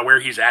and kind of where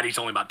he's at, he's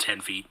only about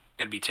 10 feet.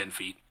 It'd be 10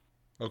 feet.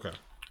 Okay.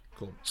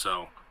 Cool.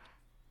 So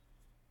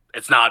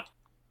it's not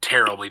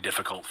terribly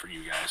difficult for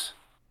you guys.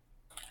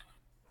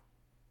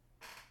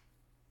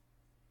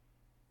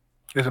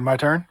 Is it my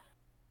turn?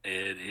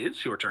 It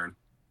is your turn.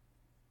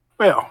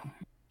 Well,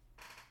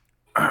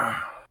 I'm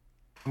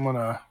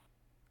gonna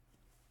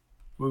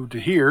move to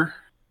here.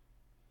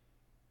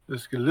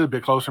 Just get a little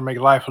bit closer, make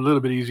life a little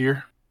bit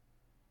easier.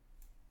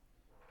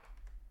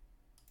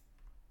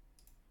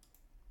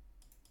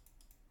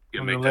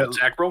 You I'm make gonna that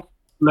attack roll.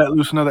 Let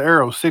loose another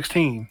arrow.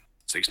 16.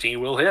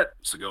 16 will hit.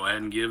 So go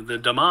ahead and give the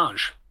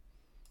damage.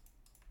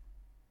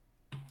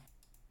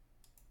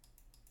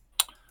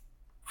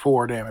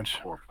 4 damage.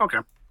 Okay.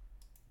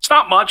 It's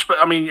not much, but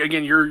I mean,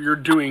 again, you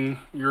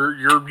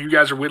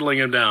guys are whittling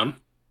him down.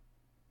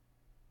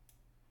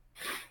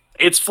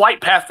 Its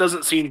flight path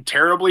doesn't seem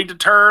terribly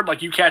deterred.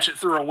 Like you catch it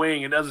through a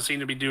wing, it doesn't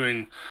seem to be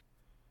doing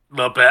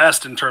the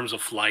best in terms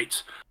of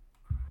flight.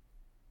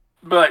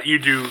 But you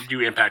do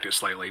impact it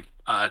slightly.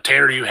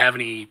 Tanner, do you have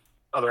any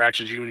other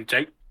actions you need to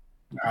take?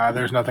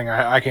 There's nothing.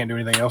 I can't do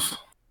anything else.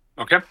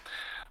 Okay.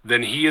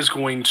 Then he is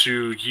going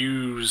to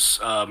use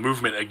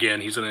movement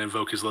again. He's going to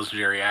invoke his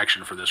legendary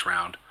action for this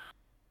round.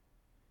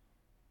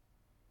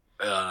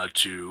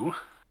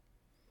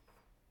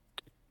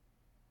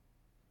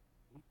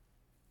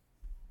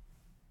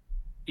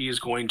 He is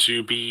going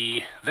to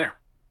be there.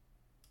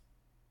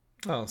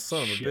 Oh,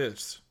 son of a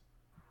bitch.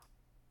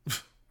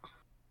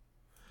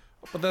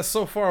 But that's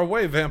so far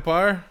away,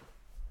 vampire.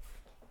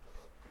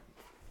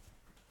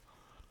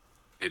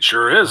 It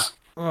sure is.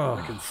 I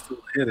Oh. can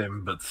still hit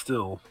him, but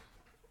still.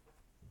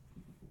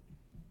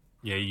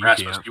 Yeah, you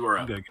Rasmus, can't. you are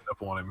up. gotta get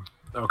up on him.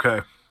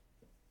 Okay.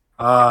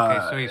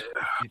 Okay, so he's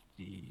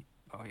 50.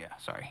 Oh, yeah,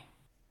 sorry.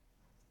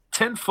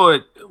 10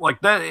 foot like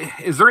that.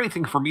 Is there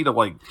anything for me to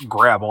like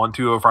grab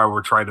onto if I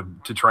were try to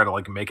try to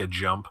like make a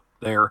jump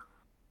there?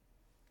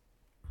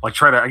 Like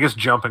try to, I guess,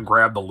 jump and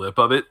grab the lip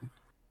of it.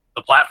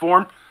 The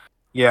platform,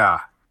 Yeah.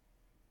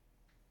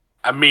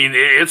 I mean,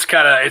 it's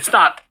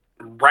not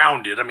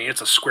rounded. I mean, it's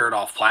a squared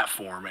off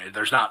platform.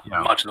 There's not Yeah.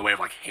 much in the way of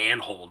like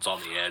handholds on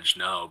the edge,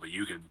 no, but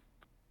you can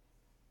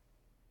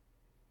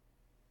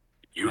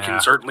Yeah.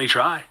 certainly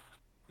try.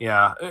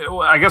 Yeah.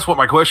 Well, I guess what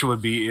my question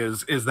would be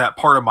is that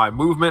part of my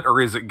movement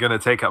or is it going to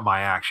take up my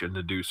action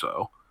to do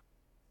so?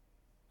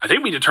 I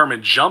think we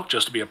determined jump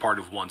just to be a part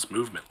of one's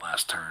movement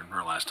last time.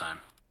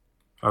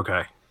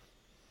 Okay.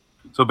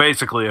 So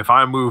basically, if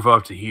I move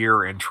up to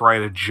here and try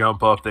to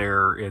jump up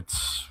there,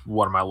 it's,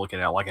 what am I looking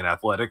at? Like an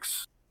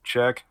athletics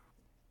check?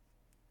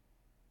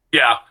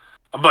 Yeah,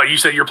 but you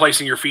said you're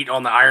placing your feet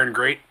on the iron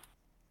grate?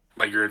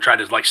 Like you're trying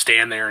to like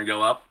stand there and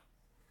go up?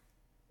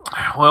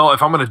 Well,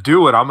 if I'm going to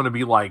do it, I'm going to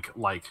be like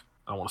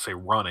I don't want to say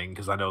running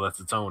because I know that's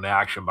its own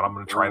action, but I'm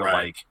going to try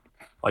Right.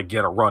 to like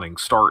get a running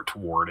start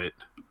toward it.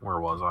 Where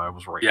was I? I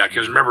was right. Yeah,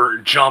 because remember,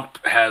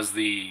 jump has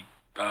the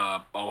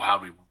how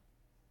do we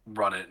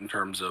run it in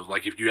terms of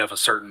like if you have a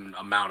certain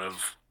amount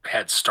of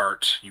head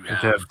start, you I have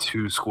have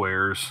 2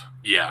 squares.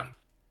 yeah.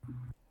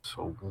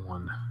 So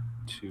 1,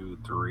 2,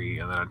 3,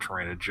 and then I'm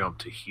trying to jump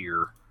to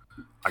here.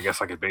 I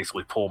guess I could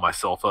basically pull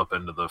myself up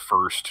into the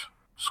first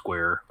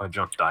square if I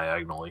jump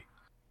diagonally.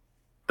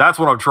 That's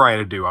what I'm trying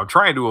to do. I'm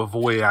trying to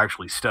avoid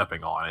actually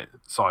stepping on it.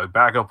 So I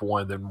back up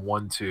 1, then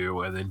 1,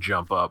 2, and then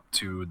jump up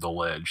to the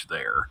ledge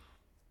there.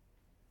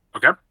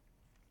 Okay.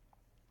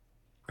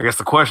 I guess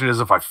the question is,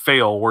 if I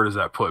fail, where does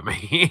that put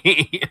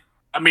me?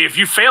 I mean, if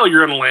you fail,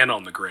 you're going to land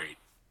on the grate.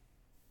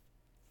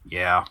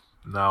 Yeah,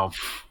 no.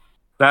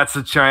 That's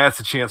a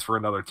chance for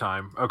another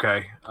time.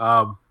 Okay.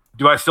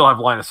 Do I still have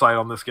line of sight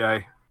on this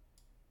guy?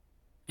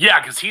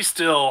 Yeah, because he's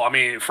still. I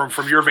mean, from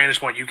your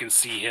vantage point, you can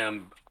see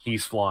him.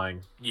 He's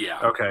flying. Yeah.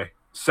 Okay.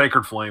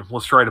 Sacred Flame.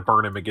 Let's try to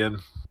burn him again.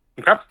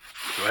 Okay.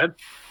 Go ahead.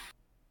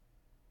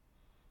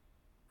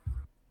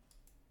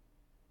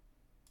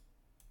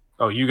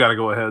 Oh, you got to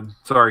go ahead.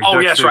 Sorry. Oh,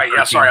 Dex yes, save right. Yeah,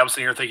 13. sorry. I was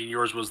sitting here thinking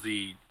yours was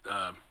the.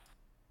 Yeah,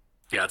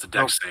 it's a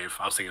dex save.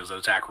 I was thinking it was an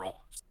attack roll.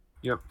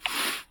 Yep.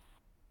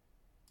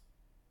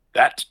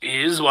 That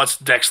is what's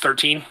dex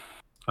 13.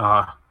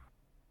 That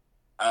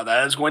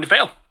is going to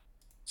fail.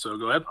 So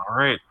go ahead. All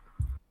right.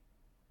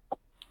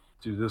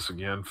 Do this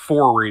again.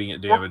 4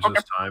 radiant damage Okay.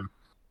 this time.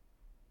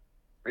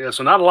 Yeah,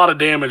 so not a lot of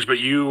damage, but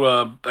you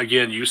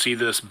again you see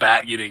this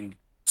bat getting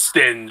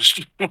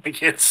singed.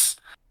 Like it's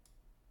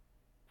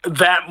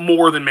that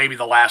more than maybe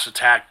the last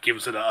attack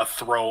gives it a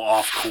throw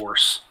off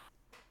course.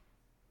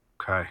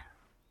 Okay.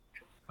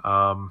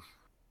 God,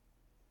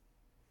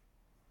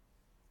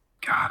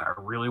 I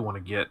really want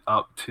to get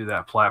up to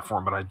that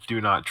platform, but I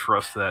do not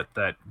trust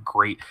that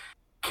grate.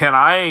 Can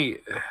I,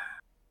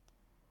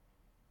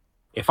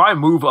 if I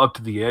move up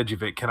to the edge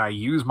of it, can I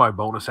use my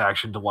bonus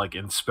action to like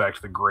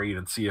inspect the grate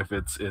and see if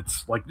it's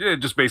like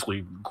just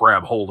basically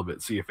grab hold of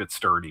it, see if it's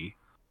sturdy?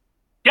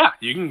 Yeah,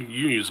 you can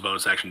use a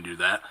bonus action to do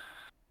that.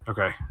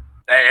 Okay.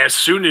 As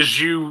soon as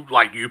you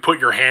put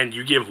your hand,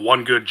 you give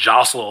one good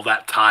jostle of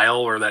that tile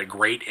or that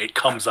grate, it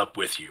comes up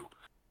with you.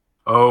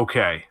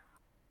 Okay.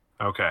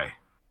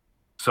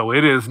 So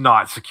it is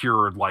not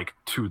secured like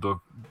to the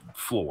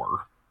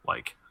floor.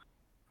 Like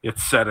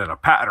it's set in a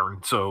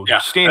pattern. So Yeah,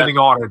 standing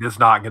on it is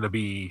not going to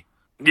be.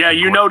 Yeah,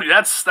 you know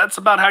that's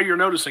about how you're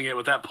noticing it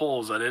with that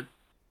pull. Is that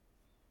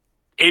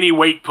any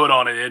weight put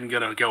on it isn't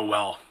gonna go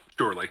well,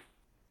 surely.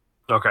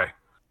 Okay.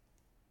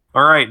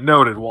 All right,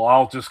 noted. Well,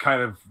 I'll just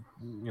kind of,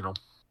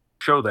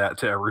 show that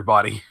to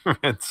everybody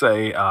and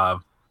say,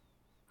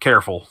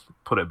 careful,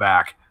 put it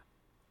back.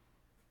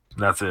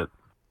 And that's it.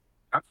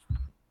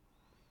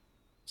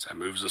 So that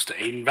moves us to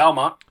Aiden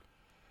Valmont.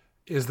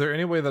 Is there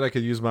any way that I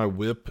could use my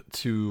whip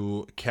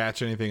to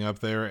catch anything up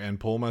there and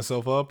pull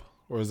myself up,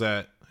 or is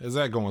that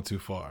going too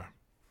far?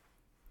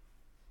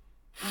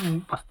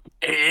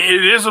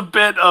 It is a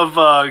bit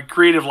of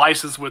creative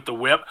license with the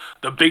whip.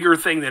 The bigger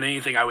thing than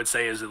anything I would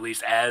say is, at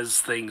least as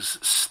things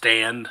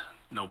stand,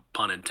 no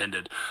pun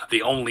intended,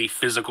 the only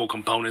physical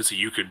components that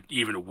you could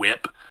even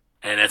whip,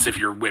 and that's if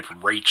your whip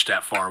reached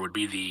that far, would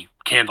be the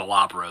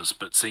candelabras.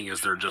 But seeing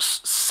as they're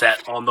just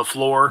set on the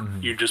floor,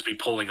 you'd just be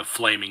pulling a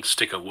flaming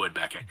stick of wood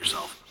back at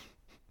yourself.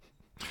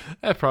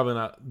 That's probably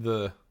not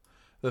the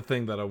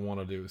thing that I want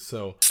to do.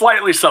 So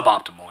Slightly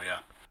suboptimal, yeah.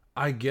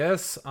 I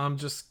guess I'm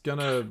just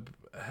gonna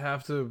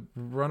have to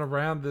run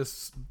around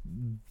this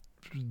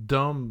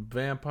dumb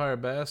vampire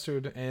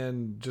bastard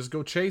and just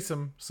go chase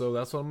him. So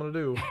that's what I'm gonna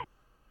do.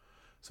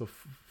 So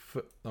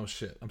oh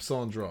shit, I'm still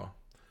on draw.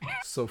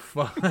 So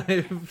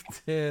 5,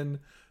 10,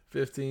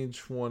 15,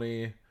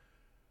 20,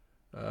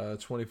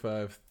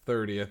 25,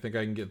 30. I think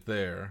I can get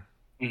there.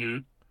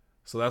 Mm-hmm.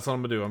 So that's what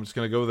I'm gonna do. I'm just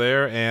gonna go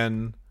there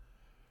and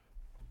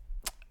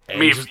I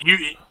mean,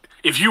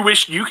 if you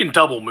wish, you can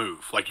double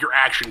move. Like, your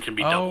action can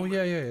be double. Oh,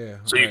 yeah.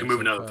 So you can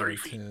move another 30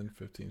 feet. 10,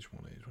 15,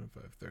 20,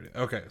 25, 30.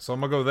 Okay, so I'm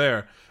going to go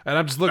there. And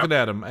I'm just looking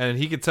at him, and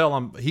he could tell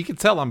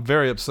I'm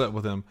very upset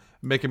with him,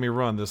 making me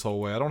run this whole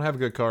way. I don't have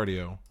good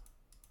cardio.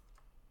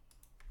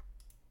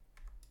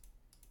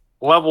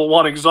 Level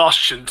 1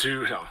 exhaustion,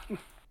 too. No.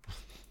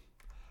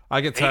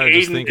 I get tired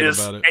just thinking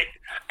about it.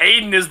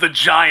 Aiden is the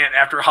giant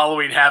after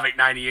Halloween Havoc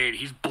 98.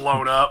 He's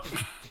blown up.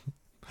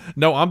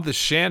 No, I'm the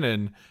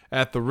Shannon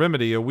at the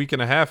Remedy a week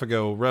and a half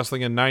ago,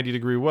 wrestling in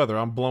 90-degree weather.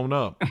 I'm blown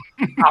up.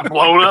 I'm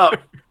blown up.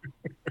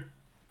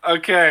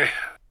 Okay.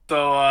 So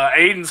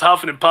Aiden's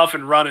huffing and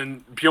puffing,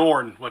 running.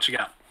 Bjorn, what you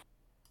got?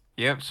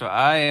 Yep, so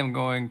I am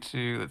going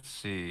to, let's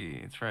see,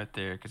 it's right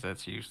there because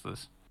that's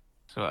useless.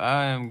 So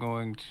I'm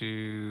going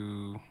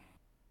to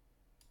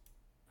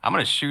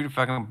shoot if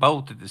I can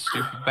bolt at this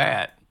stupid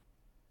bat.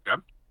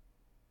 Yep.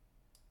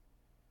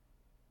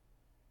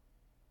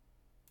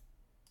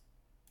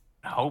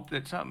 Hope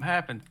that something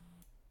happens.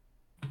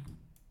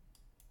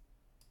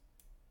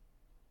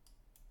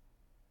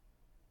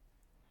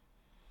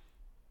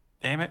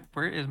 Damn it,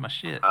 where is my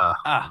shit? There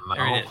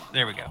no. it is.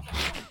 There we go.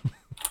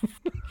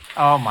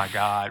 Oh my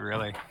god,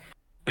 really?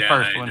 The Yeah,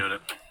 first I ain't one. doing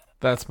it.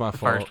 That's my The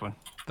fault. first one.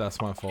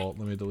 That's my fault.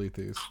 Let me delete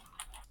these.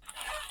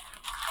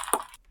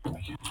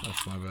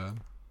 That's my bad.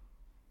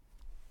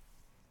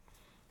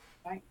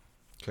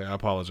 Okay, I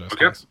apologize,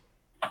 Okay. guys.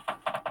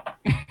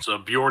 So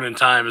Bjorn in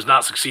time is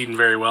not succeeding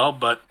very well,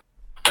 but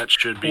that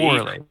should be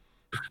Poorly.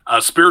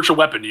 a spiritual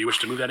weapon. Do you wish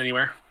to move that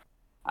anywhere?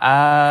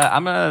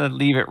 I'm gonna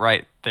leave it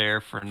right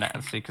there for now.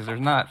 Let's see, because there's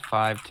not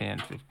 5, 10,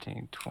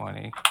 15,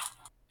 20.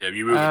 Yeah, if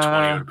you move to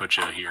 20, it would put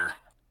you here.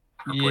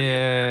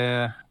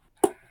 Yeah.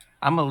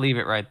 I'm gonna leave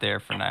it right there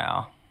for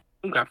now.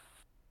 Okay.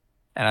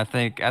 And I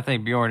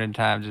think Bjorn in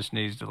time just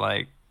needs to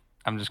like.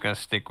 I'm just gonna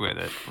stick with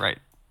it right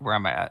where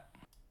I'm at.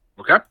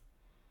 Okay.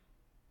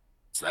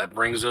 So that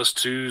brings us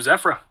to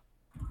Zephyra.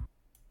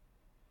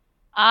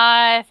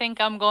 I think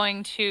I'm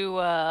going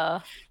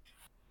to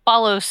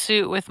follow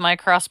suit with my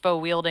crossbow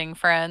wielding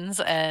friends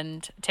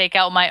and take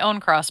out my own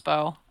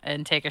crossbow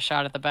and take a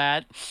shot at the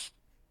bat.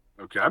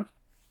 Okay.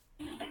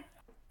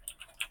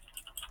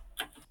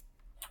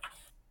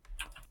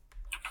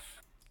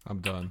 I'm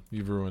done.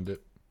 You've ruined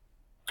it.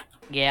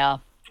 Yeah.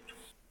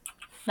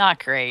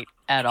 Not great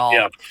at all.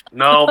 Yeah.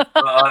 No,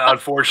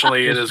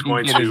 unfortunately, it is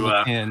going It is to.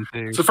 a 10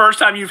 too. It's the first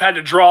time you've had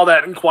to draw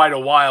that in quite a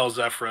while,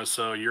 Zephyra.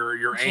 So your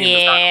aim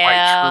is not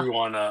Yeah. quite true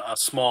on a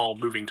small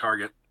moving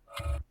target.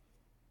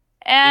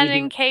 And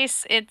in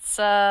case it's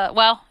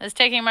is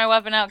taking my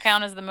weapon out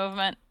count as the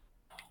movement?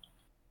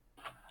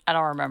 I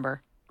don't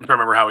remember. I don't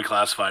remember how we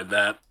classified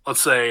that.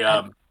 Let's say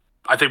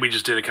I think we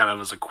just did it kind of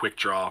as a quick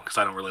draw because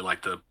I don't really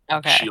like the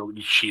Okay.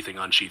 sheathing,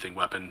 unsheathing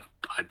weapon.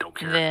 I don't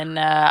care. Then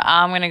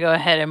I'm going to go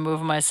ahead and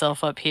move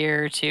myself up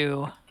here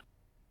to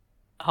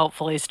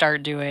hopefully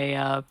start do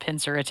a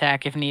pincer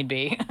attack if need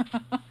be.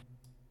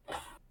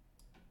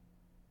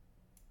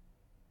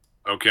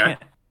 Okay.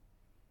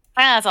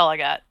 That's all I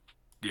got.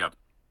 Yep.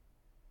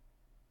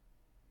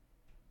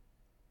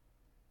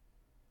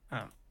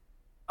 Oh.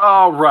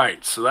 All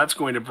right. So that's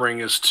going to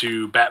bring us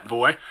to Bat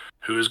Boy,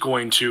 who is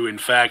going to, in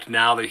fact,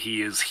 now that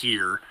he is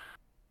here,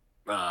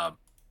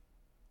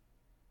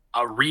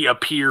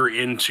 reappear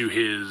into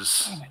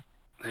his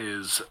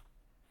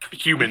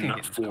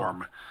human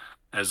form,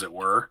 as it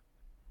were.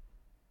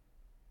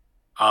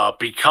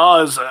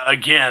 Because,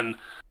 again,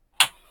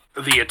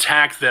 the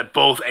attack that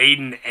both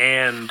Aiden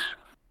and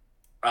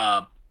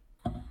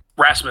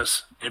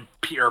Rasmus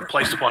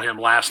placed upon him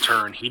last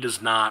turn, he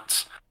does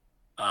not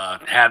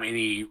have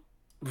any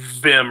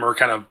vim or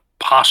kind of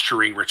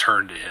posturing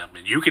return to him.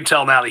 And you can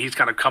tell now that he's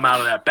kind of come out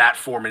of that bat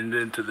form and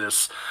into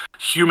this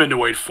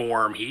humanoid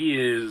form.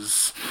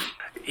 He's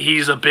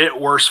a bit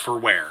worse for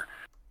wear.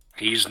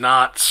 He's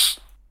not...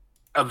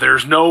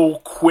 there's no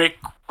quick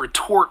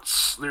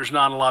retorts. There's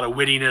not a lot of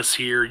wittiness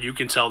here. You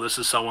can tell this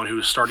is someone who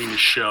is starting to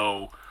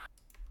show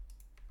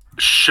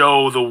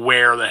the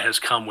wear that has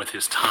come with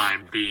his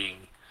time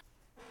being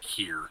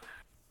here,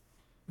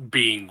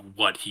 being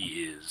what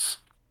he is.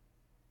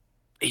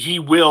 He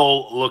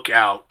will look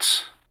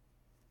out.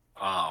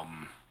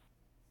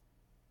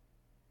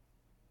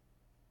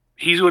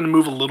 He's going to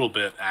move a little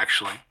bit,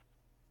 actually.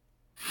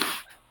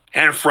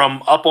 And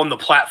from up on the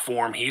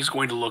platform, he's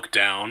going to look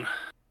down.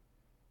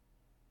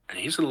 And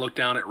he's going to look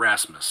down at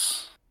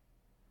Rasmus.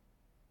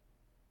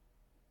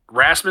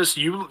 Rasmus,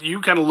 you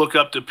kind of look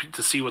up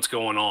to see what's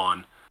going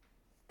on.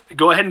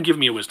 Go ahead and give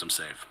me a wisdom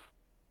save.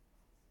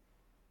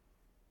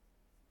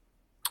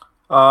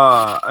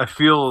 I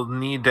feel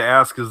need to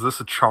ask, is this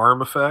a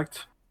charm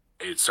effect?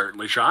 It's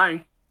certainly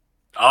trying.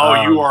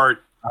 Oh, you are...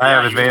 I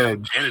have you have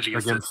advantage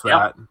against it.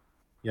 that.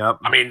 Yep.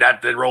 I mean,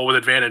 that roll with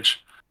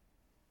advantage.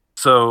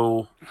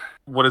 So,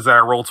 what is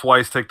that? Roll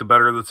twice, take the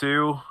better of the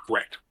two?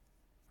 Correct.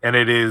 And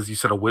it is, you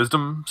said, a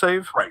wisdom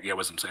save? Right, yeah,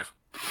 wisdom save.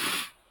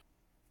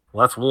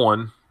 Well, that's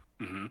one.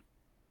 Mm-hmm.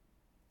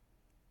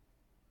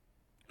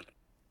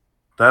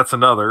 That's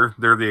another.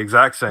 They're the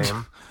exact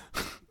same.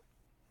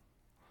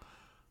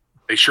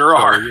 They sure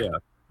are. Yeah.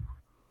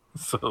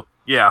 So,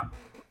 yeah.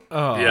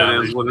 Oh, Yeah,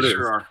 it is what it is.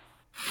 sure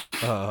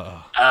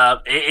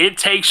are. It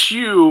takes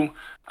you,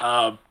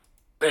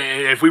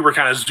 if we were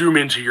kind of zoom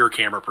into your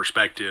camera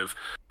perspective,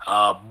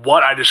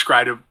 what I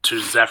described to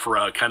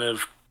Zephyra kind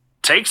of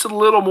takes a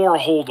little more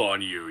hold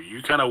on you.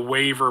 You kind of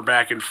waver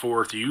back and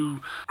forth.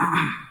 You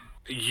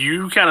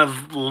kind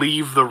of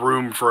leave the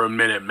room for a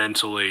minute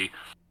mentally,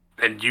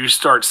 and you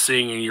start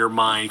seeing in your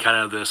mind kind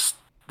of this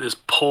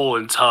pull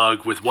and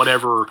tug with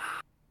whatever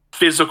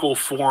physical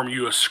form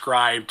you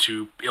ascribe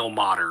to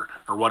Ilmater,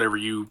 or whatever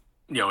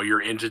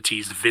your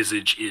entity's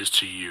visage is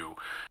to you.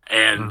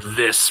 And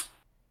this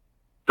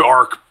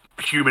dark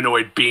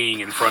humanoid being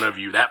in front of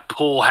you, that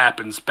pull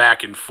happens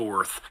back and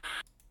forth.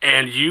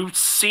 And you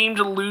seem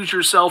to lose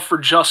yourself for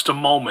just a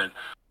moment,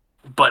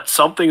 but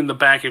something in the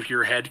back of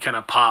your head kind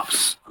of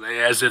pops,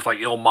 as if like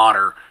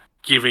Ilmater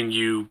giving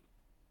you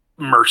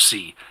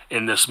mercy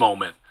in this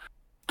moment,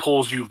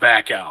 pulls you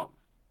back out.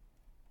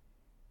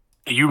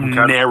 You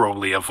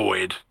narrowly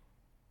avoid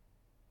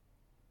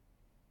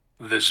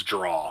this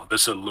draw,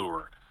 this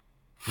allure.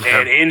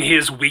 And in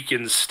his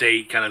weakened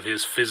state, kind of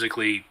his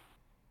physically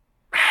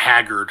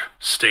haggard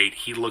state,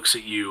 he looks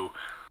at you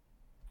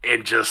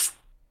and just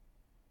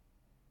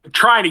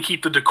trying to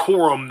keep the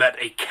decorum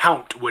that a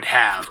count would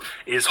have,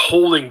 is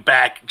holding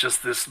back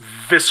just this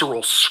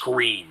visceral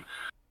scream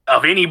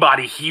of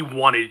anybody he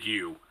wanted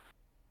you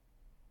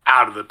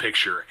out of the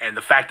picture. And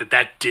the fact that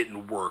that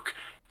didn't work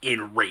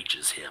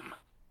enrages him.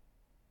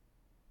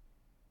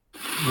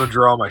 I'm gonna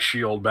draw my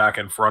shield back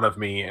in front of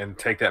me and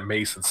take that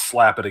mace and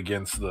slap it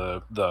against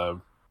the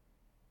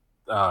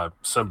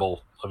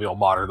symbol of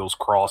Ilmater, those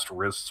crossed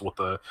wrists with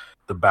the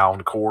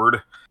bound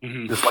cord,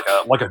 just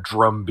like a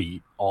drum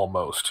beat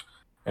almost,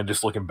 and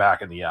just looking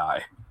back in the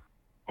eye.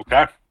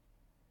 Okay.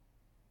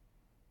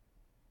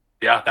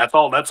 Yeah, that's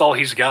all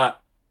he's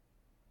got.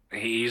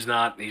 He's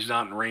not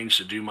in range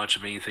to do much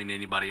of anything to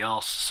anybody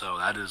else, so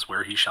that is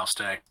where he shall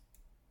stay.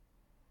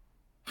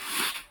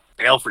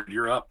 Alfred,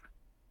 you're up.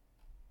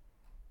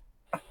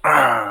 Do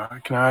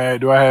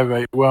I have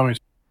a wellness?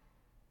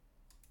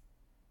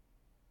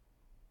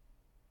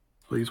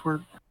 Please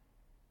work.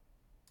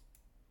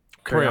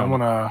 Okay, I'm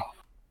gonna.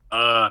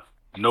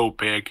 No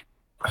pig.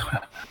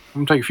 I'm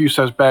gonna take a few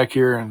steps back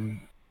here,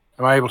 and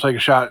am I able to take a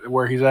shot at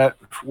where he's at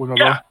with my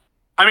bow?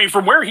 I mean,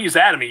 from where he's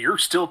at, you're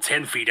still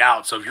 10 feet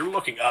out. So if you're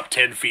looking up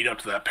 10 feet up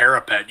to that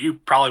parapet, you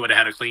probably would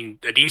have had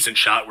a decent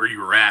shot where you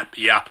were at. But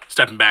yeah,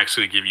 stepping back's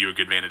going to give you a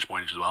good vantage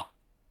point as well.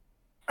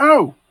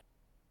 Oh.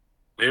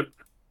 Yep.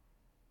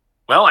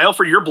 Well,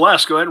 Alfred, you're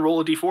blessed. Go ahead and roll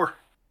a d4.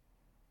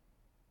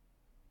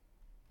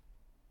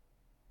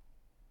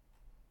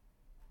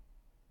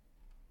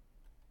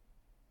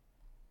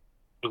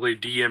 Really,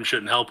 DM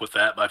shouldn't help with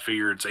that, but I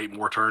figure it's 8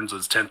 more turns.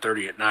 It's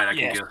 10:30 at night. I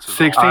can guess.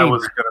 16. I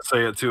was gonna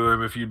say it to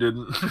him if you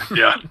didn't.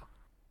 Yeah.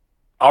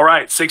 All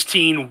right,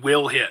 16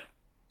 will hit.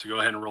 So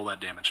go ahead and roll that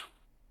damage.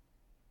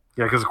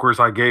 Yeah, because of course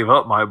I gave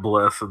up my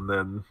bless and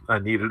then I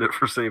needed it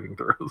for saving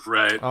throws.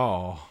 Right.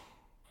 Oh.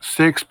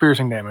 6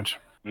 piercing damage.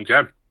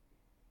 Okay.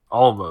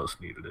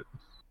 Almost needed it.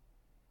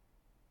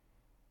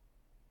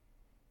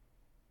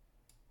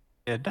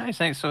 Yeah, dice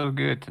ain't so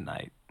good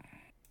tonight.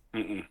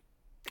 Mm-mm.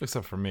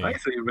 Except for me. I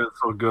ain't been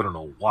so good in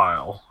a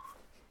while.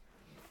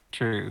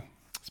 True.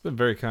 It's been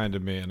very kind to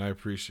me, and I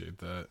appreciate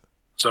that.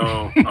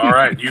 So, all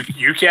right,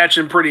 you catch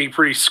him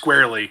pretty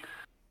squarely,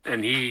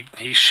 and he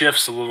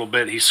shifts a little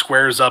bit. He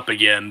squares up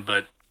again,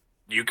 but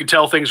you can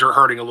tell things are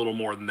hurting a little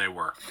more than they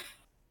were.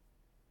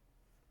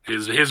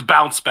 His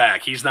bounce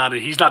back. He's not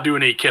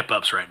doing any kip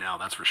ups right now.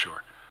 That's for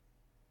sure.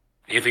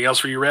 Anything else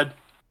for you, Red?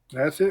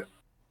 That's it.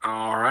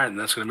 All right, and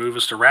that's going to move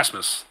us to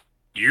Rasmus.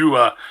 You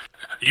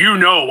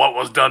know what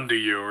was done to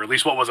you, or at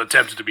least what was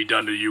attempted to be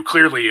done to you,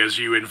 clearly as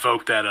you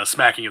invoke that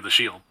smacking of the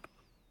shield.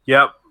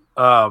 Yep.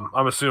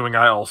 I'm assuming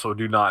I also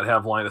do not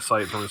have line of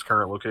sight from his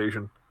current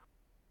location.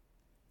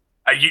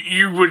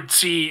 You would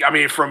see,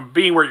 from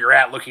being where you're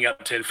at, looking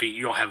up 10 feet,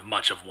 you don't have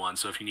much of one,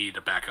 so if you need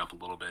to back up a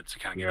little bit to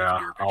kind of get a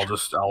clearer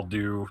picture. I'll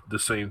do the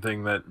same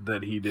thing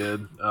that he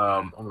did.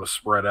 I'm going to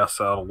spread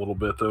us out a little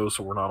bit, though,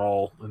 so we're not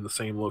all in the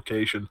same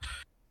location.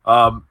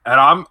 And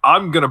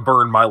I'm gonna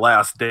burn my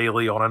last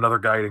daily on another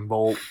guiding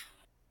bolt.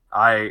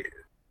 I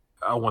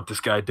want this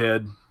guy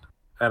dead,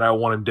 and I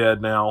want him dead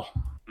now.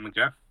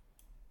 Okay,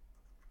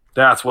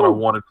 that's what I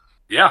wanted.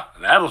 Yeah,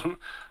 that'll.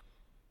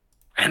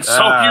 And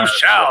so you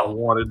shall. I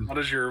wanted. What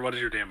is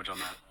your damage on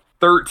that?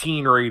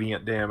 13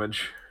 radiant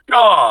damage.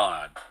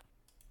 God,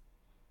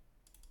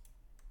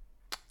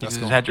 That's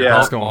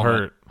That's gonna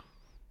hurt.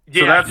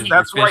 yeah, so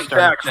that's right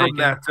back from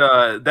that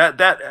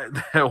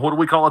what do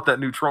we call it? That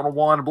neutronal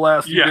wand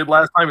blast you did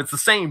last time. It's the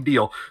same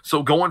deal.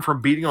 So going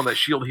from beating on that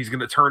shield, he's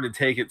going to turn and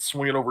take it,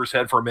 swing it over his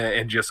head for a minute,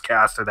 and just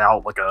cast it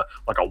out like a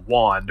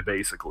wand,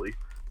 basically.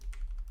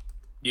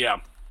 Yeah,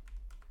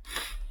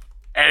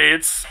 and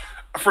it's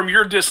from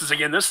your distance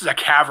again. This is a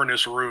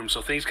cavernous room,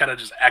 so things kind of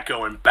just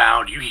echo and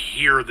bound. You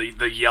hear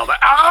the yell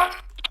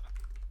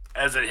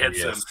as it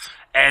hits him,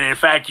 and in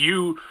fact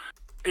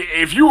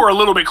if you were a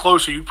little bit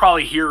closer, you'd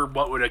probably hear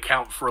what would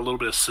account for a little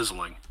bit of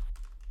sizzling.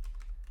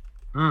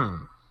 Okay.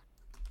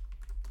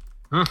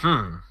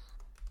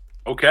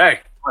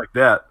 Like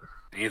that.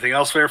 Anything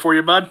else there for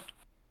you, bud?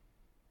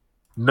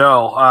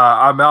 No,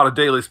 I'm out of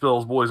daily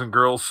spells, boys and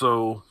girls,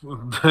 so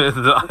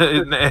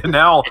and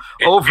now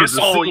over the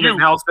scene it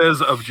now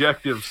says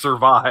objective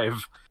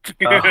survive.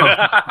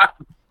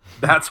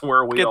 That's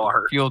where we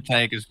are. The fuel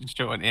tank is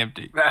showing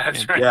empty.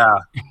 That's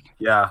right.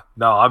 Yeah.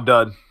 No, I'm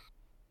done.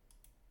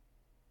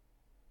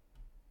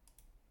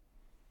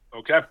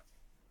 Okay.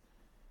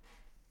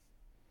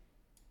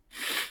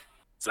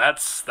 So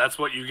that's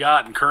what you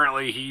got, and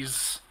currently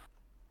he's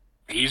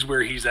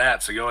where he's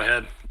at. So go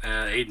ahead,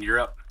 Aiden, you're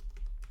up.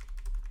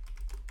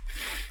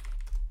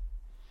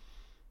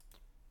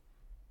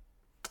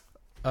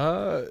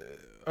 All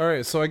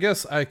right. So I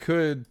guess I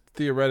could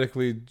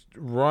theoretically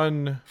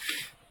run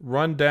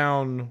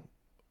down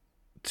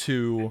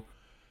to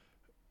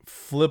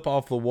flip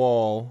off the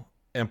wall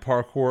and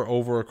parkour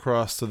over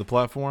across to the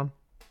platform.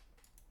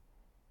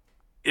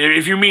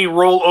 If you mean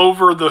roll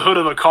over the hood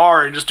of a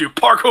car and just do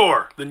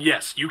parkour, then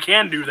yes, you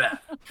can do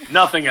that.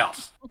 Nothing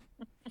else.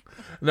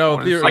 No,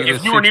 like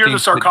if you were near the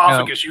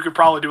sarcophagus, you could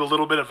probably do a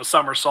little bit of a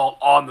somersault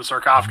on the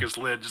sarcophagus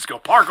lid. Just go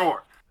parkour.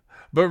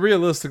 But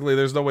realistically,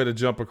 there's no way to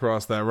jump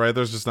across that, right?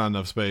 There's just not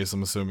enough space,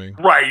 I'm assuming.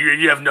 Right,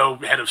 you have no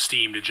head of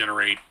steam to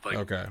generate like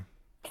Okay.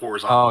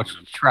 horizontal. Oh,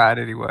 momentum. try it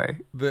anyway.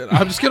 Then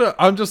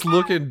I'm just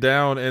looking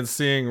down and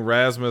seeing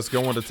Rasmus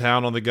going to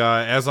town on the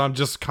guy as I'm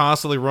just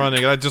constantly running,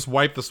 and I just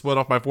wipe the sweat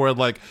off my forehead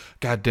like,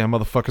 goddamn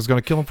motherfucker's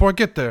gonna kill him before I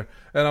get there.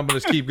 And I'm gonna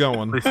just keep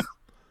going.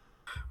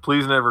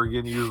 Please never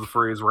again use the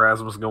phrase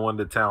Rasmus going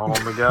to town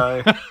on the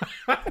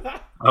guy.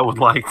 I would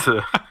like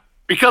to.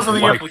 Because of the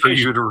like for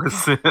implication. you to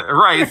rescind.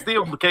 Right, it's the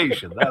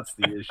implication. That's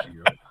the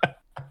issue.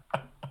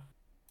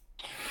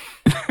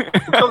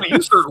 Tony,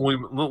 you certainly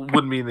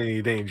wouldn't be in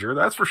any danger.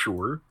 That's for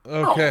sure.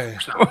 Okay.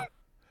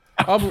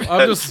 Oh,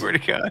 I'm just Swear to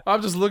God.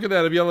 I'm just looking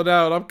at him yelling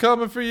out, I'm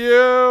coming for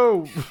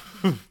you.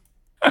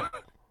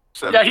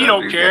 Yeah, he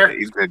don't care.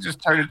 He's gonna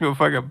just turn into a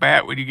fucking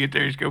bat when you get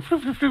there. He's go.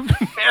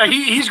 yeah,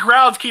 he's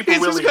groundskeeper He's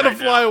Willie just gonna right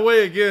fly now.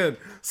 away again.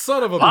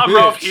 Son of a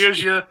Logroff bitch.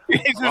 hears you.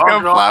 He's just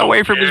gonna fly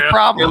away from his At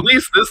problem.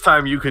 least this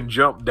time you can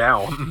jump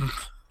down.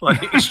 Like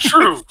It's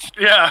true.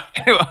 Yeah,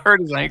 It'll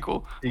hurt his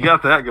ankle. you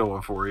got that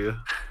going for you.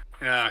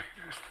 yeah.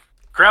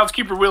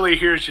 Groundskeeper Willie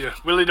hears you.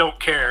 Willie don't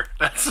care.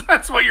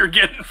 That's what you're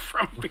getting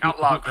from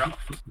Outlaw Groff.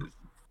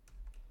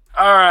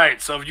 All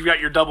right, so if you got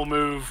your double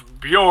move,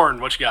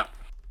 Bjorn, what you got?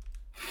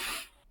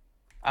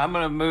 I'm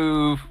gonna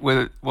move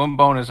with one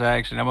bonus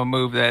action. I'm gonna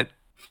move that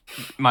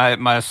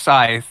my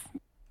scythe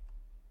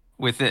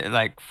with it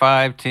like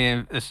 5,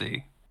 10. Let's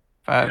see,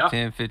 5, Yeah.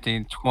 10,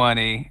 15,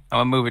 20. I'm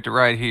gonna move it to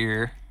right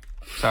here.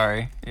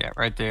 Sorry, yeah,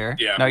 right there.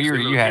 Yeah. No, so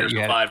you had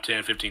it. 5,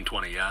 10, 15,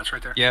 20. Yeah, that's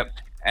right there. Yep.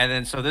 And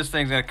then so this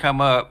thing's gonna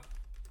come up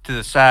to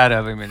the side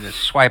of him and just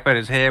swipe at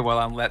his head while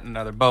I'm letting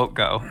another bolt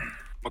go.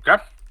 Okay.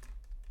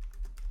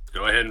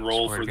 Go ahead and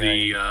roll Swear for to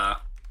the.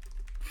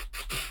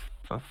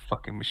 A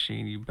fucking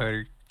machine, you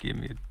better give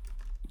me.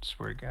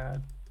 Swear to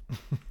God.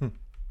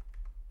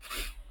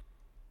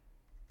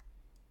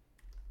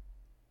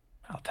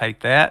 I'll take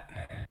that.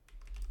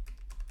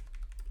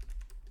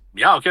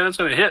 Yeah, okay, that's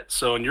gonna hit.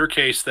 So in your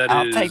case, that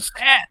I'll is take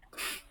that.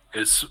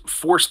 is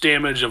force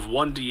damage of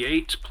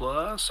 1d8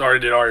 plus. Sorry,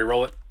 did I already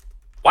roll it?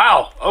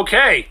 Wow.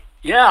 Okay.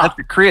 Yeah. That's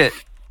a crit.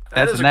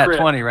 That's is a a nat crit.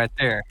 20 right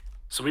there.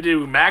 So we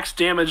do max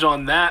damage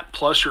on that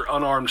plus your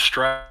unarmed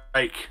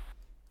strike,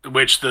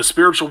 which the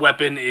spiritual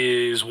weapon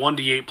is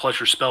 1d8 plus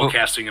your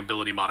spellcasting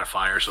ability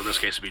modifier. So in this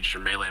case, it'd be just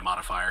your melee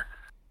modifier.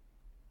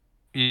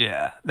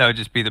 Yeah, that would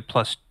just be the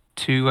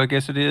 +2, I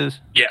guess it is.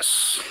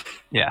 Yes.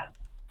 Yeah.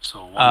 So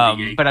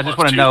 1d8 But I just plus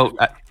want to 2. note,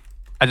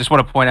 I just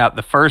want to point out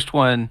the first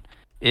one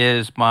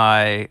is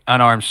my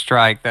unarmed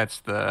strike. That's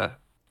the.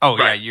 Oh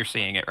yeah, Right. you're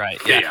seeing it right.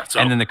 Yeah. So,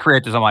 And then the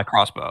crit is on my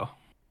crossbow.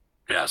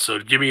 yeah. So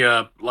give me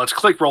let's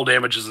click roll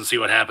damages and see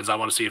what happens. I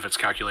want to see if it's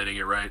calculating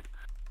it right,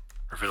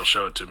 or if it'll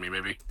show it to me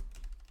maybe.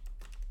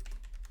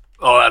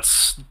 Oh,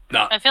 that's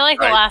not. I feel like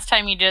Right. the last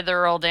time you did the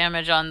roll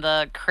damage on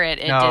the crit,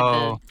 it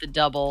No. did the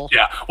double.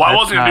 Yeah. Well, I That's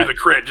wasn't gonna do not- the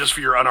crit just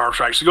for your unarmed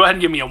strike. So go ahead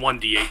and give me a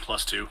 1d8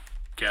 plus 2,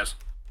 Kaz.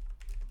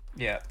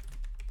 Yeah.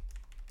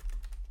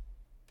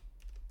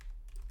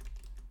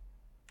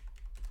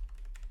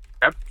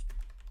 Yep.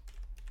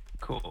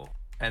 Cool.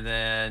 And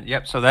then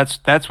so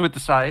that's with the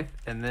scythe,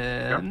 and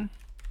then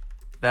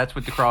that's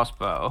with the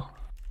crossbow.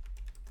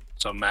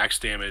 So max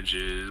damage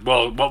is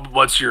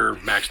what's your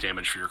max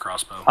damage for your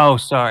crossbow? Oh,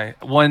 sorry.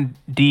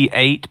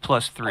 1d8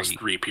 plus 3. Plus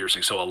 3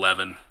 piercing, so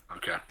 11.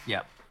 Okay.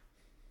 Yep.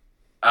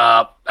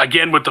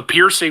 Again with the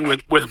piercing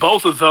with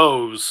both of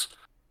those,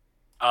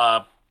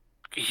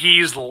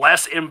 he's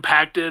less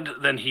impacted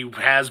than he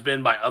has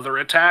been by other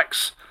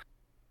attacks,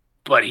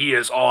 but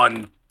he's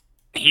on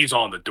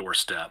the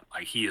doorstep.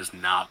 Like he is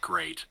not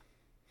great.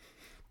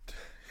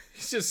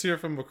 He's just here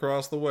from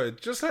across the way.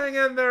 Just hang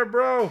in there,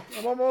 bro.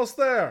 I'm almost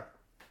there.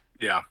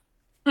 Yeah.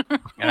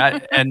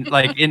 And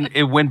like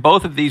when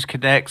both of these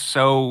connect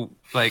so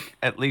like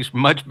at least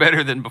much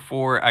better than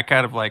before, I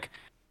kind of like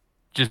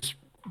just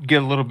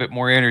get a little bit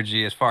more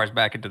energy as far as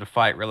back into the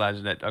fight,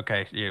 realizing that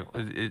okay,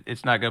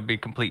 it's not going to be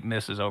complete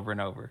misses over and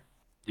over.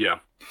 Yeah.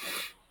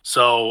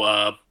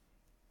 So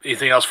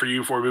anything else for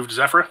you before we move to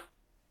Zephyr?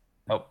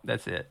 Nope,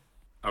 that's it.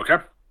 Okay.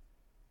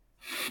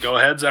 Go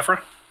ahead,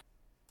 Zephyr.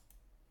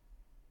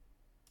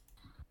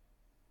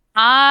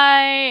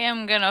 I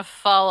am gonna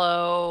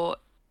follow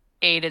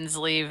Aiden's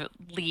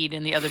lead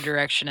in the other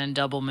direction and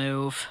double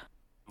move.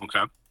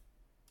 Okay.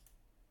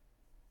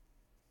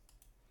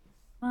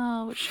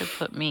 Well, which should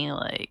put me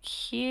like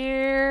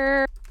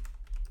here.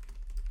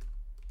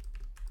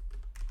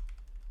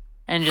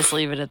 And just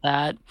leave it at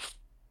that.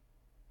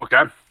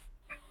 Okay.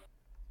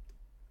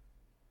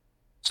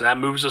 So that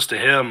moves us to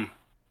him,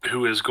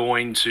 who is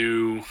going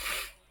to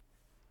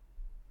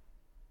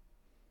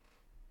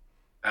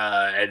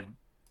and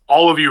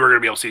all of you are going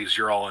to be able to see because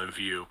you're all in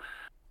view.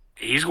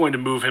 He's going to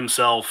move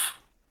himself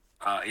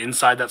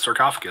inside that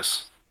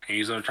sarcophagus.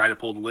 He's going to try to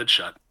pull the lid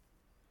shut.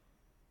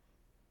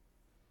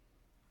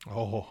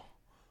 Oh.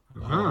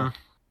 Mhm.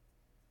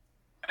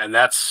 And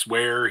that's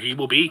where he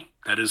will be.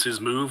 That is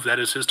his move. That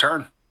is his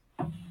turn.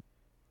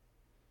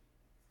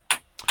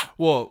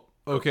 Well,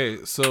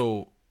 okay,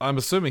 so I'm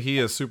assuming he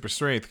has super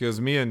strength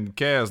because me and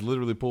Kaz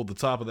literally pulled the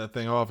top of that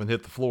thing off and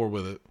hit the floor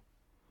with it.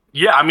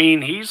 Yeah, I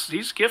mean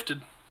he's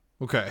gifted.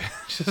 Okay,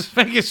 just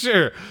making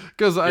sure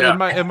because in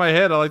my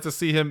head I like to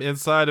see him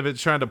inside of it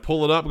trying to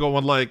pull it up,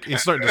 going like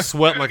he's starting to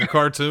sweat like a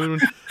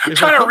cartoon. He's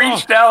trying like, to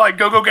reach on. down like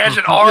Go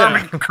Gadget arm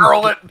and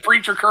curl it,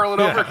 preacher curl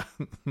it over.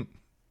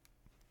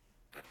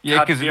 Yeah,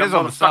 because it is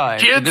on the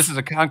side. Kids. And this is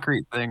a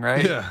concrete thing,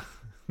 right? Yeah.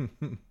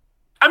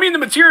 I mean, the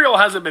material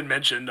hasn't been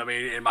mentioned. I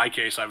mean, in my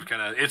case, I've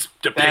it's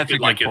depicted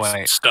like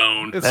it's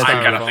stone. It's I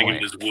stone. kind of think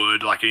it is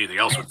wood, like anything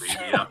else would be.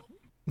 Yeah.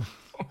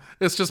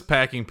 It's just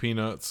packing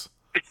peanuts.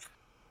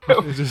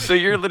 So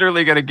you're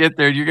literally gonna get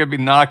there, and you're gonna be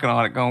knocking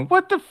on it, going,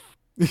 "What the?"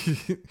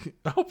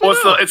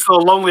 Well, it's the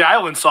Lonely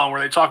Island song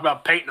where they talk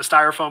about painting a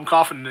styrofoam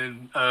coffin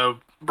in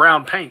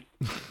brown paint.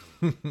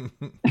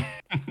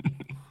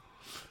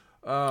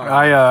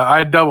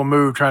 I double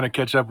moved trying to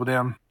catch up with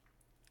him,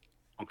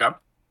 Okay.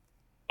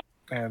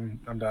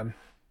 and I'm done.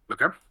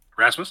 Okay.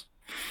 Rasmus.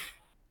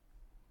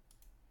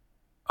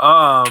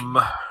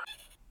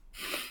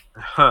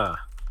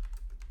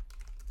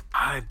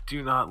 I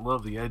do not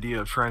love the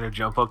idea of trying to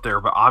jump up there,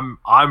 but I'm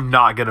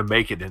not gonna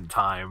make it in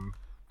time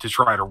to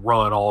try to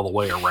run all the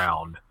way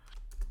around.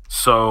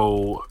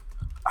 So,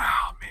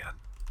 oh man,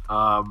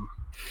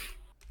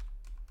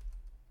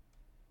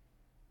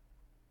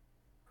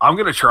 I'm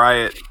gonna try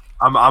it.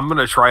 I'm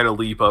gonna try to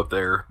leap up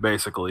there,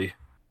 basically.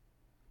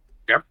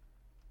 Yep.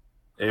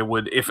 It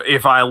would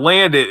if I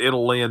land it,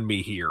 it'll land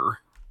me here.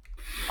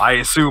 I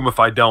assume if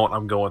I don't,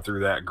 I'm going through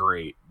that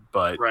grate.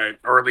 But Right.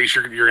 Or at least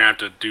you're gonna have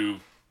to do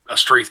a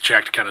strength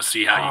check to kind of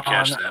see how you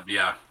catch that.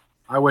 Yeah.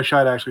 I wish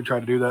I'd actually try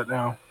to do that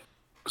now.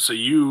 So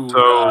you,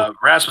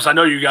 Rasmus, I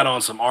know you got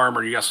on some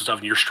armor, you got some stuff,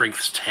 and your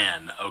strength's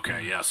 10.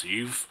 Okay, yeah. So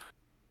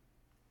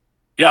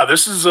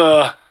this is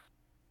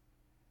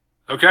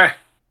okay.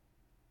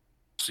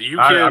 So you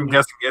can. I'm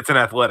guessing it's an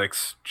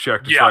athletics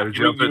check to try to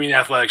jump give me an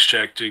athletics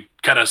check to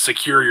kind of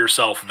secure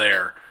yourself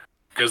there,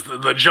 because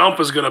the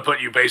jump is going to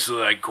put you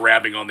basically like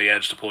grabbing on the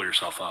edge to pull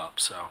yourself up.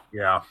 So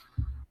yeah.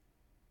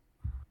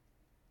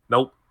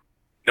 Nope.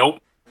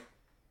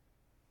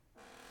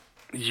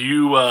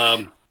 You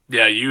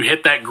you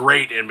hit that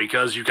grate, and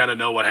because you kind of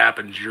know what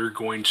happens, you're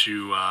going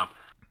to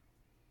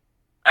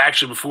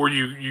actually before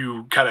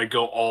you kind of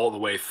go all the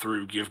way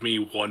through, give me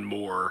one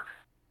more.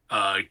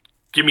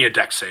 Give me a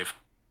dex save.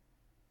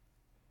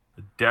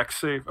 Dex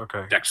save?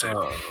 Okay. Dex save.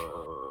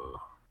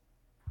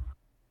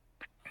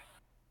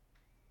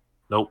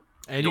 Nope.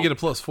 And you get a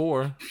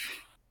 +4.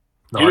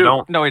 No, You I do.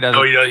 don't. No, he doesn't.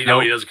 No, he does.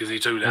 Nope. He does because he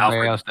took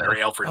Everybody else does.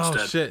 Alfred Oh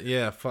instead. shit!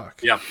 Yeah, fuck.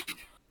 Yeah.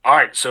 All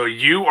right, so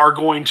you are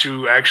going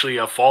to actually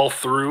fall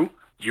through.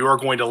 You are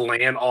going to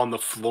land on the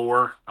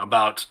floor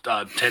about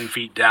 10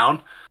 feet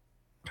down.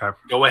 Okay.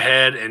 Go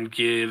ahead and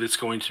give. It's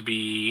going to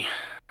be.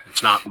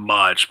 It's not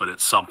much, but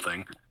it's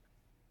something.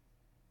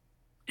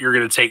 You're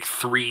going to take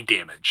 3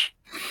 damage.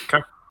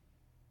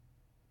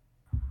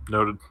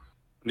 Noted.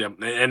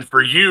 Yep. And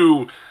for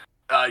you,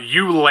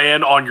 you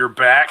land on your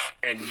back,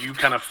 and you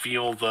kind of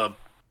feel kind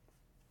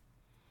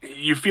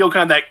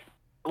of that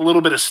a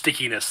little bit of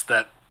stickiness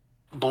that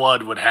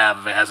blood would have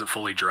if it hasn't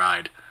fully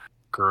dried.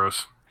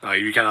 Gross.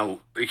 You kind of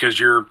because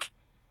you're.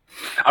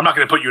 I'm not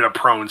going to put you in a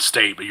prone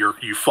state, but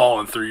you've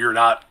fallen through. You're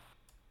not.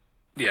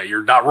 Yeah,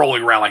 you're not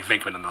rolling around like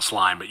Venkman in the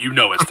slime, but you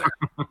know it's there.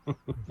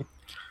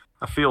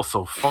 I feel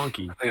so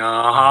funky.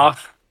 All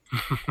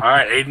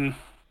right, Aiden.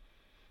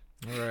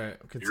 All right,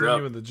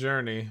 continuing the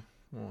journey.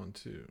 1,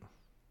 2.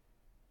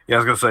 Yeah, I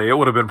was gonna say it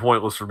would have been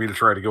pointless for me to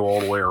try to go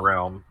all the way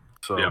around.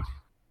 So Yeah.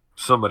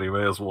 somebody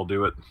may as well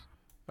do it.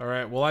 All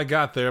right. Well, I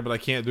got there, but I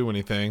can't do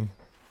anything.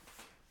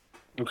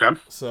 Okay.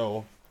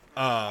 So,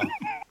 I'm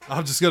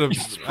just gonna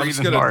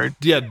breathing hard.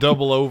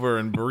 double over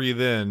and breathe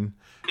in,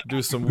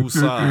 do some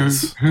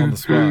woosahs on the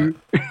spot,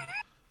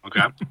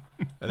 Okay.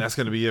 and that's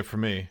gonna be it for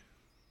me.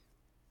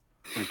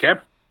 Okay.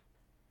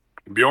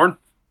 Bjorn.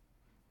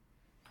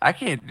 I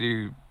can't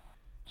do.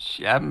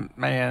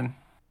 Man.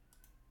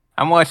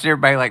 I'm watching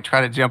everybody like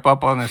try to jump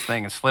up on this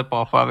thing and slip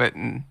off of it,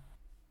 and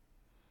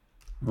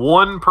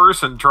One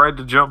person tried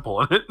to jump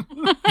on it.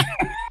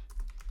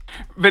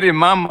 but in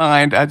my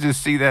mind, I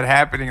just see that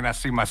happening, and I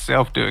see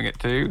myself doing it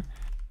too.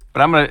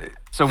 But I'm gonna.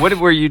 So what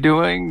were you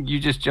doing? You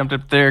just jumped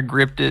up there,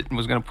 gripped it, and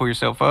was gonna pull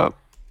yourself up.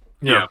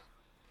 Yeah.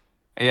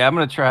 Yeah, I'm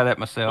gonna try that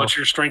myself. What's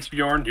your strength,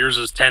 Bjorn? Yours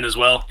is 10 as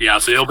well. Yeah,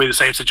 so it'll be the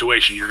same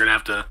situation. You're gonna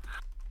have to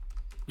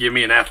give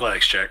me an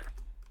athletics check.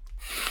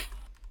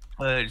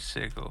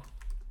 Sickle.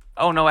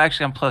 Oh no,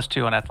 actually, I'm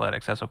 +2 on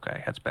athletics. That's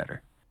okay. That's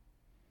better.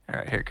 All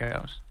right, here it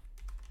goes.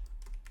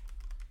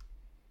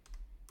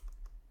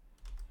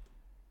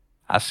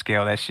 I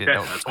scale that shit. Okay,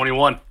 Don't- that's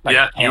 21. Like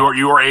Yeah, a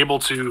you are able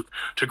to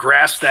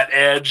grasp that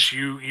edge.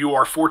 You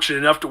are fortunate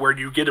enough to where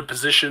you get a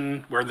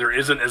position where there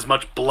isn't as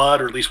much blood,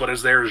 or at least what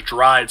is there is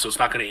dried, so it's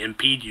not going to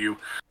impede you.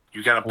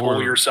 You kind of pull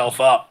Or- yourself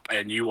up,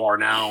 and you are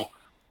now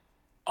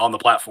on the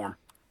platform.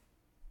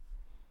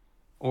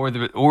 Or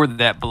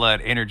that blood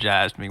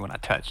energized me when I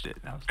touched it.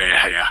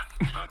 Yeah.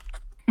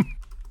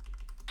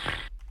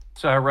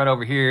 So I run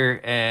over here,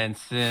 and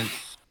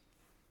since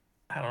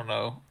I don't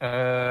know.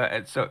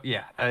 And so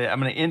yeah, I'm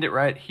gonna end it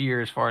right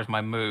here as far as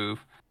my move.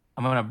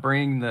 I'm gonna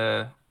bring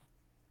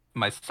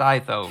my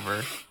scythe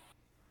over.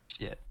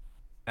 Shit,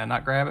 can I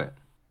not grab it?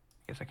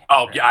 I guess I can't.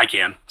 Oh, grab yeah, I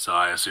can. So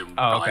I assume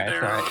probably okay,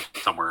 there or sorry.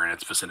 somewhere in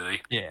its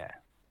vicinity. Yeah.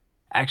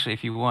 Actually,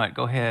 if you want,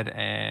 go ahead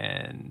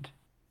and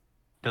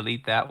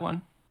delete that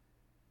one.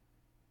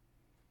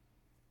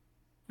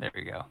 There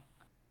we go.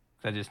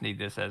 I just need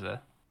this as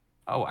a.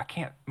 Oh, I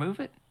can't move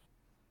it?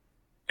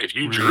 If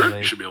you drew it, Really?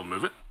 you should be able to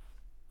move it.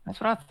 That's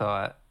what I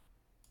thought.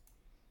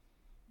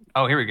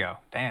 Oh, here we go.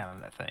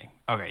 Damn, that thing.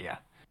 Okay, yeah.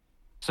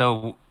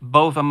 So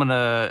both, I'm going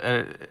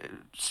to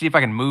see if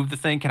I can move the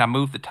thing. Can I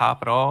move the top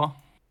at all?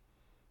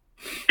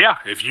 Yeah,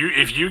 if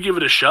you give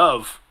it a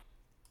shove,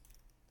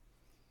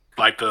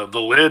 like the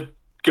lid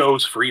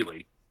goes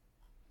freely.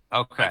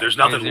 Okay. There's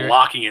nothing Is there-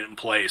 locking it in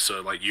place,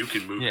 so like you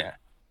can move it. Yeah.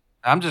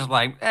 I'm just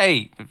like,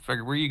 hey,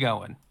 figure, where you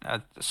going? I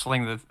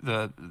sling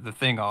the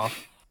thing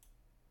off.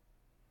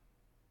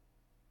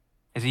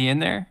 Is he in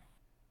there?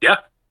 Yeah.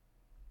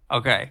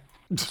 Okay.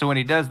 So when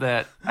he does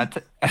that,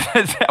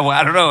 well,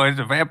 I don't know. It's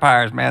the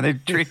vampires, man. They're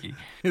tricky.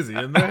 Is he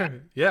in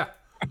there? Yeah.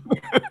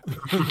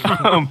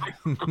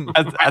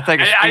 I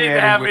take a I swing didn't at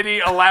have him with- any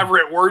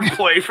elaborate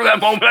wordplay for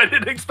that moment. I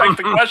didn't expect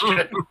the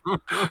question.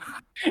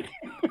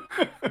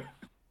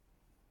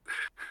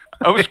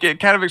 I was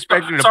kind of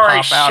expecting it to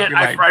Sorry, pop out. shit. You're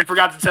like, I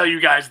forgot to tell you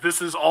guys.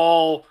 This is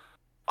all.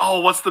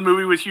 Oh, what's the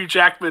movie with Hugh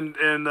Jackman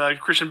and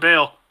Christian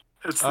Bale?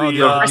 It's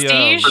the.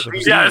 Prestige?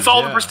 Yeah, it's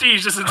all the yeah.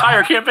 Prestige. This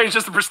entire campaign's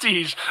just the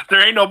Prestige. There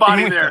ain't no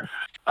body there.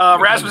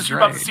 Rasmus, you're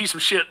about to see some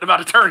shit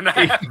about to turn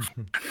that.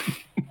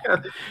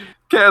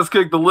 Kaz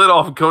kicked the lid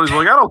off, and Cody's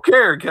like, I don't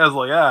care. And Kaz's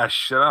like, ah,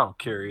 shit, I don't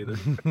care either.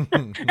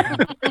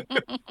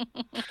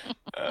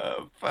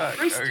 oh, fuck.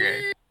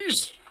 Okay.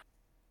 Prestige.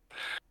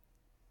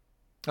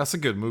 That's a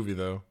good movie,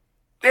 though,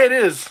 It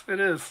is. It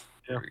is.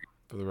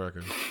 for the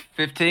record.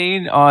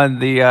 15 on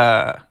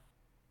the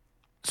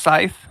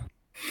scythe.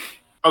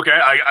 Okay,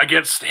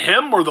 against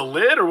him or the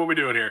lid, or what we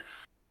doing here?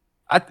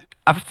 I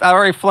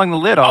already flung the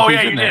lid off. Oh He's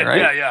yeah, in you there, did.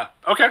 right? Yeah.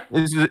 Okay.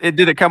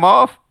 Did it come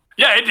off?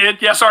 Yeah, it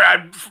did. Yeah, sorry,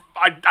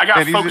 I got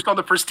And he's- focused on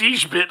the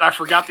Prestige bit. And I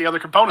forgot the other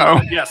component. Oh.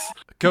 Of it. Yes.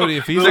 Cody,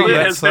 if he's The on lid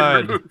that has been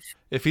side, removed.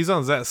 if he's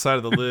on that side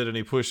of the lid and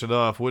he pushed it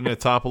off, wouldn't it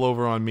topple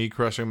over on me,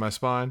 crushing my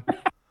spine?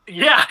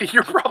 Yeah,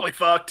 you're probably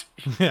fucked.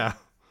 Yeah.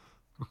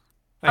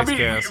 Thanks, I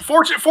mean, Kaz.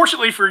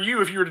 fortunately for you,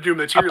 if you were to do a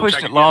material pushed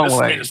check, it long this is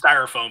way. made of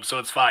styrofoam, so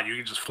it's fine. You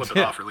can just flip it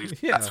off or at least.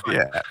 Yeah. That's fine.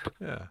 Yeah.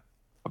 Yeah.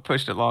 I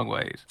pushed it long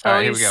ways. So All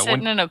right, here he's we go.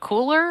 sitting in a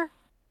cooler?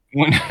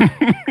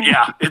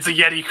 Yeah, it's a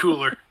Yeti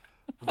cooler.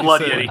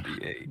 Blood said-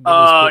 Yeti. That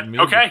was putting me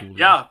in the Okay, cooler.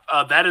 yeah,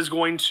 that is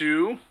going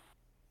to.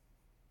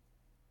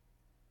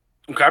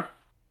 Okay,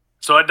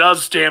 so it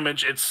does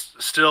damage. It's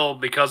still,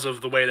 because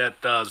of the way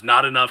that does,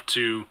 not enough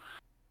to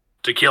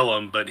kill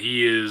him, but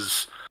he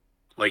is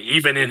like,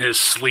 even in his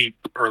sleep,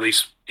 or at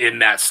least in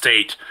that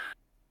state,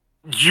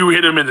 you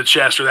hit him in the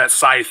chest, or that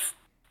scythe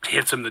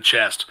hits him in the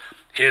chest.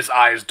 His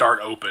eyes dart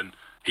open.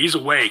 He's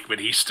awake, but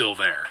he's still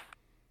there.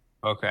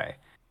 Okay.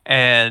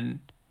 And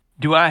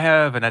do I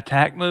have an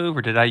attack move,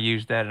 or did I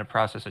use that in the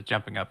process of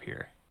jumping up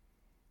here?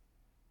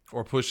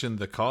 Or pushing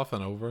the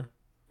coffin over.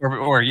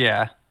 Or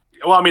yeah.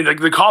 Well, I mean,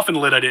 the coffin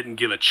lid I didn't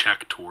give a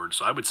check towards,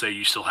 so I would say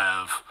you still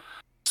have.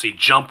 See,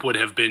 jump would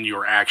have been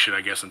your action,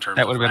 I guess, in terms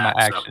That of would have been my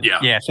that, so, action. yeah.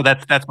 Yeah, so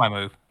that's my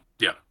move.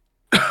 Yeah.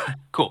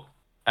 Cool.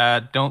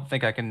 Don't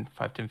think I can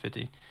 5, 10,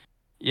 50.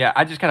 Yeah,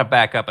 I just kind of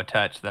back up a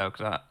touch, though,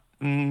 because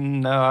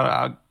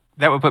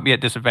that would put me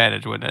at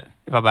disadvantage, wouldn't it,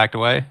 if I backed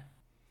away?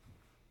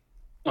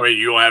 I mean,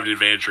 you don't have an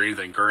advantage or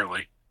anything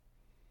currently.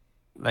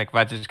 Like, if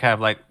I just kind of,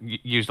 like,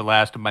 use the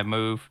last of my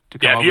move to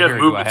come Yeah, over if you have here, or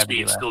do I movement have to do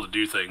speed that? still to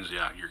do things,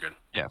 yeah, you're good.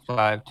 Yeah,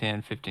 5,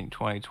 10, 15,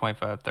 20,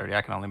 25, 30.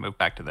 I can only move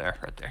back to there,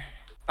 right there.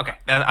 Okay,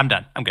 I'm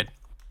done. I'm good.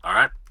 All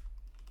right.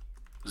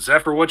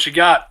 Zephyr, what you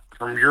got?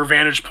 From your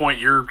vantage point,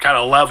 you're kind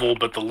of level,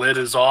 but the lid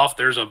is off.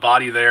 There's a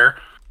body there.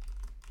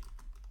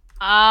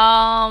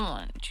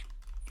 I'm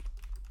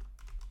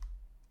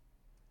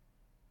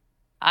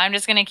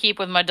just gonna keep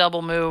with my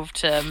double move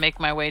to make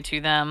my way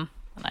to them.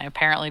 And I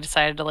apparently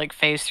decided to like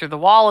phase through the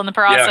wall in the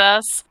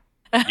process.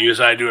 You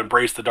decided to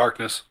embrace the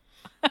darkness.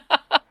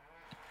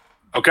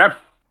 Okay.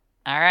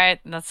 All right,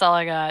 that's all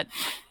I got.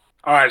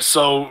 All right,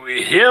 so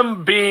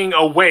him being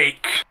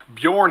awake,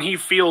 Bjorn, he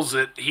feels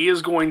it. He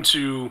is going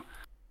to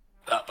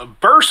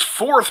burst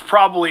forth,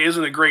 probably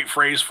isn't a great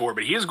phrase for it,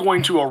 but he is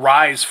going to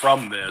arise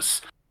from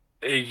this.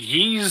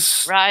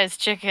 He's Rise,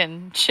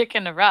 chicken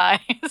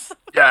arise.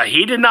 yeah,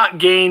 he did not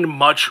gain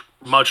much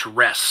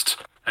rest,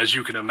 as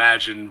you can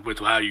imagine with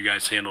how you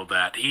guys handled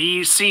that.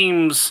 He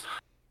seems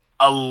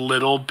a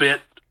little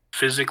bit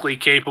physically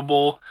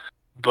capable,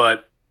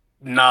 but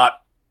not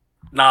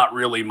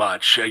really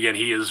much. Again,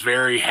 he is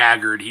very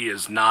haggard. He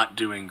is not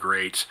doing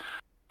great.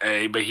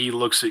 But he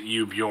looks at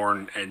you,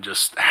 Bjorn, and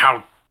just,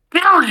 how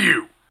dare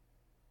you?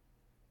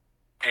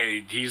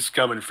 And he's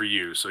coming for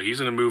you. So he's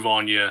going to move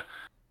on you,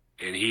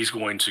 and he's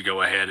going to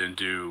go ahead and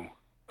do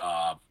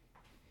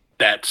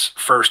that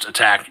first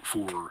attack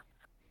for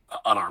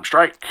unarmed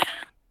strike.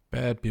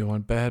 Bad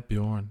Bjorn, bad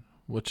Bjorn.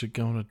 What you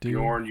gonna do?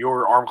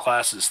 Your arm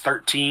class is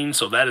 13,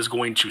 so that is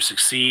going to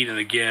succeed. And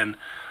again,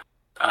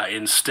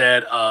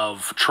 instead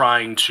of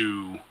trying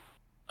to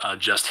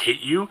just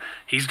hit you,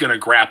 he's going to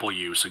grapple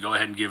you. So go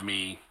ahead and give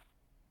me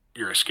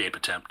your escape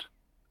attempt.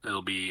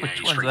 It'll be Which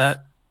a one's strength,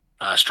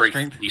 that? strength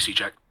DC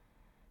check.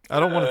 I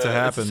don't want it to It's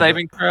happen. a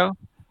saving throw,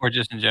 or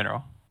just in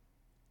general?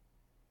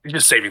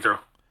 Just saving throw.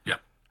 Yeah.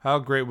 How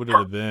great would it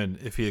have been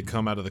if he had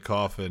come out of the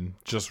coffin,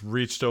 just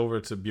reached over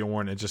to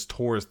Bjorn and just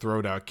tore his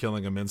throat out,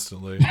 killing him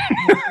instantly?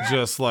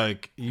 Just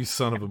like, you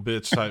son of a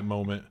bitch type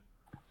moment.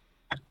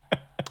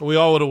 We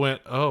all would have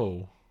went,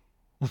 oh.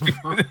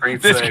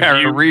 Strength This save.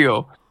 guy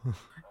real.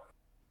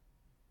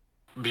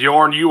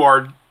 Bjorn, you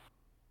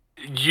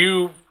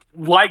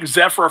like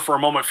Zephyr for a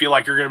moment feel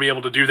like you're going to be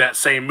able to do that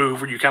same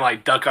move where you kind of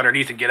like duck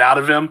underneath and get out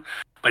of him,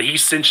 but he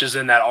cinches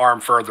in that arm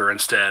further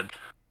instead.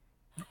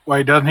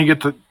 Wait, doesn't he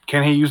get the?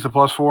 Can he use the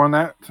 +4 on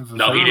that? Since it's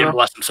No, he saving didn't throw?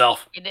 bless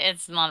himself.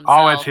 It's not himself.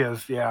 Oh, it's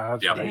his. Yeah.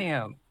 That's Yep. right.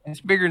 Damn,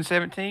 it's bigger than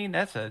 17.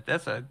 That's a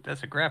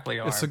grappling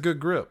arm. It's a good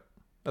grip.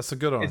 That's a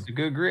good arm. It's a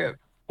good grip.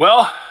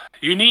 Well,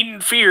 you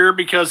needn't fear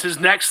because his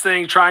next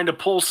thing trying to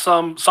pull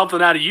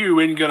something out of you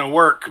isn't going to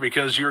work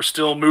because you're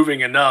still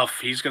moving enough.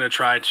 He's going to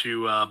try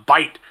to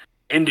bite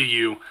into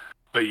you,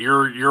 but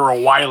you're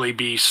a wily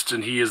beast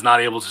and he is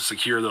not able to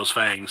secure those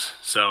fangs.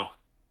 So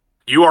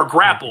you are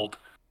grappled,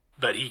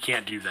 but he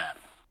can't do that.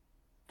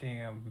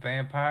 Damn,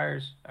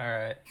 vampires. All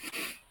right.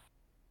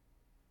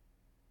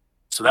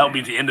 So that will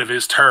be the end of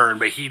his turn,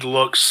 but he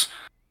looks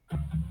at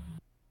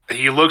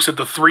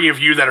the three of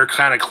you that are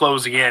kind of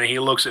closing in, and he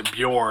looks at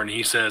Bjorn, and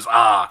he says,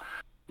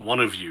 one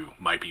of you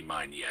might be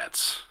mine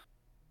yet.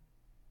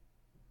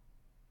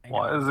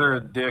 Why is there a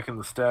dick in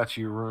the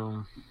statue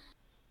room?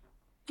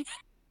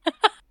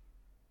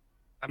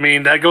 I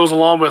mean, that goes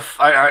along with,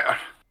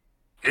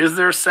 is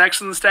there sex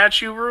in the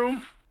statue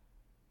room?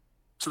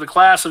 To the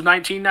class of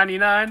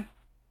 1999?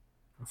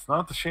 It's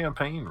not the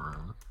champagne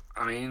room.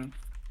 I mean,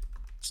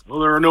 well,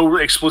 there are no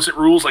explicit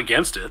rules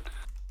against it.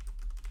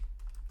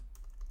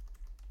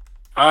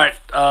 All right,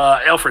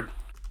 Alfred.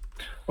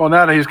 Well,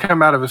 now that he's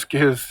come out of his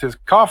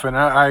coffin,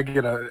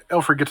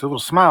 Alfred gets a little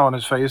smile on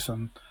his face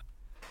and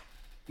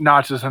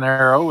notches an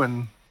arrow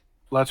and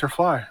lets her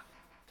fly.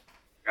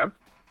 Okay.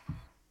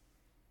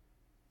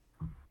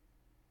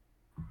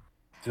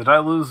 Did I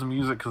lose the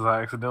music because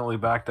I accidentally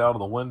backed out of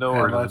the window?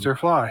 And lets her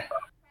fly.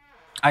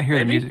 I hear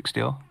the Maybe. music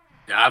still.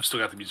 Yeah, I've still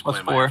got the music What's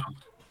playing.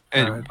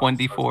 4? Alright.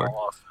 1d4.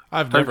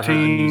 I've never heard the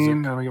 13.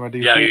 music. Let me get my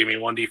D4. Yeah, you mean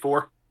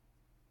 1d4?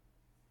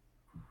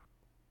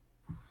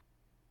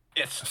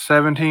 Yes.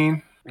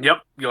 17.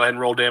 Yep. Go ahead and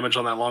roll damage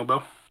on that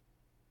longbow.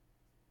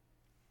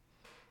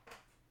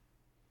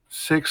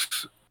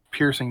 6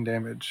 piercing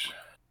damage.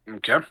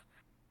 Okay.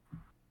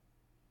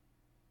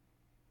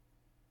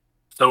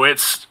 So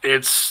it's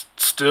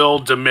still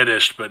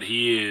diminished, but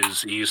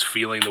he's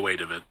feeling the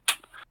weight of it.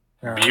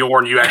 All right.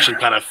 Bjorn, you actually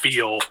kind of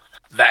feel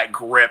that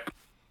grip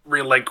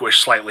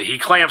relinquish slightly. He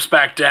clamps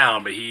back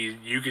down, but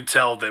you could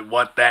tell that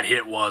what that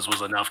hit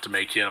was enough to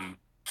make him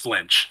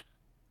flinch.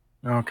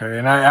 Okay,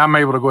 and I'm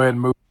able to go ahead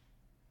and move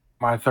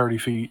my 30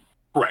 feet.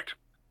 Correct.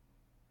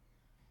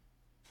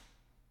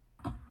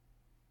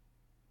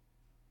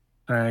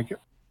 Thank you.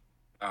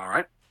 All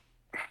right.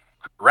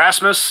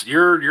 Rasmus,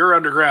 you're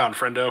underground,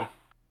 friendo.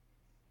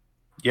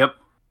 Yep.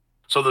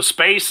 So the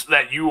space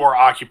that you are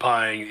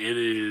occupying,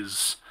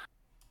 it's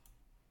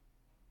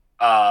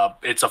a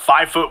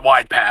 5-foot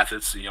wide path.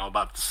 It's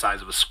about the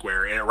size of a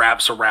square, and it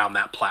wraps around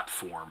that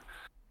platform.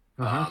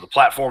 The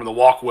platform and the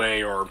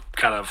walkway are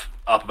kind of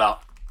up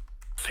about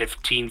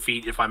 15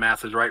 feet, if my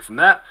math is right from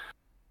that.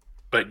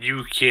 But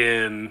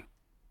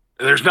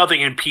there's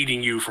nothing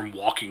impeding you from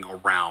walking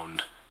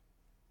around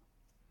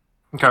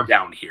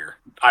down here.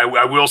 I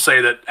will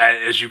say that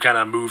as you kind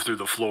of move through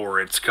the floor,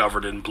 it's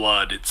covered in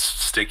blood, it's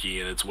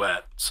sticky, and it's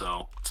wet.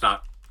 So it's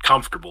not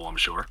comfortable, I'm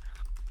sure.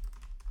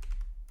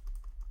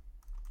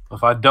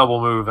 If I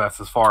double move, that's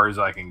as far as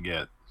I can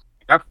get.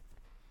 Yep.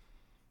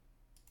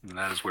 And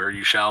that is where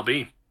you shall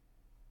be.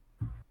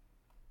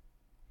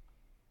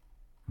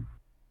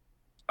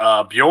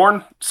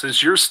 Bjorn,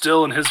 since you're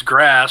still in his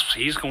grasp,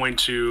 he's going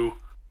to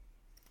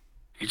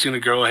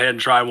go ahead and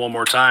try one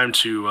more time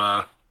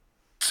to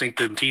sink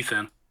them teeth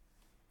in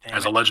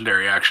as a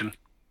legendary action.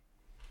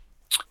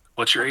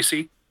 What's your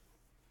AC?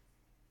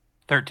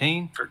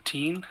 13.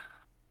 13.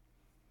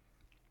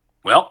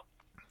 Well,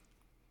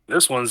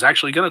 this one's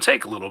actually going to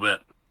take a little bit.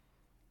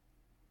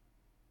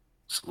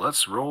 So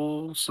let's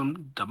roll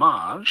some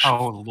damage.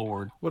 Oh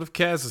Lord. What if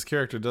Kaz's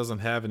character doesn't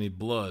have any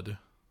blood?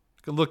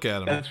 Good look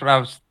at him. That's what I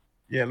was.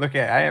 Yeah, look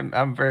at.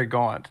 I'm very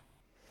gaunt.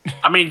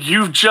 I mean,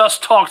 you've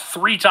just talked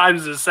 3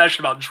 times in this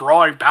session about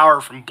drawing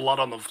power from blood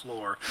on the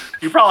floor.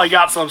 You probably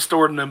got some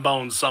stored in them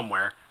bones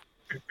somewhere.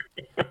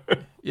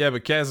 Yeah,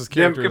 but Kaz's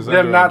character is Them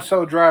under not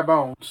so dry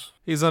bones.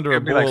 he's under a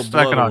It'd be like blood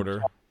sucking on-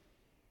 order.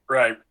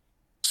 Right.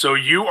 So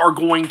you are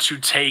going to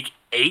take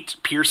 8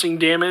 piercing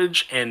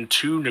damage and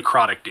 2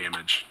 necrotic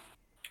damage.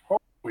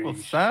 Well,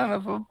 son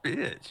of a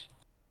bitch.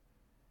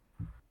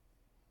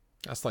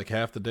 That's like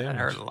half the That damage.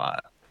 hurt a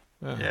lot.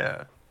 Yeah.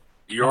 Yeah.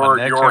 Your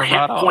neck's your are hit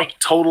right off. point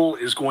total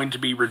is going to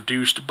be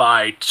reduced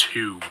by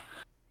 2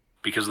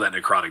 because of that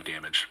necrotic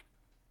damage.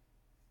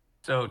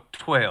 So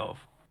 12.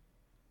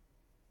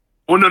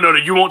 Well, no.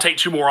 You won't take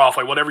 2 more off.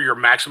 Like whatever your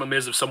maximum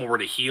is, if someone were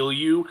to heal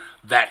you,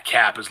 that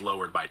cap is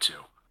lowered by 2.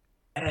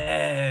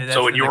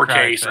 So in your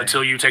case,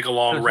 until you take a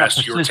long So it's not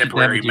rest, your persistent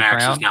temporary damage each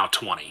max is round? now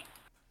 20.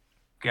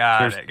 Got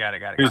Here's-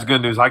 it. Here's the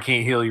good news. I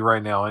can't heal you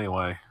right now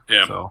anyway.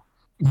 Yeah. So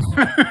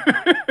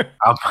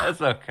That's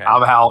okay.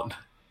 I'm out.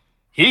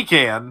 He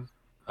can.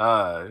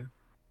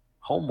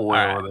 Homeboy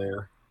right. over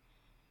there.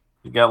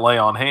 You got lay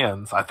on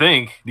hands, I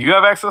think. Do you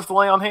have access to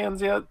lay on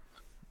hands yet?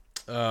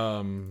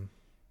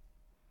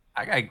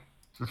 I got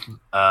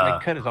Uh,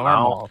 cut his no.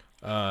 arm off.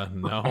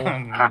 No.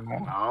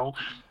 No.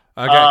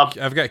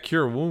 I've got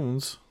cure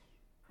wounds.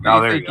 Oh,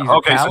 You there think you he's go. a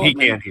Okay, so he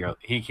paladin? can heal.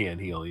 He can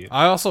heal you.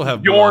 I also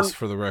have Bjorn- bless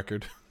for the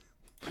record.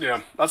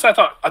 Yeah, that's I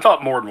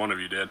thought more than one of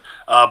you did.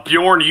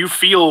 Bjorn, you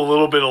feel a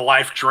little bit of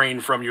life drain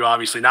from you,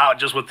 obviously, not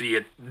just with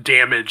the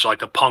damage, like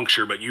the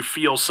puncture, but you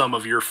feel some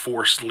of your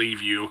force leave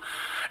you.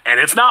 And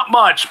it's not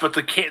much, but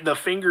the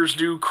fingers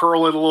do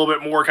curl it a little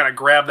bit more, kind of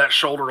grab that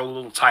shoulder a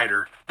little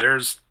tighter.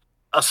 There's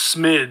a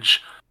smidge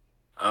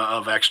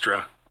of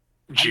extra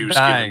juice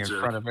Dying in given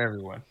front to. of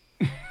everyone.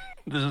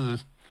 This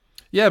is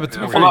Yeah, but to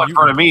be Well, fair, not in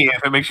front of me.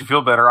 If it makes you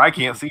feel better, I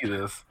can't see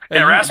this.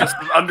 Yeah, Rasmus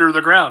is under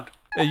the ground,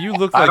 hey, you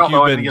look I like don't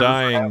know you've been any of this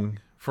dying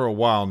for a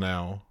while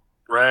now.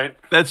 right?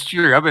 that's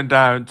true. I've been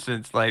down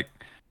since like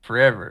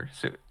forever.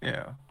 So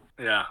yeah.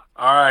 Yeah.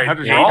 All right, How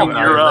does We're all Jacob,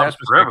 dying. you're up.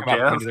 Rasmus Forever, come out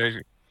Kaz. 20 days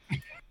ago.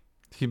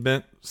 He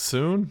meant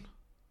soon.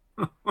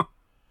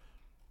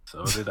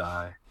 So did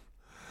I.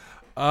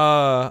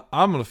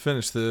 I'm gonna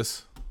finish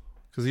this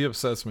because he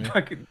upsets me.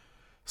 Fucking-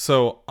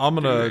 So I'm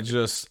gonna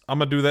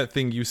do that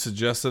thing you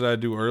suggested I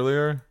do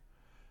earlier,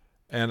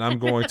 and I'm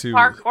going to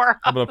Parkour.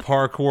 I'm gonna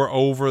parkour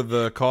over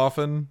the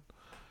coffin,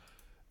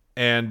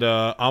 and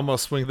I'm gonna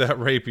swing that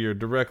rapier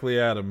directly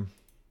at him.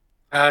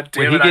 Damn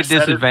Would he it, I get said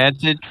it.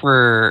 disadvantage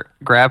for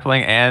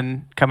grappling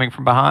and coming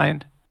from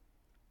behind?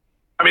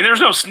 I mean,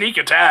 there's no sneak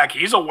attack.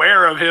 He's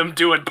aware of him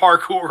doing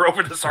parkour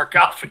over the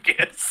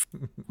sarcophagus.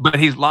 But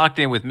he's locked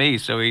in with me,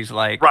 so he's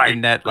like Right.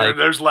 in that like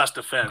There's less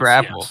defense.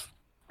 grapple. yes.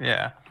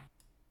 Yeah.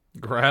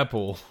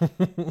 Grapple.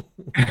 All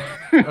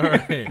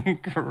right.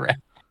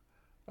 Correct.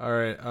 All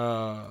right.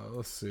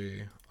 Let's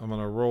see. I'm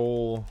gonna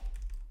roll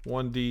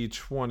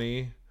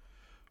 1d20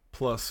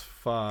 plus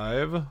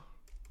 5,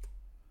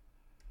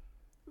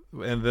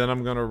 and then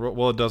I'm gonna roll.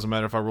 Well, it doesn't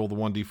matter if I roll the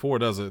 1d4,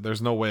 does it?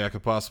 There's no way I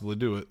could possibly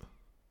do it.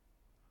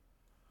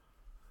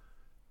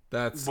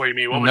 That's What do you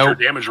mean? What was Nope. your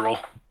damage roll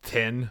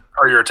 10.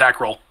 or your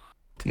attack roll?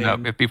 10. No,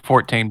 it'd be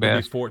 14 It'd be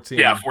best. 14.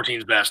 Yeah,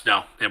 14's best. No,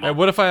 it And won't.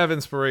 what if I have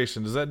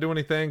inspiration? Does that do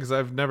anything? Because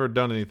I've never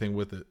done anything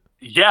with it.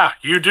 Yeah,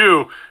 you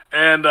do,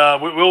 and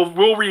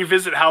we'll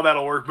revisit how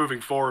that'll work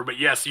moving forward. But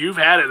yes, you've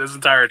had it this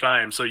entire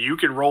time, so you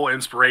can roll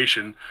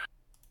inspiration.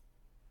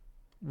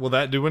 Will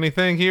that do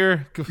anything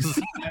here? 'Cause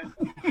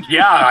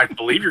Yeah, I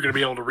believe you're going to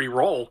be able to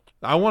re-roll.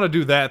 I want to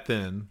do that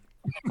then.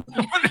 I'm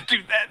going to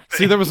do that.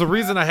 See, there was a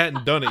reason I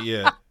hadn't done it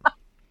yet.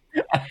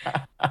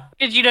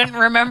 Because you didn't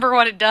remember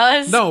what it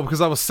does? No,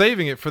 because I was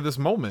saving it for this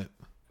moment.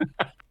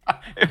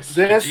 It's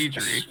This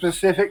strategery.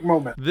 specific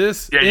moment.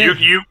 This. Yeah,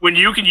 you when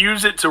you can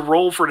use it to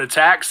roll for an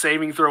attack,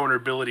 saving throw, and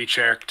ability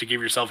check to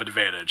give yourself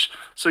advantage.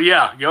 So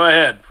yeah, go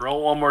ahead,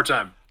 roll one more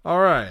time. All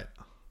right.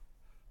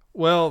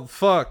 Well,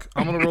 fuck.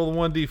 I'm gonna roll the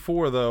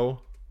 1d4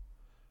 though.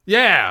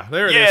 Yeah,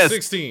 there it is. Yes.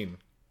 16.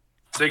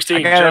 16.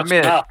 I gotta just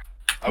admit. enough.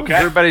 Okay.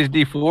 Everybody's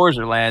D4s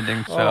are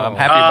landing, so I'm Oh.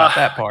 happy about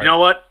that part. You know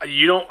what?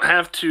 You don't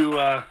have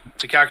to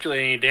calculate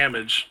any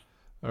damage.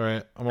 All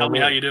right. I'm Tell gonna me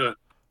roll how you do it.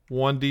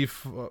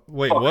 1d4.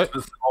 Wait, Fuck, what?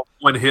 this is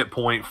one hit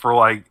point for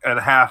like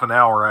a half an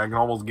hour. I can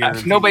almost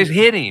guarantee. Nobody's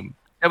hit him.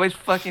 Nobody's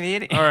fucking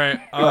hit him. All right.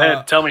 Go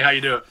ahead. Tell me how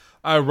you do it.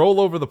 I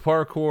roll over the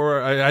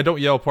parkour. I don't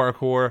yell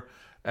parkour.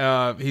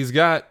 He's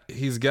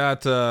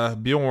got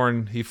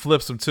Bjorn. He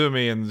flips him to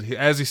me, and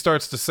as he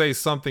starts to say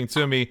something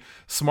to me,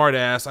 smart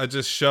ass, I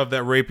just shove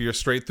that rapier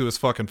straight through his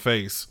fucking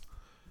face.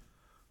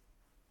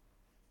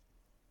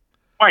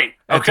 Wait.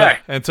 And Okay.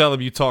 and tell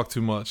him you talk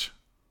too much.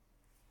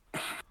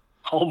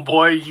 Oh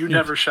boy, you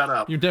never shut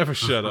up. You never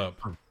shut up.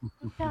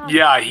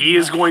 Yeah, he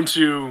is going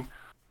to.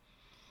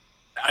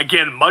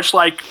 Again, much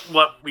like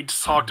what we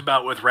just talked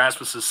about with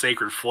Rasmus's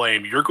Sacred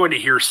Flame, you're going to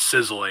hear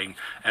sizzling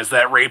as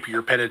that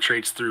rapier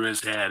penetrates through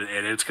his head,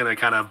 and it's going to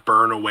kind of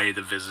burn away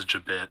the visage a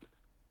bit.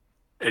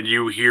 And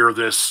you hear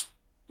this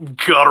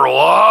guttural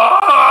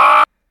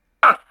 "Ah!"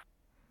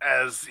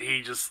 as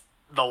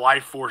the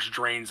life force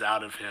drains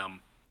out of him.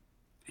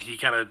 He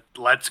kind of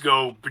lets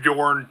go.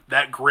 Bjorn,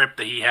 that grip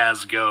that he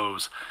has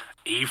goes.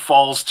 He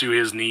falls to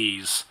his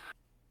knees,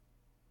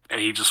 and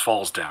he just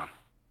falls down.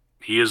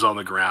 He is on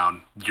the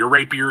ground. Your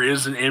rapier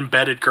isn't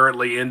embedded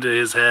currently into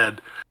his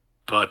head,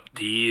 but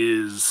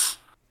he's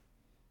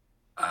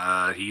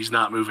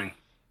not moving.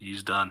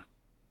 He's done.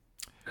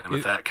 And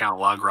with that, Count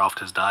Lagroft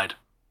has died.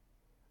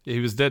 Yeah, he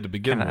was dead to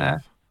begin Can with. I-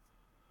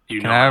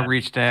 You Can know I that.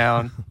 reach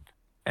down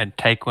and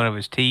take one of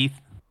his teeth?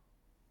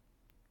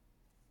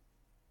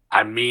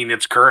 I mean,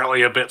 it's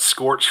currently a bit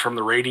scorched from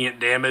the radiant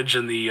damage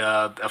and the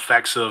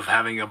effects of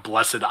having a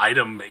blessed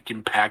item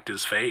impact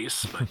his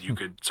face, but you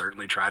could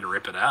certainly try to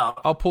rip it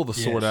out. I'll pull the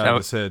sword Yes, out of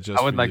his head just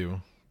for like-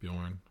 you,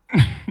 Bjorn.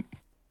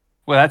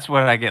 Well, that's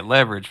what I get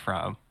leverage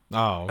from.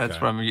 Oh, okay.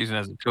 That's what I'm using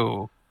as a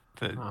tool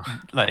to,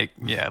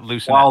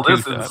 loosen While that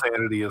this tooth up.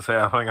 insanity is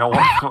happening, I want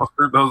to go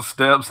through those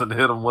steps and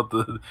hit him with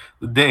the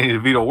Danny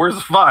DeVito. Where's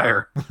the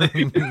fire?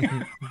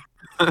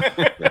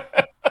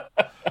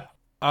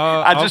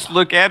 I just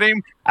look at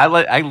him.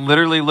 I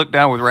literally look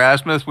down with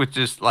Rasmus with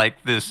just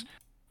like this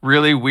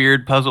really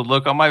weird puzzled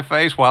look on my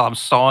face while I'm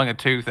sawing a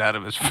tooth out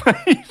of his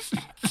face.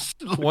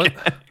 Just look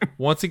at him.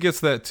 Once he gets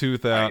that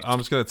tooth out, I'm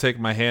just going to take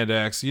my hand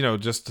axe,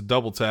 just to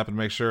double tap and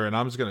make sure, and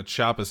I'm just going to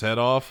chop his head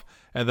off,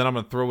 and then I'm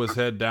going to throw his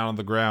head down on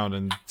the ground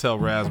and tell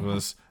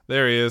Rasmus,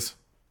 there he is.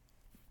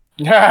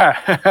 Yeah.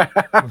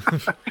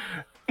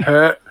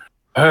 That's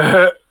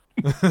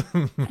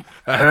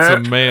a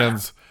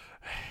man's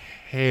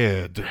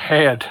head.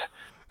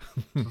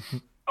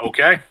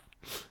 Okay.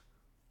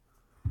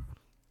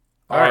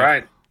 All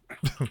right.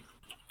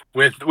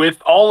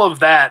 With all of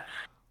that,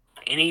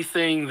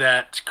 anything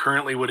that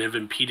currently would have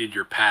impeded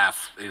your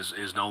path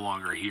is no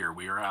longer here.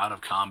 We are out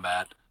of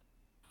combat.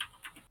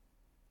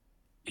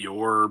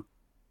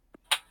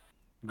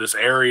 This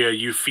area,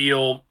 you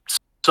feel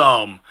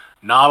some,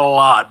 not a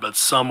lot, but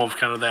some of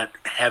kind of that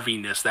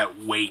heaviness, that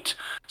weight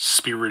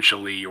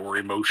spiritually or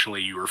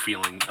emotionally you are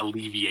feeling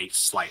alleviates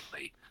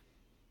slightly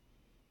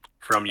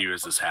from you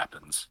as this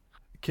happens.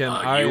 Can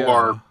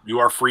You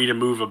are free to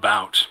move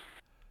about.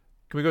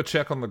 Can we go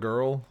check on the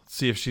girl,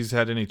 see if she's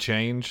had any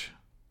change?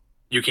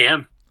 You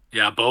can.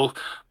 Yeah, both.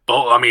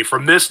 I mean,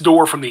 from this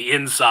door from the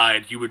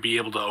inside, you would be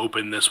able to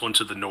open this one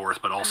to the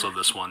north, but also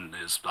this one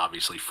is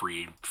obviously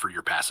free for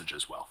your passage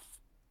as well.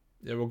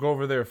 Yeah, we'll go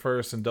over there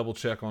first and double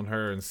check on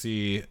her and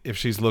see if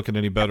she's looking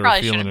any better or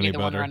Probably feeling shouldn't be any the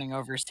one better. running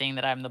over, seeing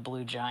that I'm the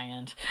blue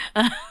giant.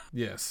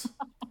 Yes.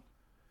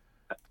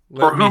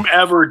 For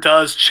whomever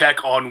does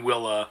check on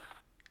Willa,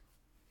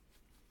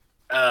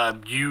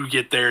 you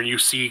get there and you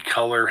see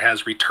color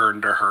has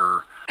returned to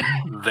her.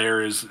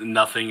 There is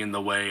nothing in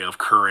the way of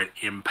current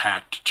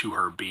impact to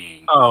her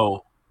being.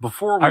 Oh,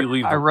 before we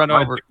leave, I run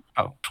over.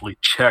 Oh, actually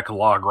check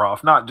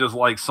Logroff, not just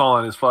like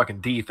sawing his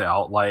fucking teeth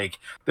out. Like,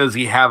 does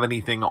he have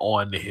anything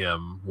on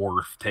him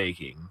worth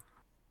taking?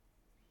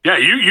 Yeah,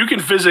 you can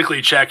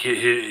physically check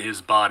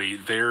his body.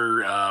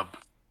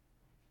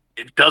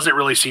 It doesn't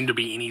really seem to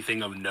be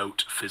anything of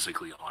note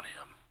physically on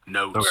him.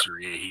 Notes, or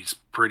he's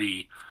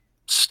pretty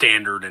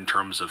standard in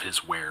terms of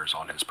his wares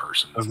on his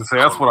person. I was gonna say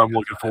that's what I'm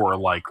looking for,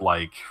 like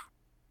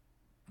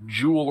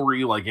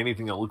jewelry, like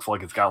anything that looks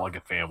like it's got like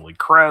a family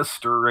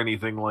crest or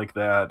anything like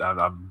that.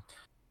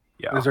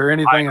 Yeah. Is there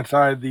anything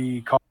inside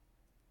the coffin?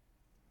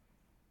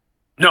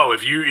 No,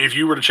 if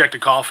you were to check the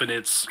coffin,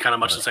 it's kind of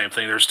much the same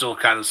thing. There's still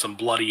kind of some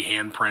bloody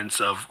handprints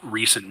of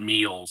recent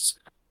meals,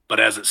 but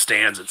as it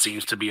stands, it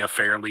seems to be a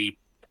fairly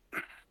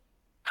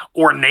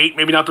ornate,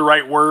 maybe not the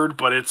right word,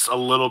 but it's a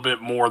little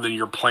bit more than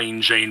your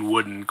plain Jane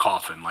wooden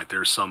coffin. Like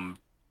there's some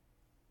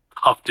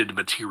tufted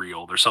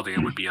material. There's something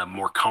that would be a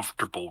more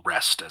comfortable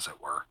rest, as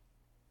it were.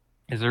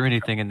 is there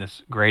anything in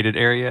this graded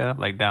area,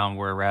 like down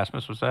where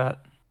Rasmus was at?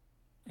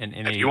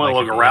 If you want to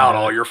look around,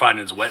 all you're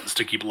finding is wet and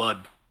sticky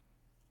blood.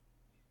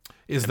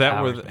 Is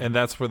that where? And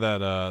that's where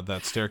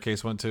that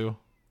staircase went to?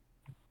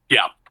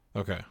 Yeah.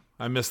 Okay,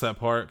 I missed that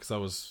part because I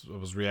was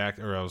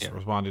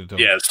responding to.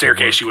 Yeah, the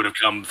staircase he would have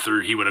come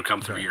through here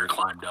and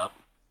climbed up.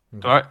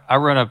 So I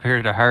run up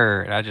here to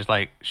her and I just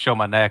like show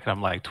my neck and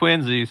I'm like,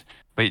 twinsies.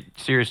 But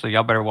seriously,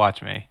 y'all better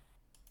watch me.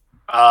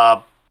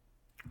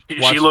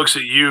 She looks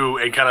at you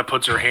and kind of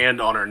puts her hand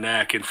on her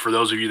neck. And for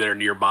those of you that are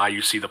nearby,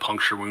 you see the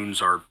puncture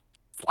wounds are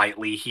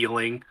slightly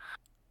healing.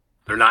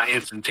 They're not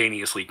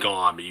instantaneously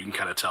gone, but you can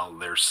kind of tell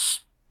there's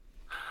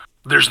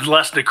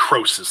less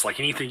necrosis.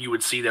 Like anything you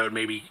would see that would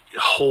maybe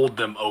hold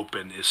them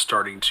open is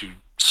starting to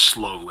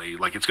slowly,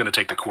 like it's going to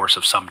take the course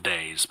of some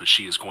days, but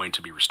she is going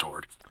to be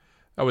restored.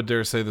 I would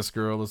dare say this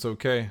girl is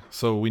okay.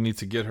 So we need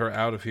to get her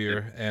out of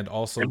here and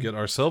also get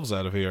ourselves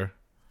out of here.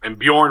 And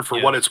Bjorn,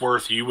 for what it's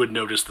worth, you would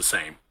notice the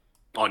same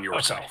on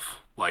yourself. Okay.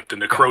 Like the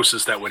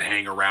necrosis that would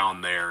hang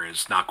around there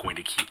is not going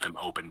to keep them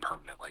open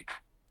permanently.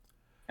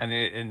 And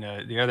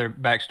the other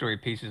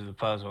backstory pieces of the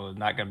puzzle is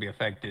not going to be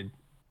affected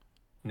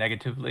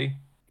negatively?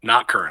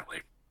 Not currently.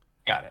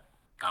 Got it.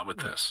 Not with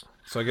this.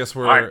 So I guess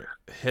we're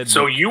heading.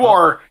 So you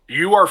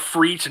are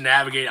free to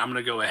navigate. I'm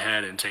going to go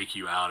ahead and take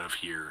you out of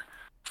here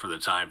for the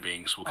time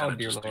being. So we'll kind of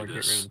just do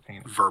this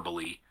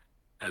verbally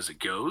as it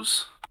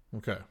goes.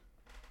 Okay.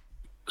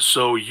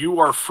 So you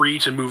are free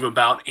to move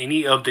about.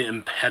 Any of the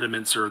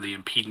impediments or the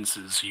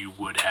impedances you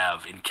would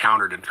have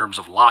encountered in terms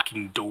of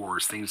locking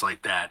doors, things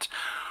like that,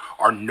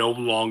 are no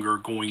longer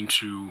going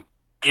to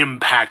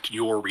impact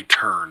your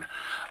return.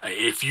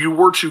 If you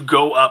were to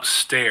go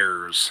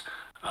upstairs,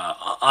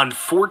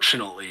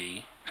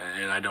 unfortunately,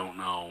 and I don't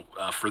know,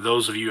 for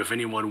those of you, if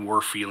anyone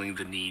were feeling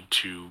the need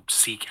to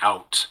seek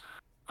out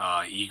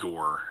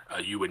Igor,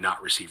 you would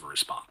not receive a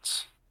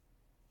response.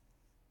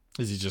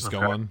 Is he just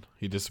gone?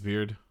 He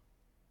disappeared?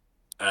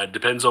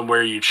 Depends on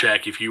where you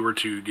check. If you were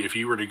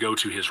to go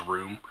to his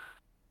room,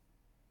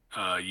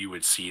 you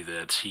would see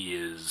that he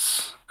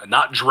is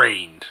not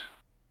drained,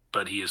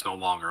 but he is no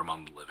longer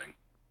among the living.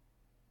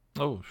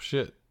 Oh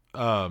shit.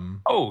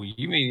 Oh,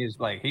 you mean it's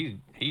like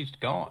he's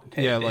gone?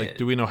 Yeah, Dead. like,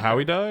 do we know how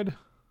he died?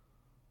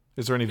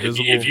 Is there any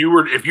visible? If you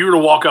were to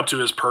walk up to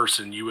his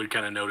person, you would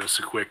kind of notice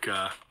a quick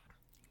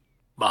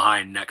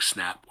behind neck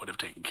snap would have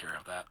taken care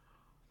of that.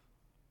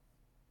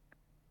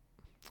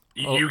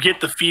 You get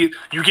the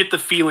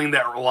feeling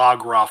that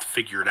Logroth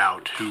figured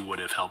out who would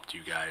have helped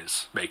you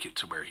guys make it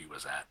to where he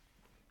was at.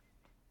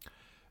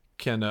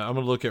 I'm gonna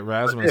look at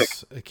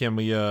Rasmus. Can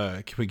we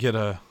get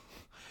a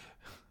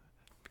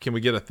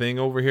thing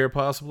over here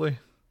possibly?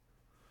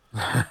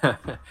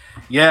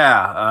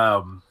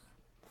 Yeah,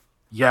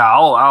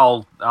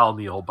 I'll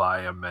kneel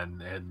by him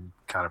and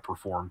kind of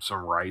perform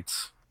some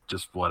rites,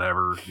 just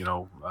whatever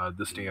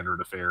the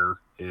standard affair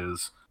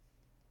is.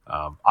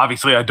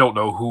 Obviously, I don't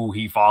know who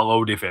he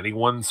followed, if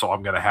anyone, so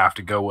I'm gonna have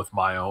to go with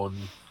my own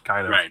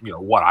kind of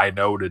what I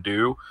know to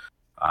do.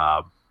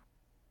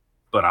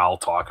 But I'll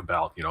talk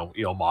about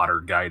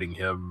Ilmater guiding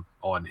him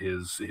on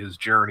his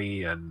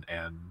journey and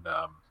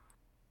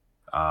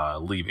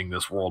leaving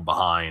this world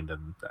behind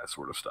and that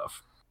sort of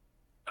stuff.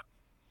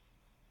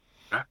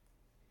 Okay.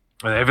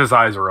 And if his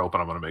eyes are open,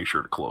 I'm going to make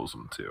sure to close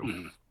them too.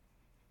 Mm-hmm.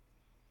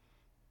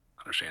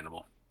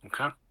 Understandable.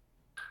 Okay.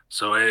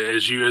 So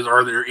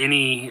are there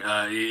any,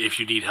 if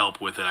you need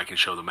help with it, I can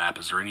show the map.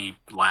 Is there any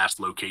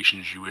last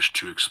locations you wish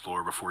to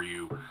explore before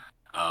you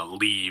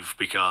leave?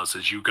 Because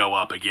as you go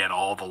up again,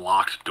 all the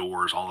locked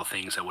doors, all the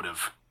things that would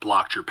have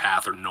blocked your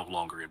path are no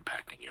longer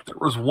impacting you. There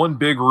was one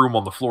big room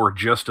on the floor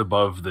just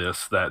above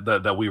this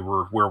that we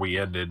were where we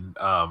ended,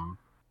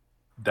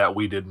 that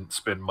we didn't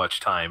spend much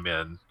time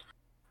in.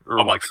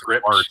 Or like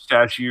scripts? Art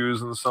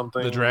statues and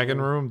something. The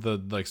dragon room,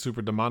 the like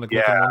super demonic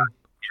Yeah. looking one.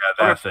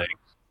 Yeah, that thing.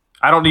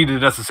 I don't need to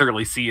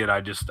necessarily see it.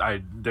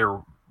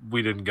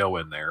 We didn't go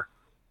in there.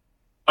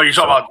 Oh, you're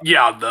talking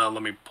about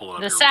let me pull it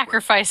up. The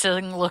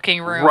sacrificing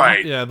looking room.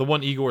 Right. Yeah, the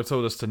one Igor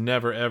told us to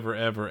never, ever,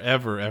 ever,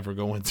 ever, ever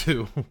go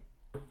into.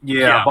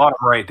 Yeah, bottom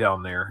right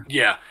down there.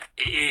 Yeah.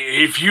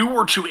 If you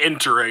were to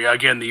enter,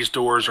 again, these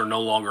doors are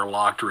no longer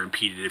locked or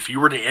impeded. If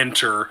you were to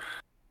enter,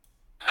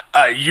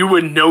 you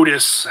would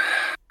notice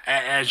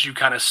as you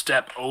kind of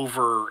step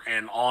over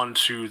and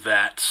onto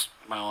that,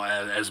 well,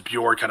 as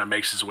Bjorn kind of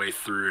makes his way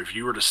through, if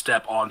you were to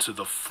step onto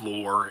the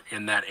floor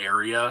in that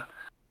area,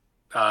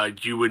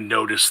 you would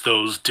notice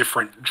those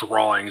different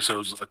drawings,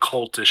 those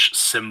occultish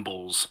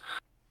symbols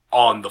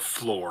on the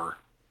floor,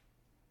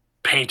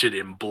 painted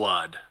in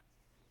blood.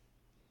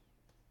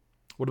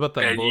 What about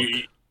that book?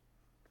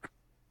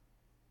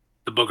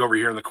 The book over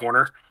here in the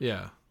corner?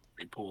 Yeah.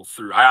 We pull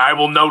through. I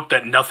will note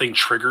that nothing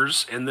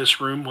triggers in this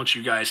room once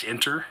you guys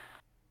enter,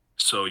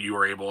 so you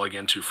are able,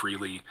 again, to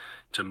freely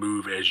to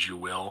move as you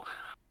will.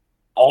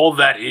 All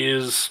that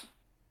is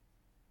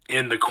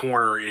in the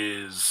corner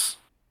is...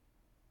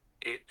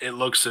 It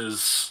looks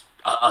as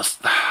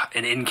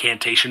an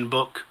incantation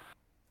book,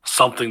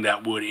 something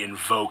that would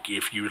invoke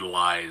if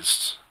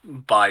utilized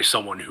by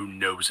someone who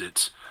knows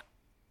it,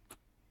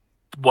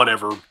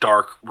 whatever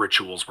dark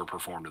rituals were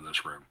performed in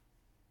this room.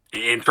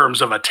 In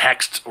terms of a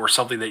text or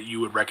something that you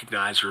would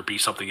recognize or be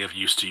something of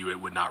use to you,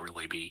 it would not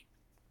really be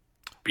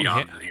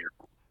beyond here.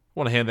 I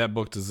want to hand that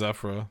book to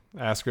Zephyra.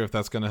 Ask her if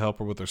that's going to help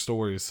her with her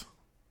stories.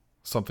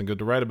 Something good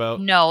to write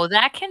about. No,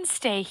 that can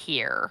stay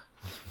here.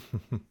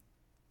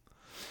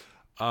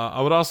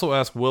 I would also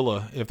ask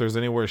Willa if there's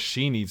anywhere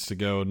she needs to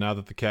go now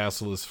that the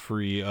castle is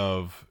free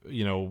of,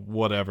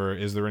 whatever.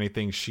 Is there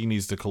anything she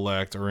needs to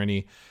collect or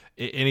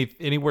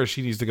anywhere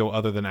she needs to go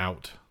other than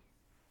out?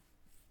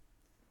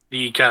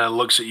 He kind of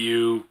looks at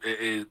you.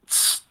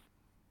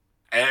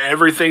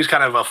 Everything's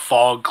kind of a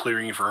fog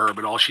clearing for her,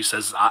 but all she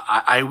says is,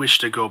 I wish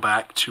to go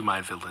back to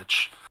my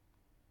village.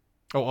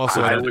 Oh,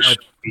 also,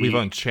 we've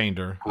unchained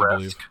her, I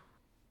believe.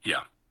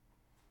 Yeah.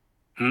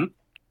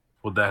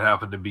 Would that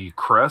happen to be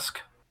Kresk?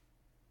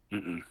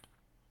 Mm-mm.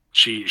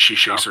 She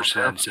shakes her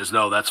head and says,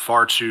 "No, that's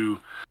far too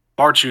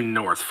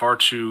north, far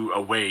too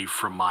away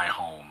from my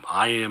home.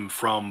 I am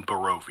from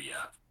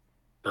Barovia,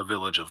 the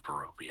village of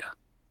Barovia."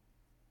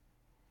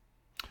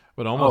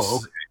 But almost. Oh,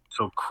 okay.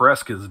 So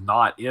Kresk is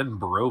not in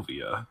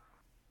Barovia.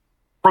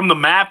 From the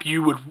map,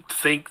 you would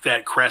think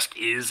that Kresk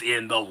is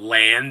in the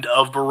land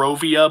of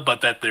Barovia,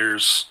 but that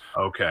there's...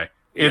 Okay.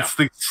 It's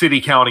the city,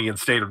 county, and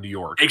state of New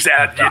York.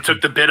 Exactly. It took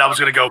the bit I was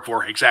going to go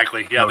for.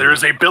 Exactly. Yeah, there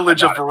is a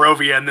village of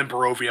Barovia, and then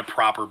Barovia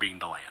proper being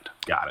the land.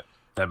 Got it.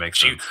 That makes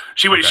sense.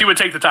 She would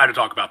take the time to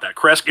talk about that.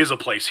 Kresk is a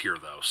place here,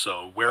 though,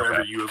 so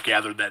wherever you have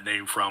gathered that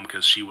name from,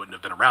 because she wouldn't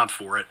have been around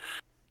for it,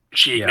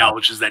 she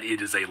acknowledges that it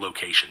is a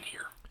location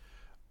here.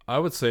 I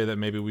would say that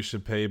maybe we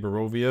should pay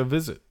Barovia a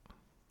visit.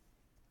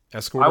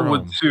 Escort her I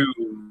would home. too,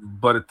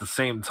 but at the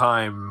same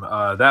time,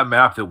 that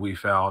map that we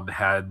found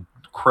had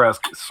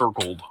Kresk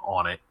circled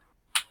on it.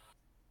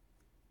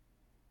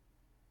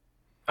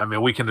 I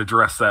mean, we can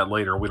address that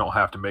later. We don't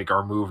have to make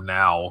our move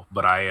now,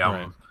 but I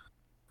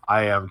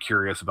I am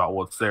curious about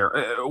what's there.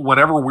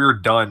 Whenever we're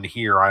done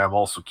here, I am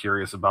also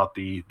curious about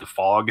the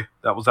fog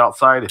that was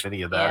outside, if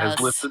any of that has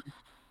Yes. lifted.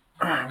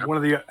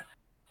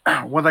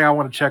 One thing I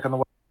want to check on the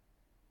way,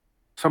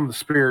 some of the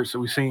spirits that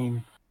we've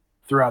seen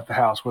throughout the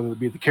house, whether it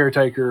be the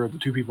caretaker or the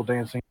two people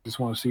dancing. Just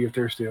want to see if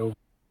they're still.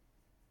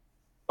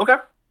 Okay.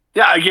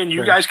 Yeah, again,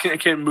 you Okay. guys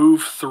can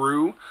move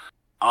through.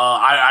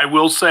 I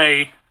will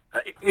say,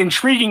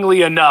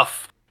 intriguingly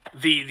enough,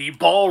 the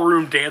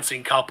ballroom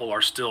dancing couple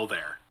are still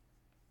there.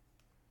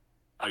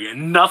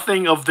 Again,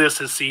 nothing of this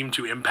has seemed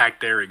to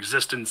impact their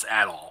existence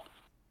at all.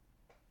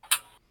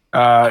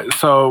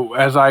 So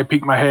as I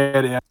peek my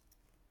head in,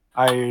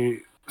 I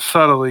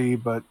subtly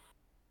but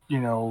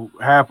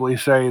happily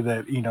say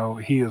that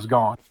he is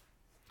gone.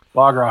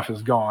 Logroff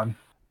is gone.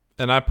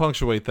 And I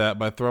punctuate that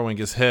by throwing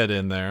his head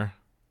in there.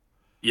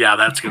 Yeah,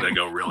 that's going to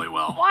go really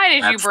well. Why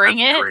did you bring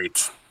That's it?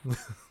 Great.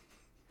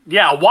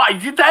 Yeah, why?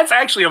 That's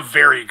actually a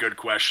very good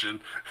question.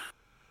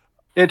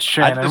 It's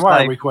Shannon. just Why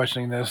like- are we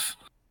questioning this?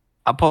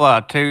 I pull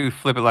out two,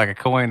 flip it like a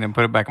coin, and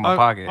put it back in my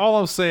pocket. All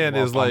I'm saying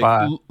Walk is, on like,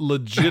 by.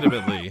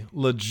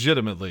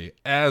 legitimately,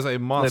 as a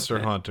monster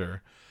it.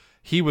 hunter,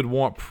 he would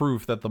want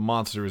proof that the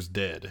monster is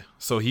dead.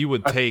 So he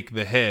would take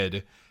the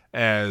head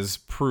as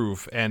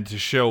proof and to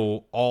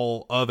show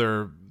all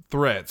other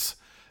threats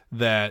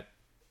that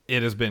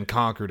it has been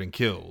conquered and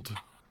killed.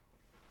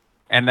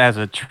 And as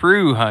a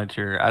true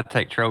hunter, I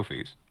take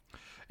trophies.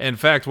 In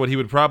fact, what he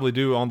would probably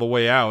do on the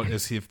way out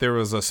is if there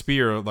was a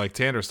spear like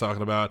Tanner's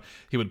talking about,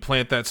 he would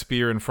plant that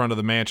spear in front of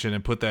the mansion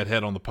and put that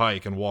head on the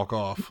pike and walk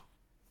off.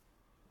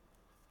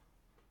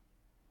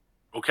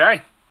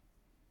 Okay.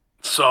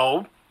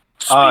 So,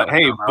 Hey,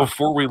 speaking of-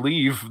 before we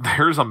leave,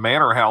 there's a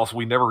manor house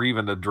we never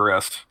even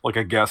addressed, like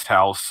a guest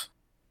house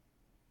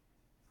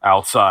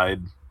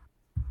outside.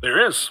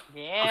 there is.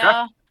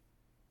 Yeah.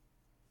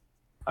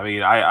 I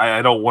mean,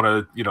 I don't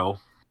want to,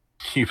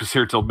 keep us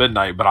here till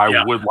midnight, but I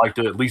Yeah. would like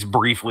to at least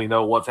briefly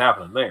know what's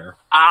happening there.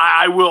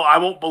 I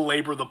won't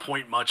belabor the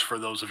point much for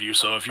those of you.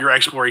 So if your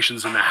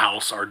explorations in the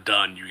house are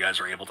done, you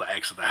guys are able to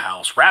exit the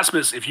house.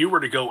 Rasmus, if you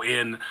were to go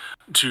in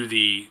to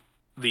the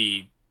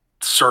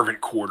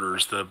servant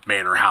quarters, the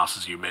manor house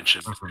as you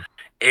mentioned,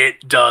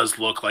 it does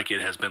look like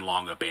it has been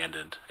long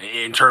abandoned.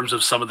 In terms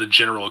of some of the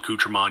general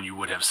accoutrement you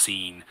would have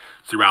seen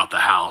throughout the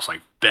house, like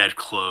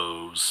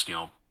bedclothes,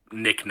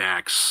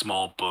 knickknacks,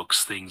 small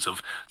books, things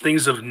of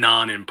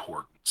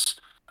non-importance.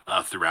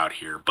 Throughout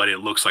here, but it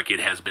looks like it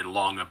has been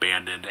long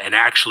abandoned. And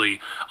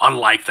actually,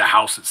 unlike the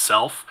house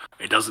itself,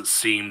 it doesn't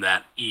seem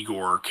that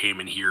Igor came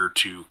in here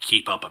to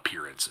keep up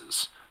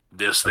appearances.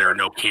 There are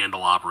no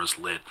candelabras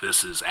lit.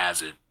 This is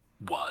as it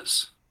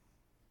was.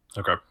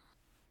 Okay.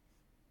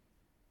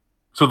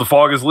 So the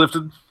fog is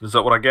lifted? Is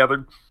that what I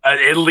gathered?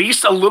 At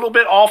least a little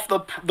bit off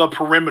the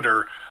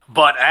perimeter,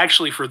 but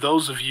actually, for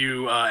those of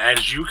you,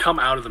 as you come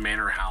out of the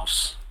manor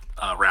house,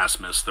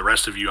 Rasmus, the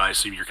rest of you, I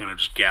assume you're kind of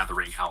just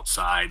gathering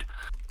outside.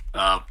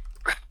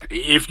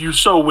 If you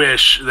so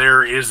wish,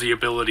 there is the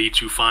ability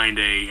to find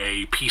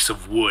a piece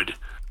of wood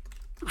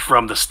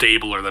from the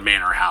stable or the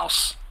manor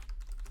house.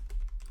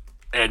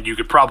 And you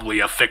could probably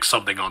affix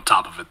something on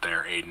top of it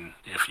there, Aiden,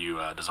 if you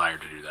desire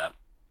to do that.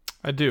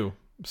 I do.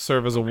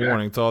 Serve as a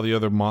warning to all the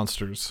other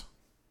monsters.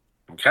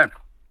 Okay.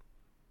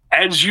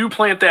 As you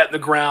plant that in the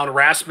ground,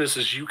 Rasmus,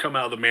 as you come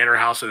out of the manor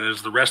house and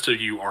as the rest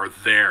of you are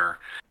there,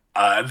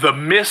 the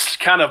mist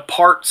kind of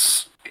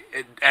parts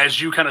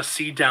as you kind of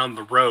see down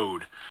the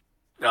road.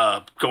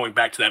 Going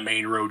back to that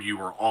main road you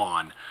were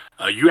on,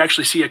 you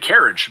actually see a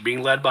carriage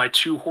being led by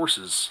two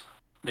horses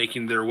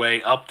making their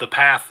way up the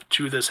path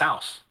to this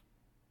house.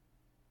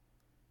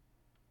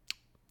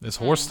 It's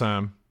horse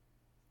time.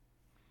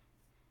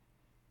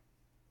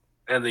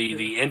 And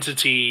the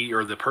entity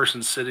or the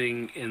person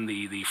sitting in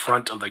the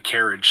front of the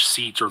carriage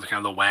seat, or the kind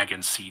of the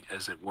wagon seat,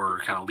 as it were,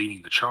 kind of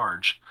leading the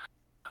charge,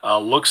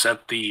 looks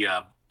at the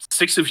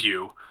six of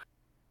you.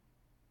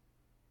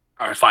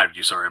 Or five of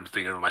you, sorry, I'm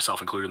thinking of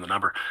myself including the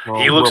number.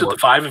 Well, He looks at Wilbur. the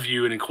five of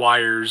you and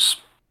inquires,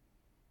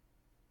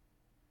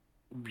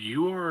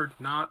 "You are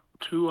not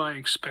who I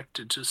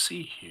expected to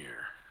see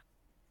here."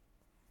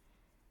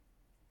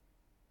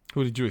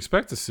 Who did you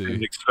expect to I didn't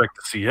see? expect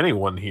to see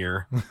anyone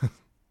here.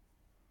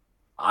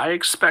 I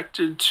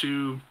expected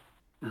to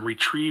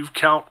retrieve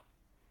Count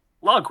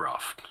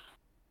Logroff.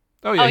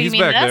 Oh yeah, Oh, you he's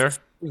mean back that's-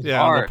 there.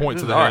 Yeah, I'm gonna point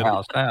this to is the our head.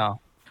 house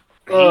now.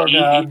 Oh, He-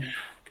 God.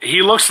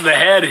 he looks at the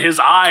head, his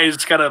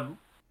eyes kind of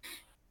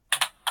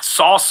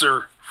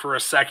saucer for a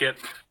second.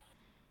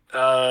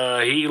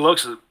 He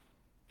looks at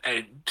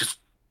and just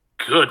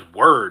good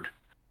word.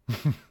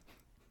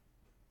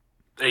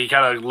 He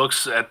kind of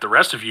looks at the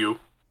rest of you.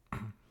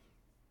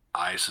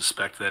 I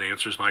suspect that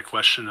answers my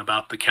question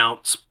about the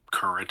Count's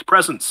current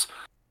presence.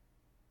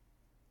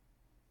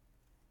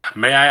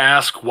 May I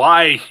ask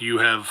why you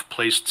have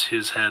placed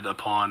his head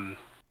upon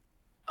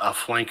a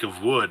flank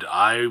of wood?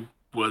 I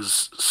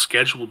was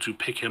scheduled to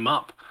pick him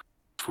up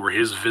for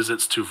his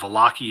visits to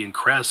Valaki and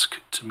Kresk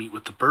to meet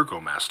with the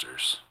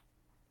burgomasters.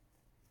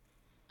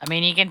 I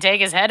mean, you can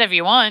take his head if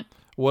you want.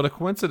 What a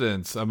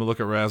coincidence. I'm gonna look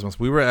at Rasmus.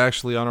 We were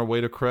actually on our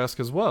way to Kresk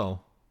as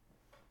well.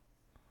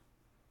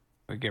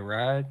 We get a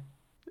ride.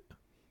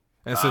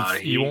 And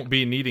since you won't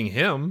be needing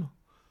him,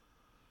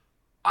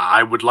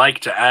 I would like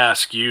to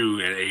ask you,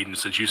 and Aiden,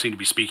 since you seem to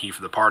be speaking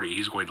for the party,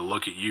 he's going to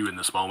look at you in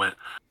this moment,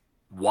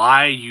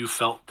 why you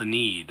felt the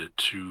need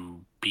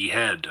to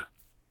behead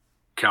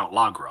Count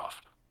Logroff.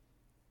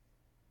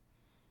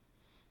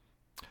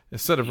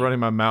 Instead of running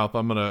my mouth,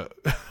 I'm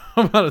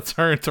gonna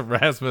turn to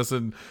Rasmus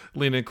and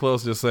lean in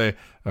close and just say,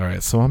 all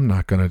right, so I'm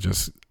not gonna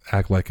just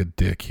act like a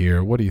dick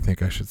here. What do you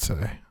think I should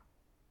say?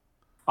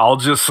 I'll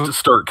just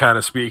start kind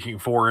of speaking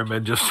for him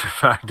and just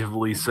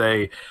effectively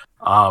say,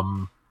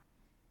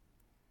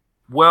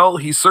 well,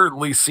 he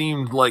certainly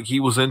seemed like he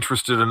was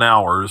interested in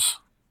ours.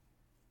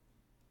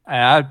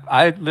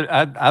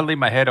 I leave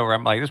my head over.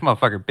 I'm like, this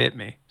motherfucker bit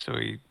me, so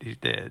he's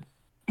dead.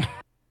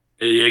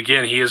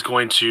 Again, he is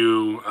going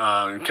to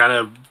kind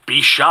of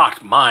be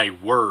shocked. My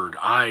word,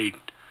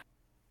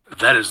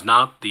 that is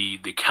not the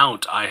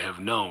Count I have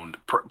known.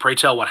 Pray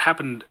tell, what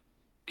happened?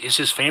 Is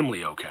his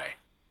family okay?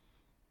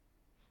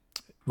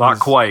 Not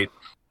quite.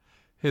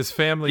 His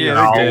family Yeah,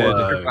 is they're dead. good.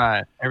 They're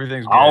fine.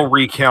 Everything's good. I'll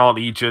recount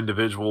each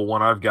individual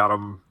when I've got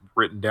them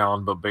written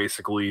down, but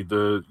basically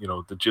the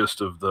gist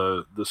of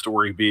the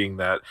story being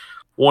that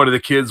one of the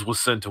kids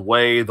was sent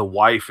away, the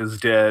wife is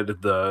dead,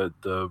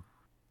 the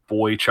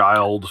boy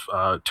child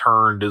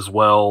turned as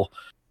well.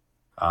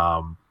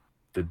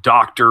 The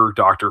doctor,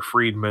 Dr.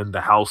 Friedman,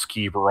 the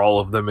housekeeper, all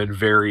of them in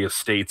various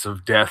states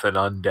of death and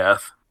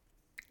undeath.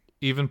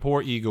 Even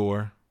poor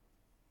Igor.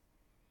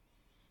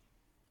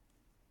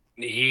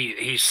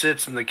 He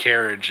sits in the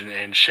carriage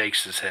and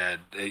shakes his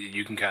head.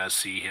 You can kind of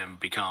see him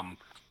become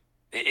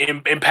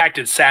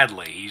impacted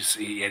sadly.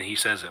 He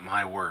says it,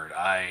 my word.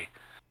 I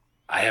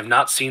have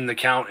not seen the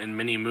Count in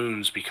many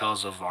moons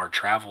because of our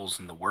travels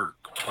and the work,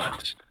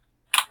 but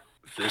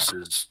this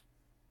is...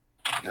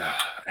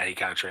 and he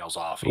kind of trails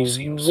off. He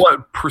seems...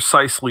 What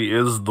precisely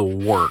is the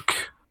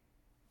work?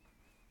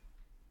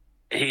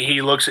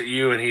 He looks at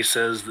you and he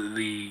says that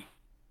the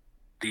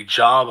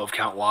job of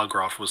Count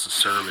Logroff was to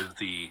serve as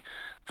the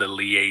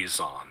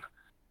liaison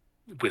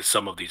with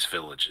some of these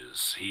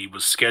villages. He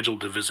was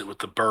scheduled to visit with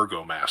the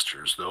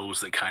burgomasters,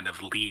 those that kind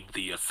of lead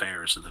the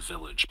affairs of the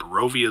village.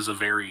 Barovia is a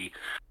very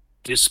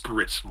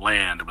disparate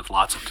land with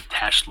lots of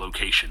detached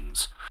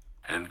locations,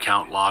 and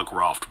Count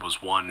Logroff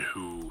was one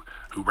who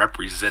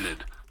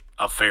represented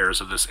affairs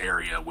of this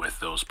area with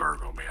those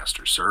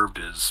burgomasters, served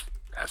as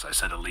I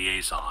said, a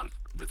liaison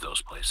with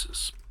those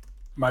places.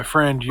 My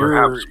friend,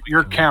 Perhaps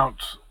your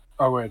Count...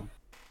 Oh, wait.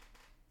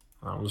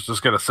 I was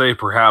just going to say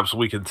perhaps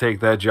we can take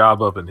that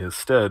job up in his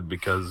stead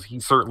because he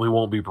certainly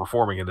won't be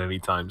performing it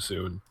anytime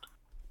soon.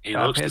 He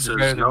God, looks and Ped's says,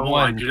 better than no,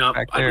 I one do not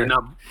back I do there."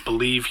 not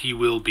believe he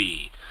will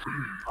be.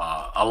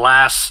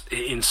 Alas,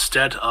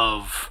 instead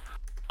of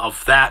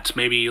that,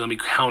 maybe let me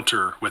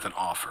counter with an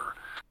offer.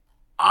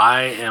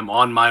 I am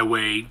on my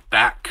way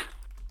back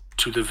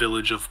to the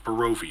village of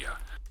Barovia.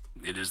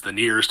 It is the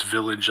nearest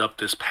village up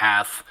this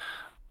path,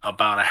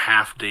 about a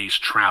half day's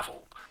travel.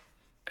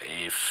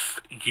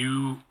 If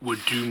you would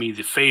do me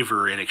the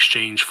favor in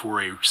exchange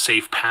for a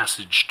safe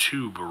passage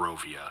to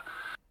Barovia,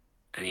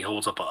 and he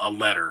holds up a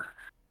letter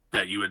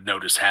that you would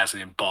notice has an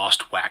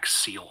embossed wax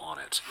seal on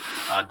it.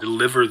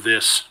 Deliver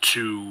this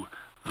to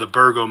the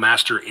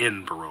burgomaster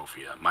in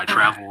Barovia. My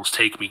travels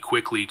take me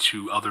quickly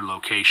to other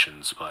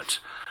locations, but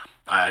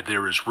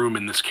there is room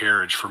in this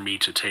carriage for me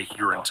to take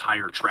your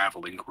entire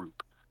traveling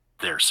group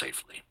there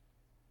safely.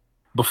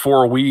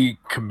 Before we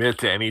commit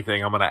to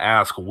anything, I'm going to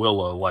ask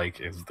Willa,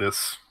 is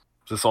this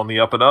on the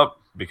up and up?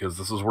 Because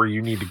this is where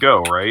you need to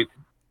go, right?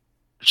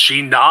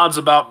 She nods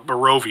about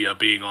Barovia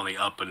being on the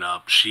up and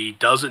up. She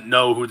doesn't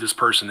know who this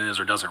person is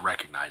or doesn't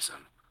recognize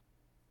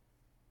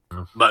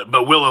him. But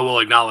Willa will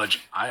acknowledge,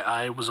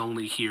 I was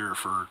only here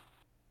for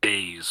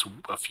days,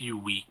 a few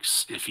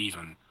weeks, if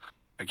even.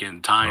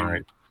 Again,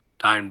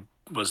 time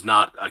was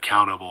not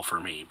accountable for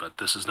me, but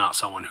this is not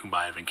someone whom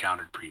I have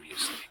encountered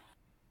previously.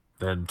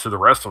 Then to the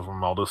rest of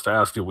them, I'll just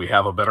ask, do we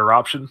have a better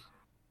option?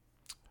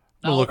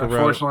 We'll look around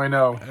Unfortunately,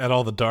 no. at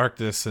all the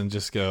darkness and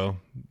just go,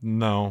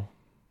 no.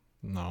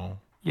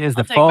 Yeah, is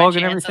the I'll take my fog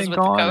and chances everything with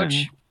the gone?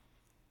 coach.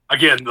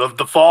 Again,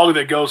 the fog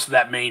that goes to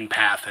that main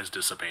path has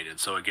dissipated.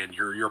 So again,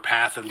 your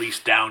path, at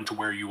least down to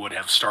where you would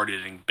have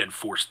started and been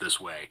forced this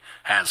way,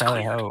 has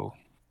Tally cleared. ho.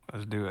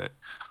 Let's do it.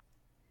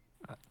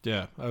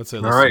 Yeah, I would say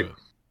All let's right. do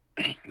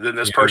it. Then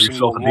this Yeah, person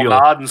yourself will a deal.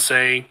 nod and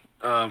say,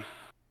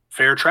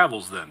 fair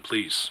travels then,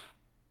 please.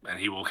 And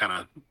he will kind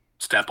of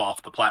step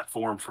off the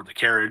platform for the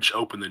carriage,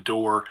 open the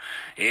door.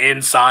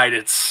 Inside,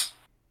 it's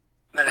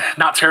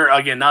not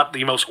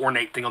the most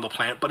ornate thing on the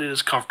planet, but it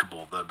is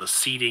comfortable. The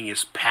seating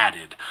is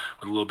padded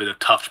with a little bit of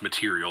tufted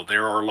material.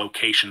 There are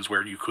locations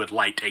where you could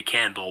light a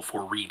candle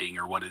for reading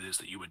or what it is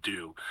that you would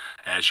do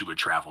as you would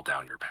travel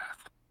down your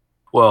path.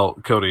 Well,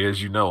 Cody,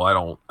 as you know, I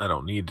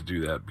don't need to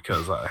do that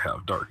because I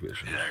have dark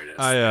vision. There it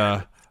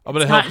is. I'm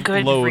gonna It's help not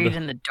good to load. read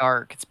in the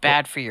dark. It's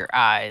bad for your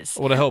eyes.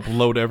 I want to help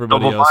load No,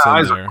 everybody but my else in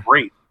eyes there. are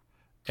great.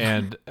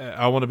 And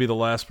I want to be the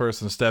last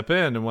person to step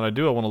in. And when I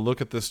do, I want to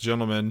look at this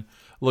gentleman,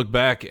 look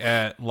back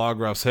at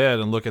Logroff's head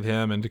and look at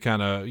him and to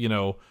kind of,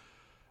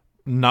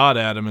 nod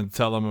at him and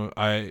tell him,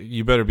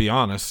 you better be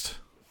honest.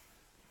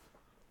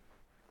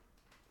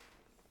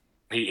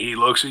 He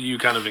looks at you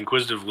kind of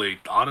inquisitively.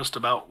 Honest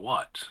about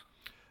what?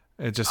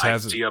 It just I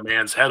see a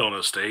man's head on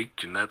a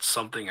stake, and that's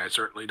something I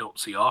certainly don't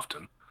see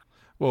often.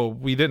 Well,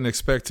 we didn't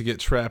expect to get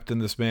trapped in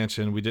this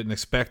mansion. We didn't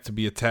expect to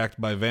be attacked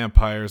by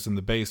vampires in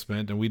the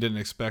basement, and we didn't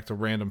expect a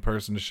random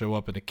person to show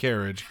up in a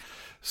carriage.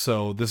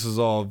 So this is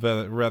all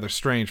rather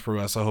strange for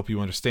us. I hope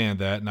you understand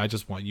that, and I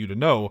just want you to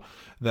know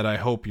that I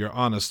hope you're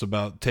honest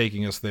about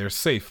taking us there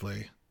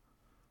safely.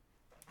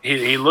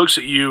 He looks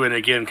at you and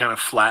again kind of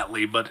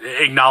flatly, but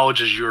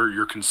acknowledges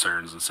your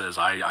concerns and says,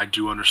 I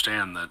do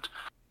understand that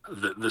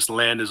this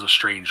land is a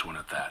strange one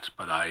at that,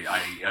 but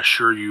I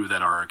assure you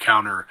that our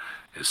encounter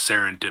is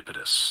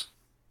serendipitous.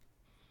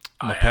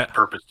 I had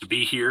purpose to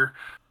be here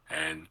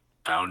and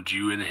found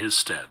you in his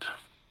stead.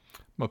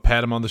 I'm going to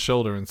pat him on the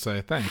shoulder and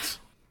say, thanks.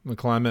 I'm going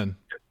to climb in.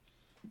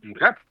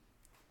 Okay.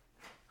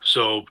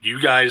 So you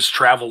guys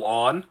travel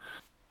on.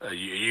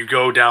 You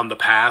go down the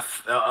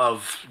path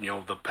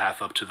the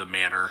path up to the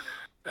manor.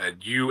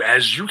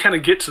 As you kind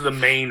of get to the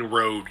main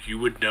road, you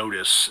would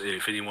notice,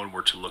 if anyone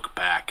were to look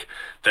back,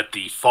 that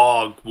the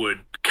fog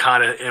would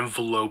kind of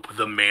envelope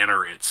the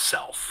manor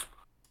itself.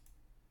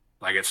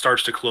 Like it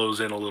starts to close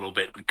in a little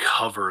bit and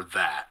cover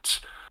that.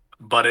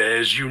 But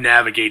as you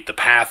navigate the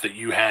path that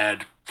you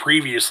had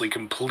previously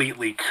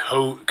completely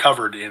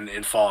covered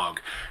in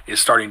fog is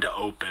starting to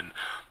open.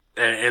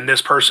 And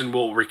this person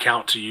will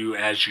recount to you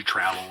as you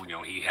travel.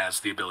 He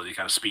has the ability to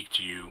kind of speak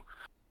to you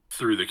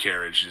through the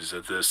carriage. Is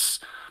that this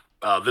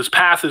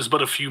path is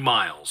but a few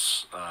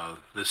miles.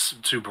 This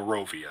to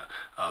Barovia.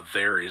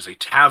 There is a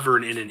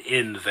tavern and an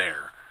inn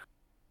there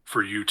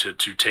for you to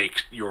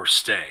take your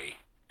stay.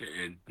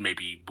 And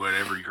maybe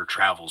whatever your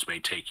travels may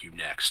take you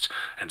next.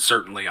 And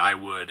certainly I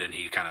would, and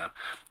he kind of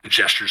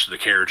gestures to the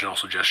carriage and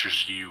also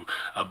gestures to you,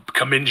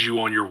 commends you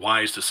on your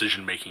wise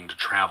decision-making to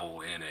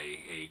travel in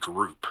a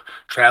group.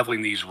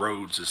 Traveling these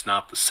roads is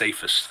not the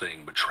safest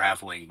thing, but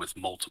traveling with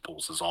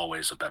multiples is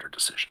always a better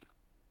decision.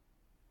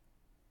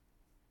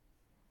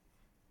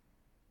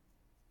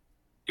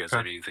 You guys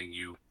have anything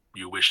you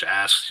wish to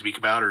ask, speak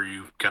about, or are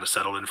you kind of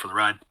settled in for the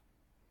ride?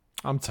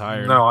 I'm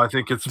tired. No, I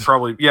think it's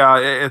probably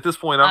at this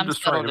point, I'm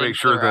just trying to make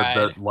sure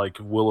that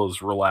Willow's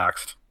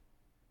relaxed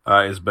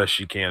as best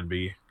she can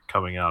be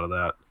coming out of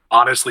that.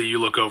 Honestly, you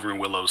look over and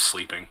Willow's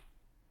sleeping.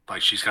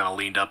 Like she's kind of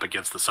leaned up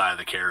against the side of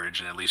the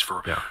carriage, and at least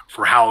for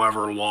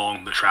however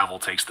long the travel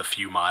takes, the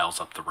few miles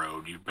up the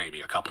road,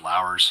 maybe a couple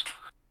hours.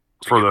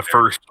 For the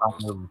first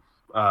time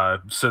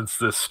since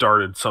this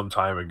started some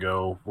time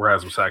ago,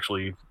 Rasmus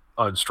actually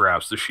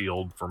unstraps the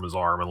shield from his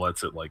arm and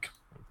lets it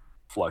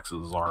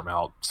flexes his arm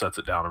out, sets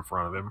it down in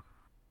front of him.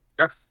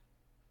 Okay.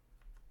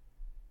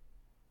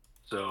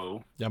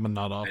 So I'm gonna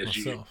nod off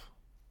myself.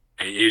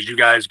 As you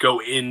guys go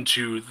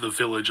into the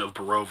village of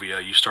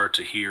Barovia, you start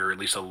to hear at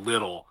least a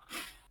little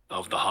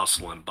of the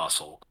hustle and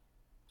bustle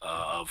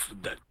of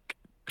the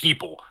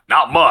people.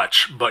 Not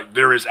much, but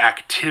there is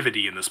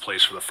activity in this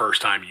place for the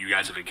first time you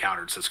guys have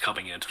encountered since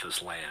coming into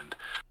this land.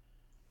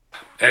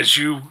 As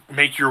you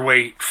make your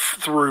way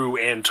through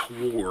and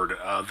toward,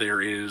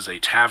 there is a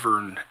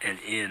tavern and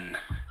inn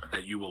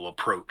that you will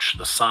approach.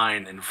 The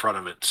sign in front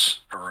of it,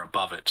 or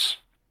above it,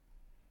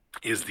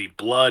 is the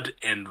Blood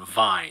and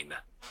Vine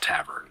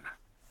Tavern.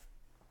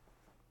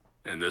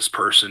 And this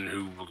person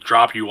who will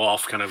drop you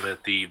off kind of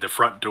at the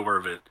front door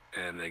of it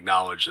and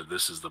acknowledge that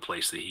this is the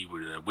place that he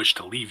would wish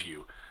to leave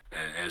you,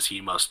 as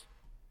he must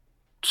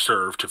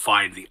serve to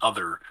find the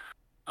other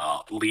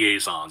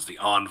liaisons, the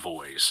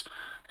envoys,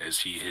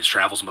 as his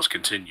travels must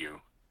continue.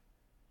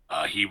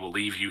 He will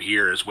leave you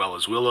here as well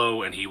as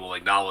Willow, and he will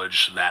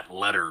acknowledge that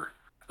letter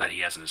that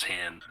he has in his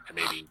hand, and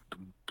maybe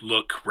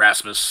look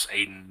Rasmus,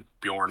 Aiden,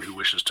 Bjorn, who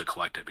wishes to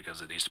collect it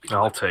because it needs to be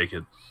delivered. I'll take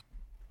it.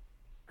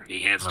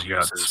 He hands it to you.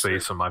 I've got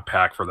space in my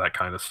pack for that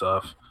kind of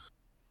stuff.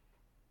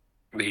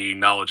 He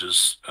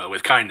acknowledges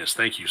with kindness,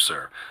 "Thank you,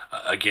 sir."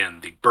 Again,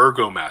 the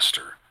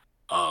burgomaster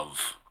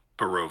of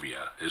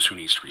Barovia is who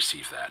needs to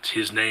receive that.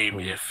 His name,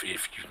 if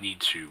you need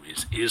to,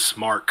 is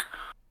Ismark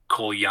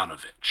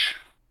Koljanovic.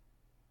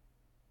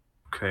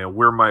 Okay,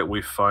 where might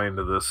we find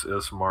this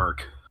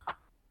Ismark?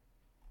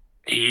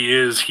 He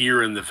is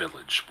here in the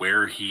village,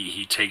 where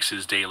he takes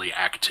his daily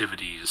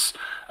activities.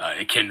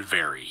 It can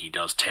vary. He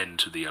does tend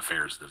to the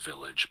affairs of the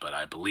village, but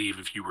I believe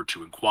if you were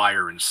to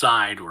inquire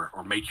inside or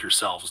make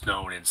yourselves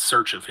known in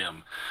search of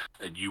him,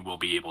 that you will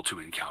be able to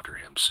encounter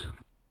him soon.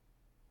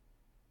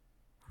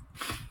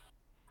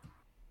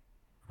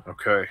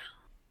 Okay.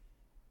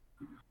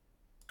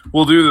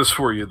 We'll do this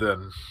for you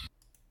then.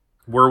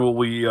 Where will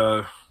we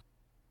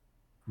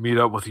meet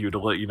up with you to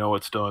let you know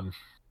it's done?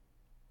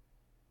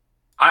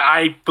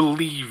 I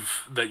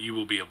believe that you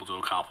will be able to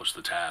accomplish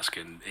the task,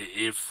 and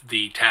if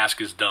the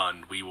task is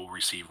done, we will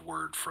receive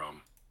word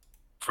from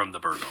the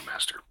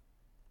burgomaster.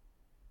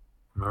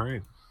 All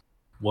right.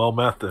 Well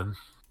met, then.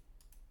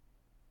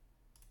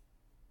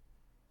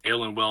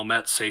 Hail and well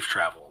met, safe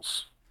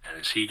travels.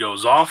 And as he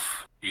goes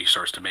off, he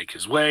starts to make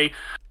his way.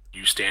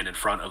 You stand in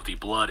front of the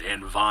Blood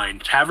and Vine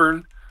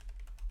Tavern.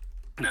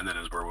 And that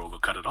is where we'll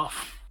cut it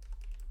off.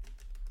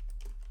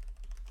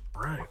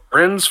 Right.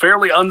 Friends,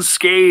 fairly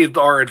unscathed,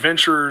 our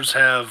adventurers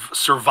have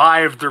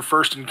survived their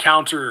first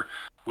encounter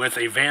with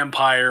a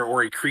vampire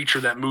or a creature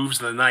that moves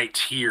in the night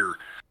here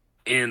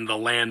in the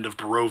land of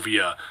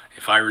Barovia.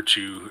 If I were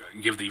to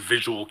give the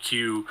visual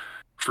cue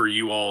for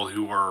you all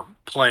who are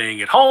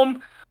playing at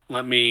home,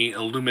 let me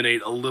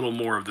illuminate a little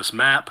more of this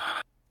map.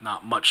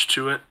 Not much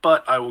to it,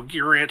 but I will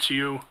grant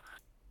you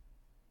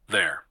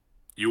there.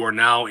 You are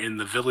now in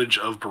the village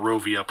of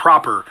Barovia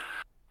proper,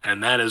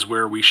 and that is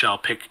where we shall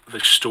pick the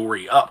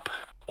story up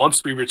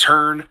once we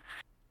return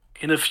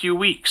in a few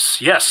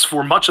weeks. Yes,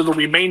 for much of the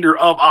remainder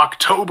of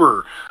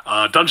October,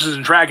 Dungeons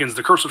 & Dragons,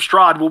 The Curse of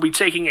Strahd will be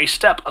taking a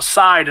step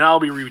aside, and I'll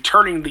be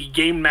returning the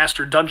Game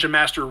Master, Dungeon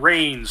Master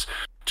reins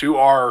to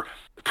our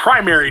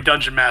primary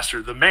Dungeon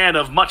Master, the man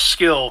of much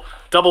skill,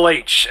 Double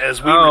H,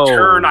 as we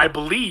return, I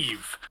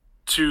believe,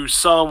 to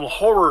some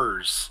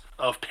horrors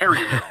of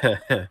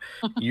Perryville.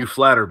 You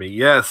flatter me.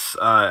 Yes,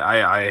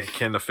 I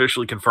can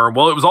officially confirm.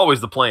 Well, it was always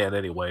the plan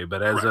anyway,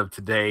 but as of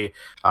today,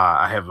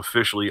 I have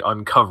officially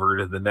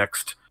uncovered the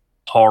next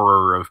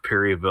horror of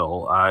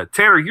Perryville.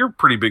 Tanner, you're a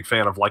pretty big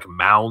fan of like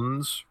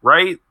mounds,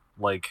 right?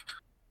 Like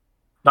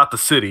not the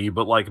city,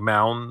 but like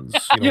mounds,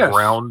 Yes.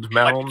 ground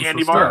mounds. Like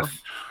candy and bar.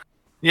 stuff.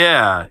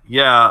 Yeah.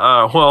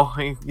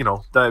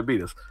 Well,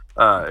 diabetes.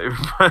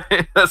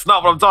 That's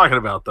not what I'm talking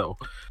about, though.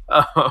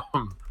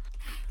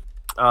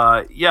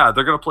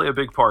 They're going to play a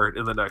big part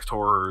in the next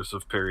horrors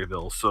of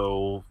Perryville,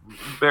 so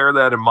bear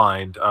that in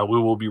mind. We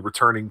will be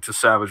returning to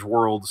Savage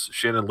Worlds.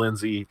 Shannon,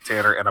 Lindsay,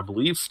 Tanner, and I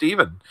believe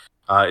Steven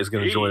is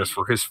going to join us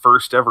for his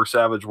first ever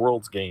Savage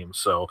Worlds game.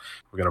 So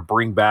we're going to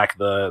bring back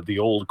the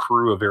old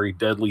crew, a very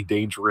deadly,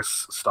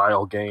 dangerous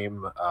style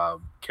game,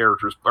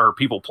 characters or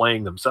people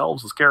playing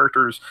themselves as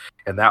characters,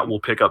 and that will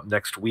pick up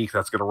next week.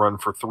 That's going to run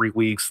for 3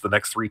 weeks, the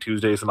next 3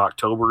 Tuesdays in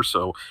October.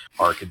 So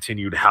our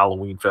continued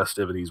Halloween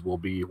festivities will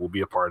be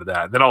a part of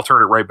that. And then I'll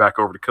turn it right back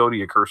over to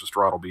Cody, and Curse of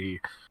Strahd will be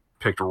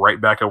picked right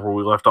back up where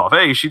we left off.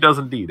 Hey, she does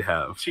indeed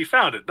have She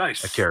found it.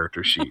 Nice. a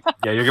character sheet.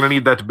 Yeah, you're going to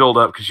need that to build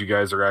up because you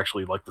guys are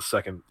actually like the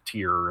second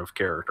tier of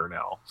character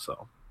now.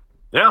 So,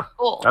 yeah,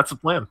 Cool. that's the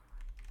plan.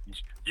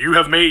 You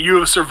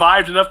have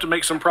survived enough to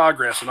make some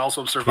progress, and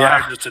also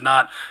survived just to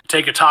not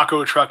take a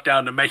taco truck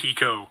down to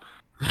Mexico.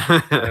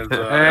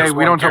 Hey,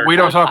 we don't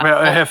talk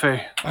about Jefe.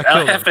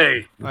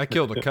 LFA. I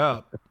killed a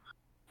cop.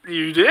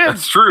 You did.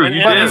 That's true. And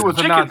You But did. he was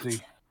a chickens.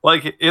 Nazi.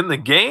 Like in the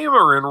game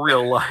or in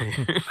real life?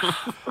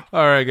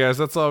 All right, guys,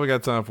 that's all we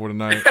got time for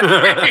tonight.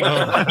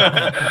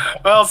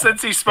 Well,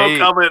 since he spoke Hey.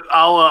 of it,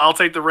 I'll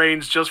take the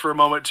reins just for a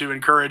moment to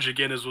encourage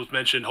again, as was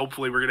mentioned.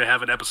 Hopefully, we're going to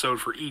have an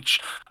episode for each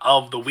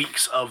of the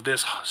weeks of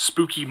this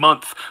spooky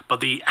month. But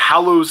the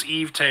Hallows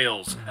Eve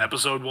Tales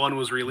episode 1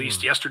 was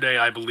released yesterday,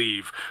 I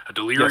believe. A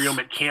Delirium Yes.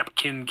 at Camp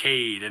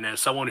Kincaid, and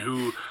as someone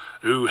who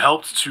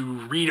helped to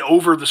read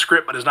over the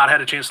script but has not had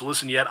a chance to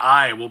listen yet,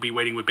 I will be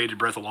waiting with bated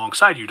breath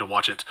alongside you to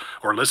watch it,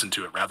 or listen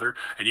to it, rather.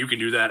 And you can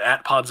do that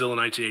at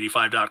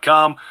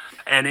podzilla1985.com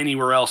and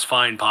anywhere else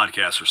fine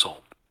podcasts are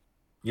sold.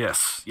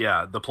 Yes,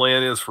 yeah. The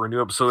plan is for a new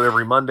episode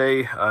every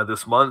Monday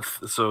this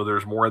month, so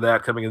there's more of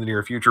that coming in the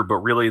near future. But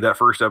really, that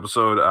first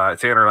episode,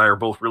 Tanner and I are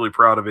both really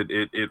proud of it.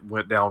 It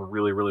went down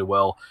really, really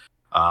well.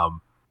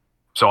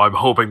 So I'm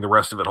hoping the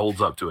rest of it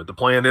holds up to it. The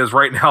plan is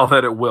right now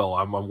that it will.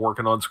 I'm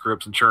working on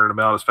scripts and churning them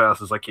out as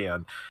fast as I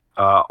can.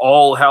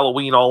 All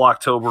Halloween, all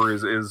October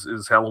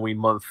is Halloween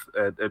month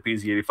at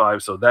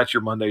PZ85, so that's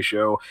your Monday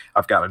show.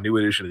 I've got a new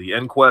edition of the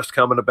Inquest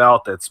coming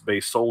about that's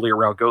based solely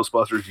around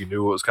Ghostbusters. You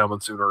knew it was coming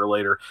sooner or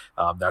later.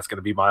 That's going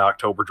to be my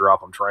October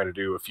drop. I'm trying to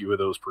do a few of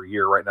those per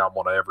year. Right now I'm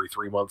on an every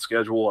 3-month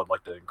schedule. I'd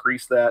like to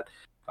increase that.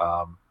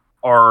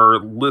 Our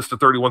list of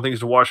 31 things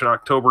to watch in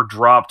October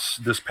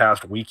dropped this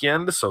past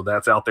weekend, so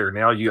that's out there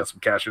now. You got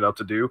some catching up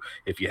to do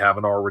if you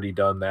haven't already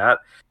done that.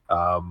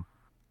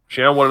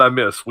 Shannon, what did I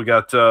miss? We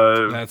got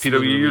That's PWU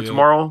literally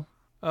tomorrow.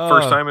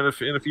 First Uh, time in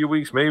a few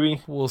weeks,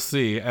 maybe. We'll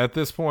see. At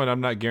this point,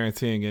 I'm not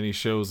guaranteeing any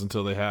shows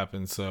until they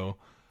happen, so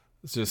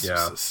just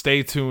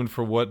stay tuned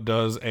for what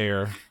does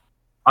air.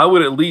 I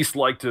would at least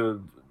like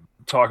to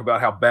talk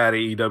about how bad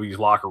AEW's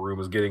locker room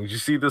is getting. Did you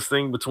see this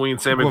thing between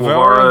Sammy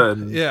Guevara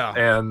and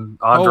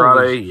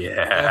Andrade?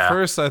 At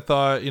first, I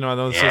thought, I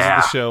know this isn't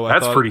the show.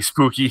 That's pretty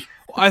spooky.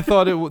 I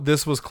thought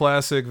this was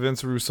classic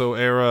Vince Russo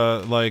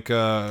era, like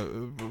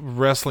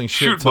wrestling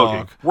shit Shoot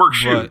talk. booking. Work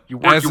shoot. You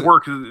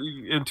work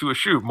into a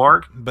shoot,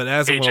 Mark. But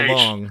as it went HH.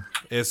 along,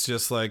 it's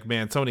just like,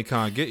 man, Tony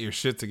Khan, get your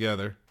shit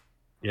together.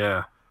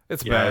 Yeah.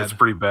 It's Yeah, bad. it's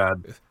pretty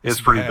bad. It's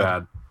pretty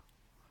bad.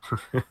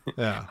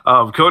 Yeah.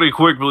 Cody,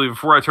 quickly,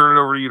 before I turn it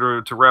over to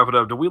you to wrap it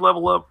up, do we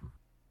level up?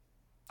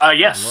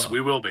 Yes, we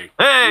will be.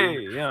 Hey!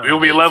 Yeah. We will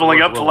be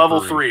leveling up to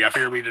level 3. I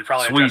figured we did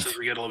probably address Sweet. as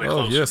we get a little bit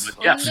Oh, closer. yes.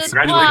 But yes, It's It's a good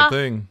congratulations.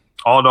 thing.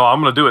 Oh, no,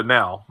 I'm going to do it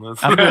now.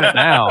 I'm doing it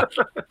now.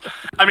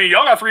 I mean,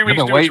 y'all got 3 I've weeks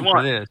to been do what you waiting for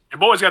want. this. Your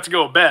boys got to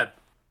go to bed.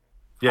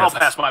 Yes. I'll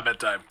pass my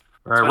bedtime.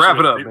 All right, wrap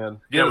it up, Especially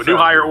man. Yeah, we Get do us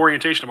out hire of here.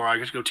 orientation tomorrow. I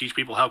get to go teach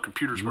people how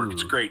computers work.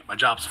 It's Ooh. great. My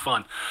job's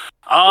fun.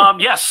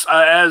 Yes,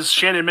 as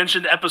Shannon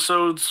mentioned,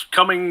 episodes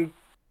coming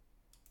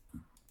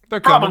They're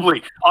coming.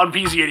 Probably on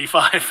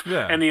PZ85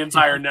 Yeah. and the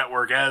entire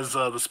network as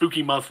the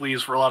Spooky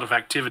Monthlies for a lot of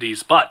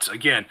activities. But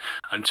again,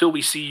 until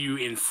we see you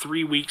in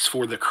 3 weeks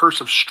for The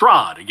Curse of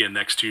Strahd, again,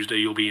 next Tuesday,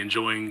 you'll be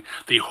enjoying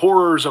The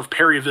Horrors of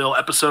Perryville,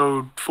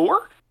 episode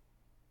 4?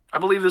 I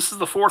believe this is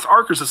the 4th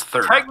arc, or is this the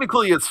 3rd?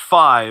 Technically, it's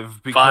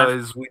 5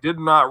 because we did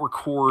not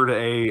record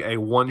a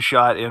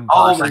one-shot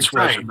in-person that's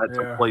session right. that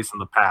took place in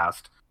the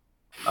past.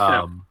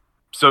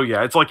 So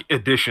yeah, it's like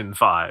edition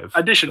 5.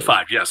 Edition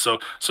 5, yes.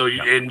 So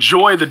you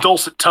enjoy the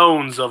dulcet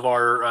tones of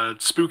our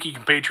spooky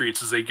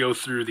compatriots as they go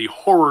through the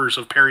horrors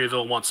of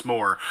Perryville once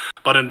more.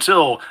 But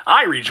until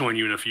I rejoin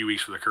you in a few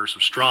weeks for the Curse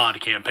of Strahd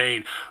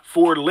campaign,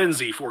 for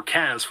Lindsay, for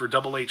Kaz, for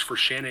Double H, for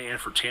Shannon, and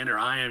for Tanner,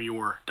 I am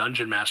your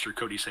Dungeon Master,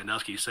 Cody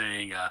Sandusky,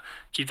 saying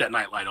keep that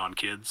nightlight on,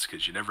 kids,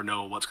 because you never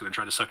know what's going to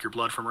try to suck your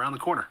blood from around the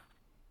corner.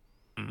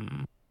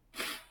 Mm.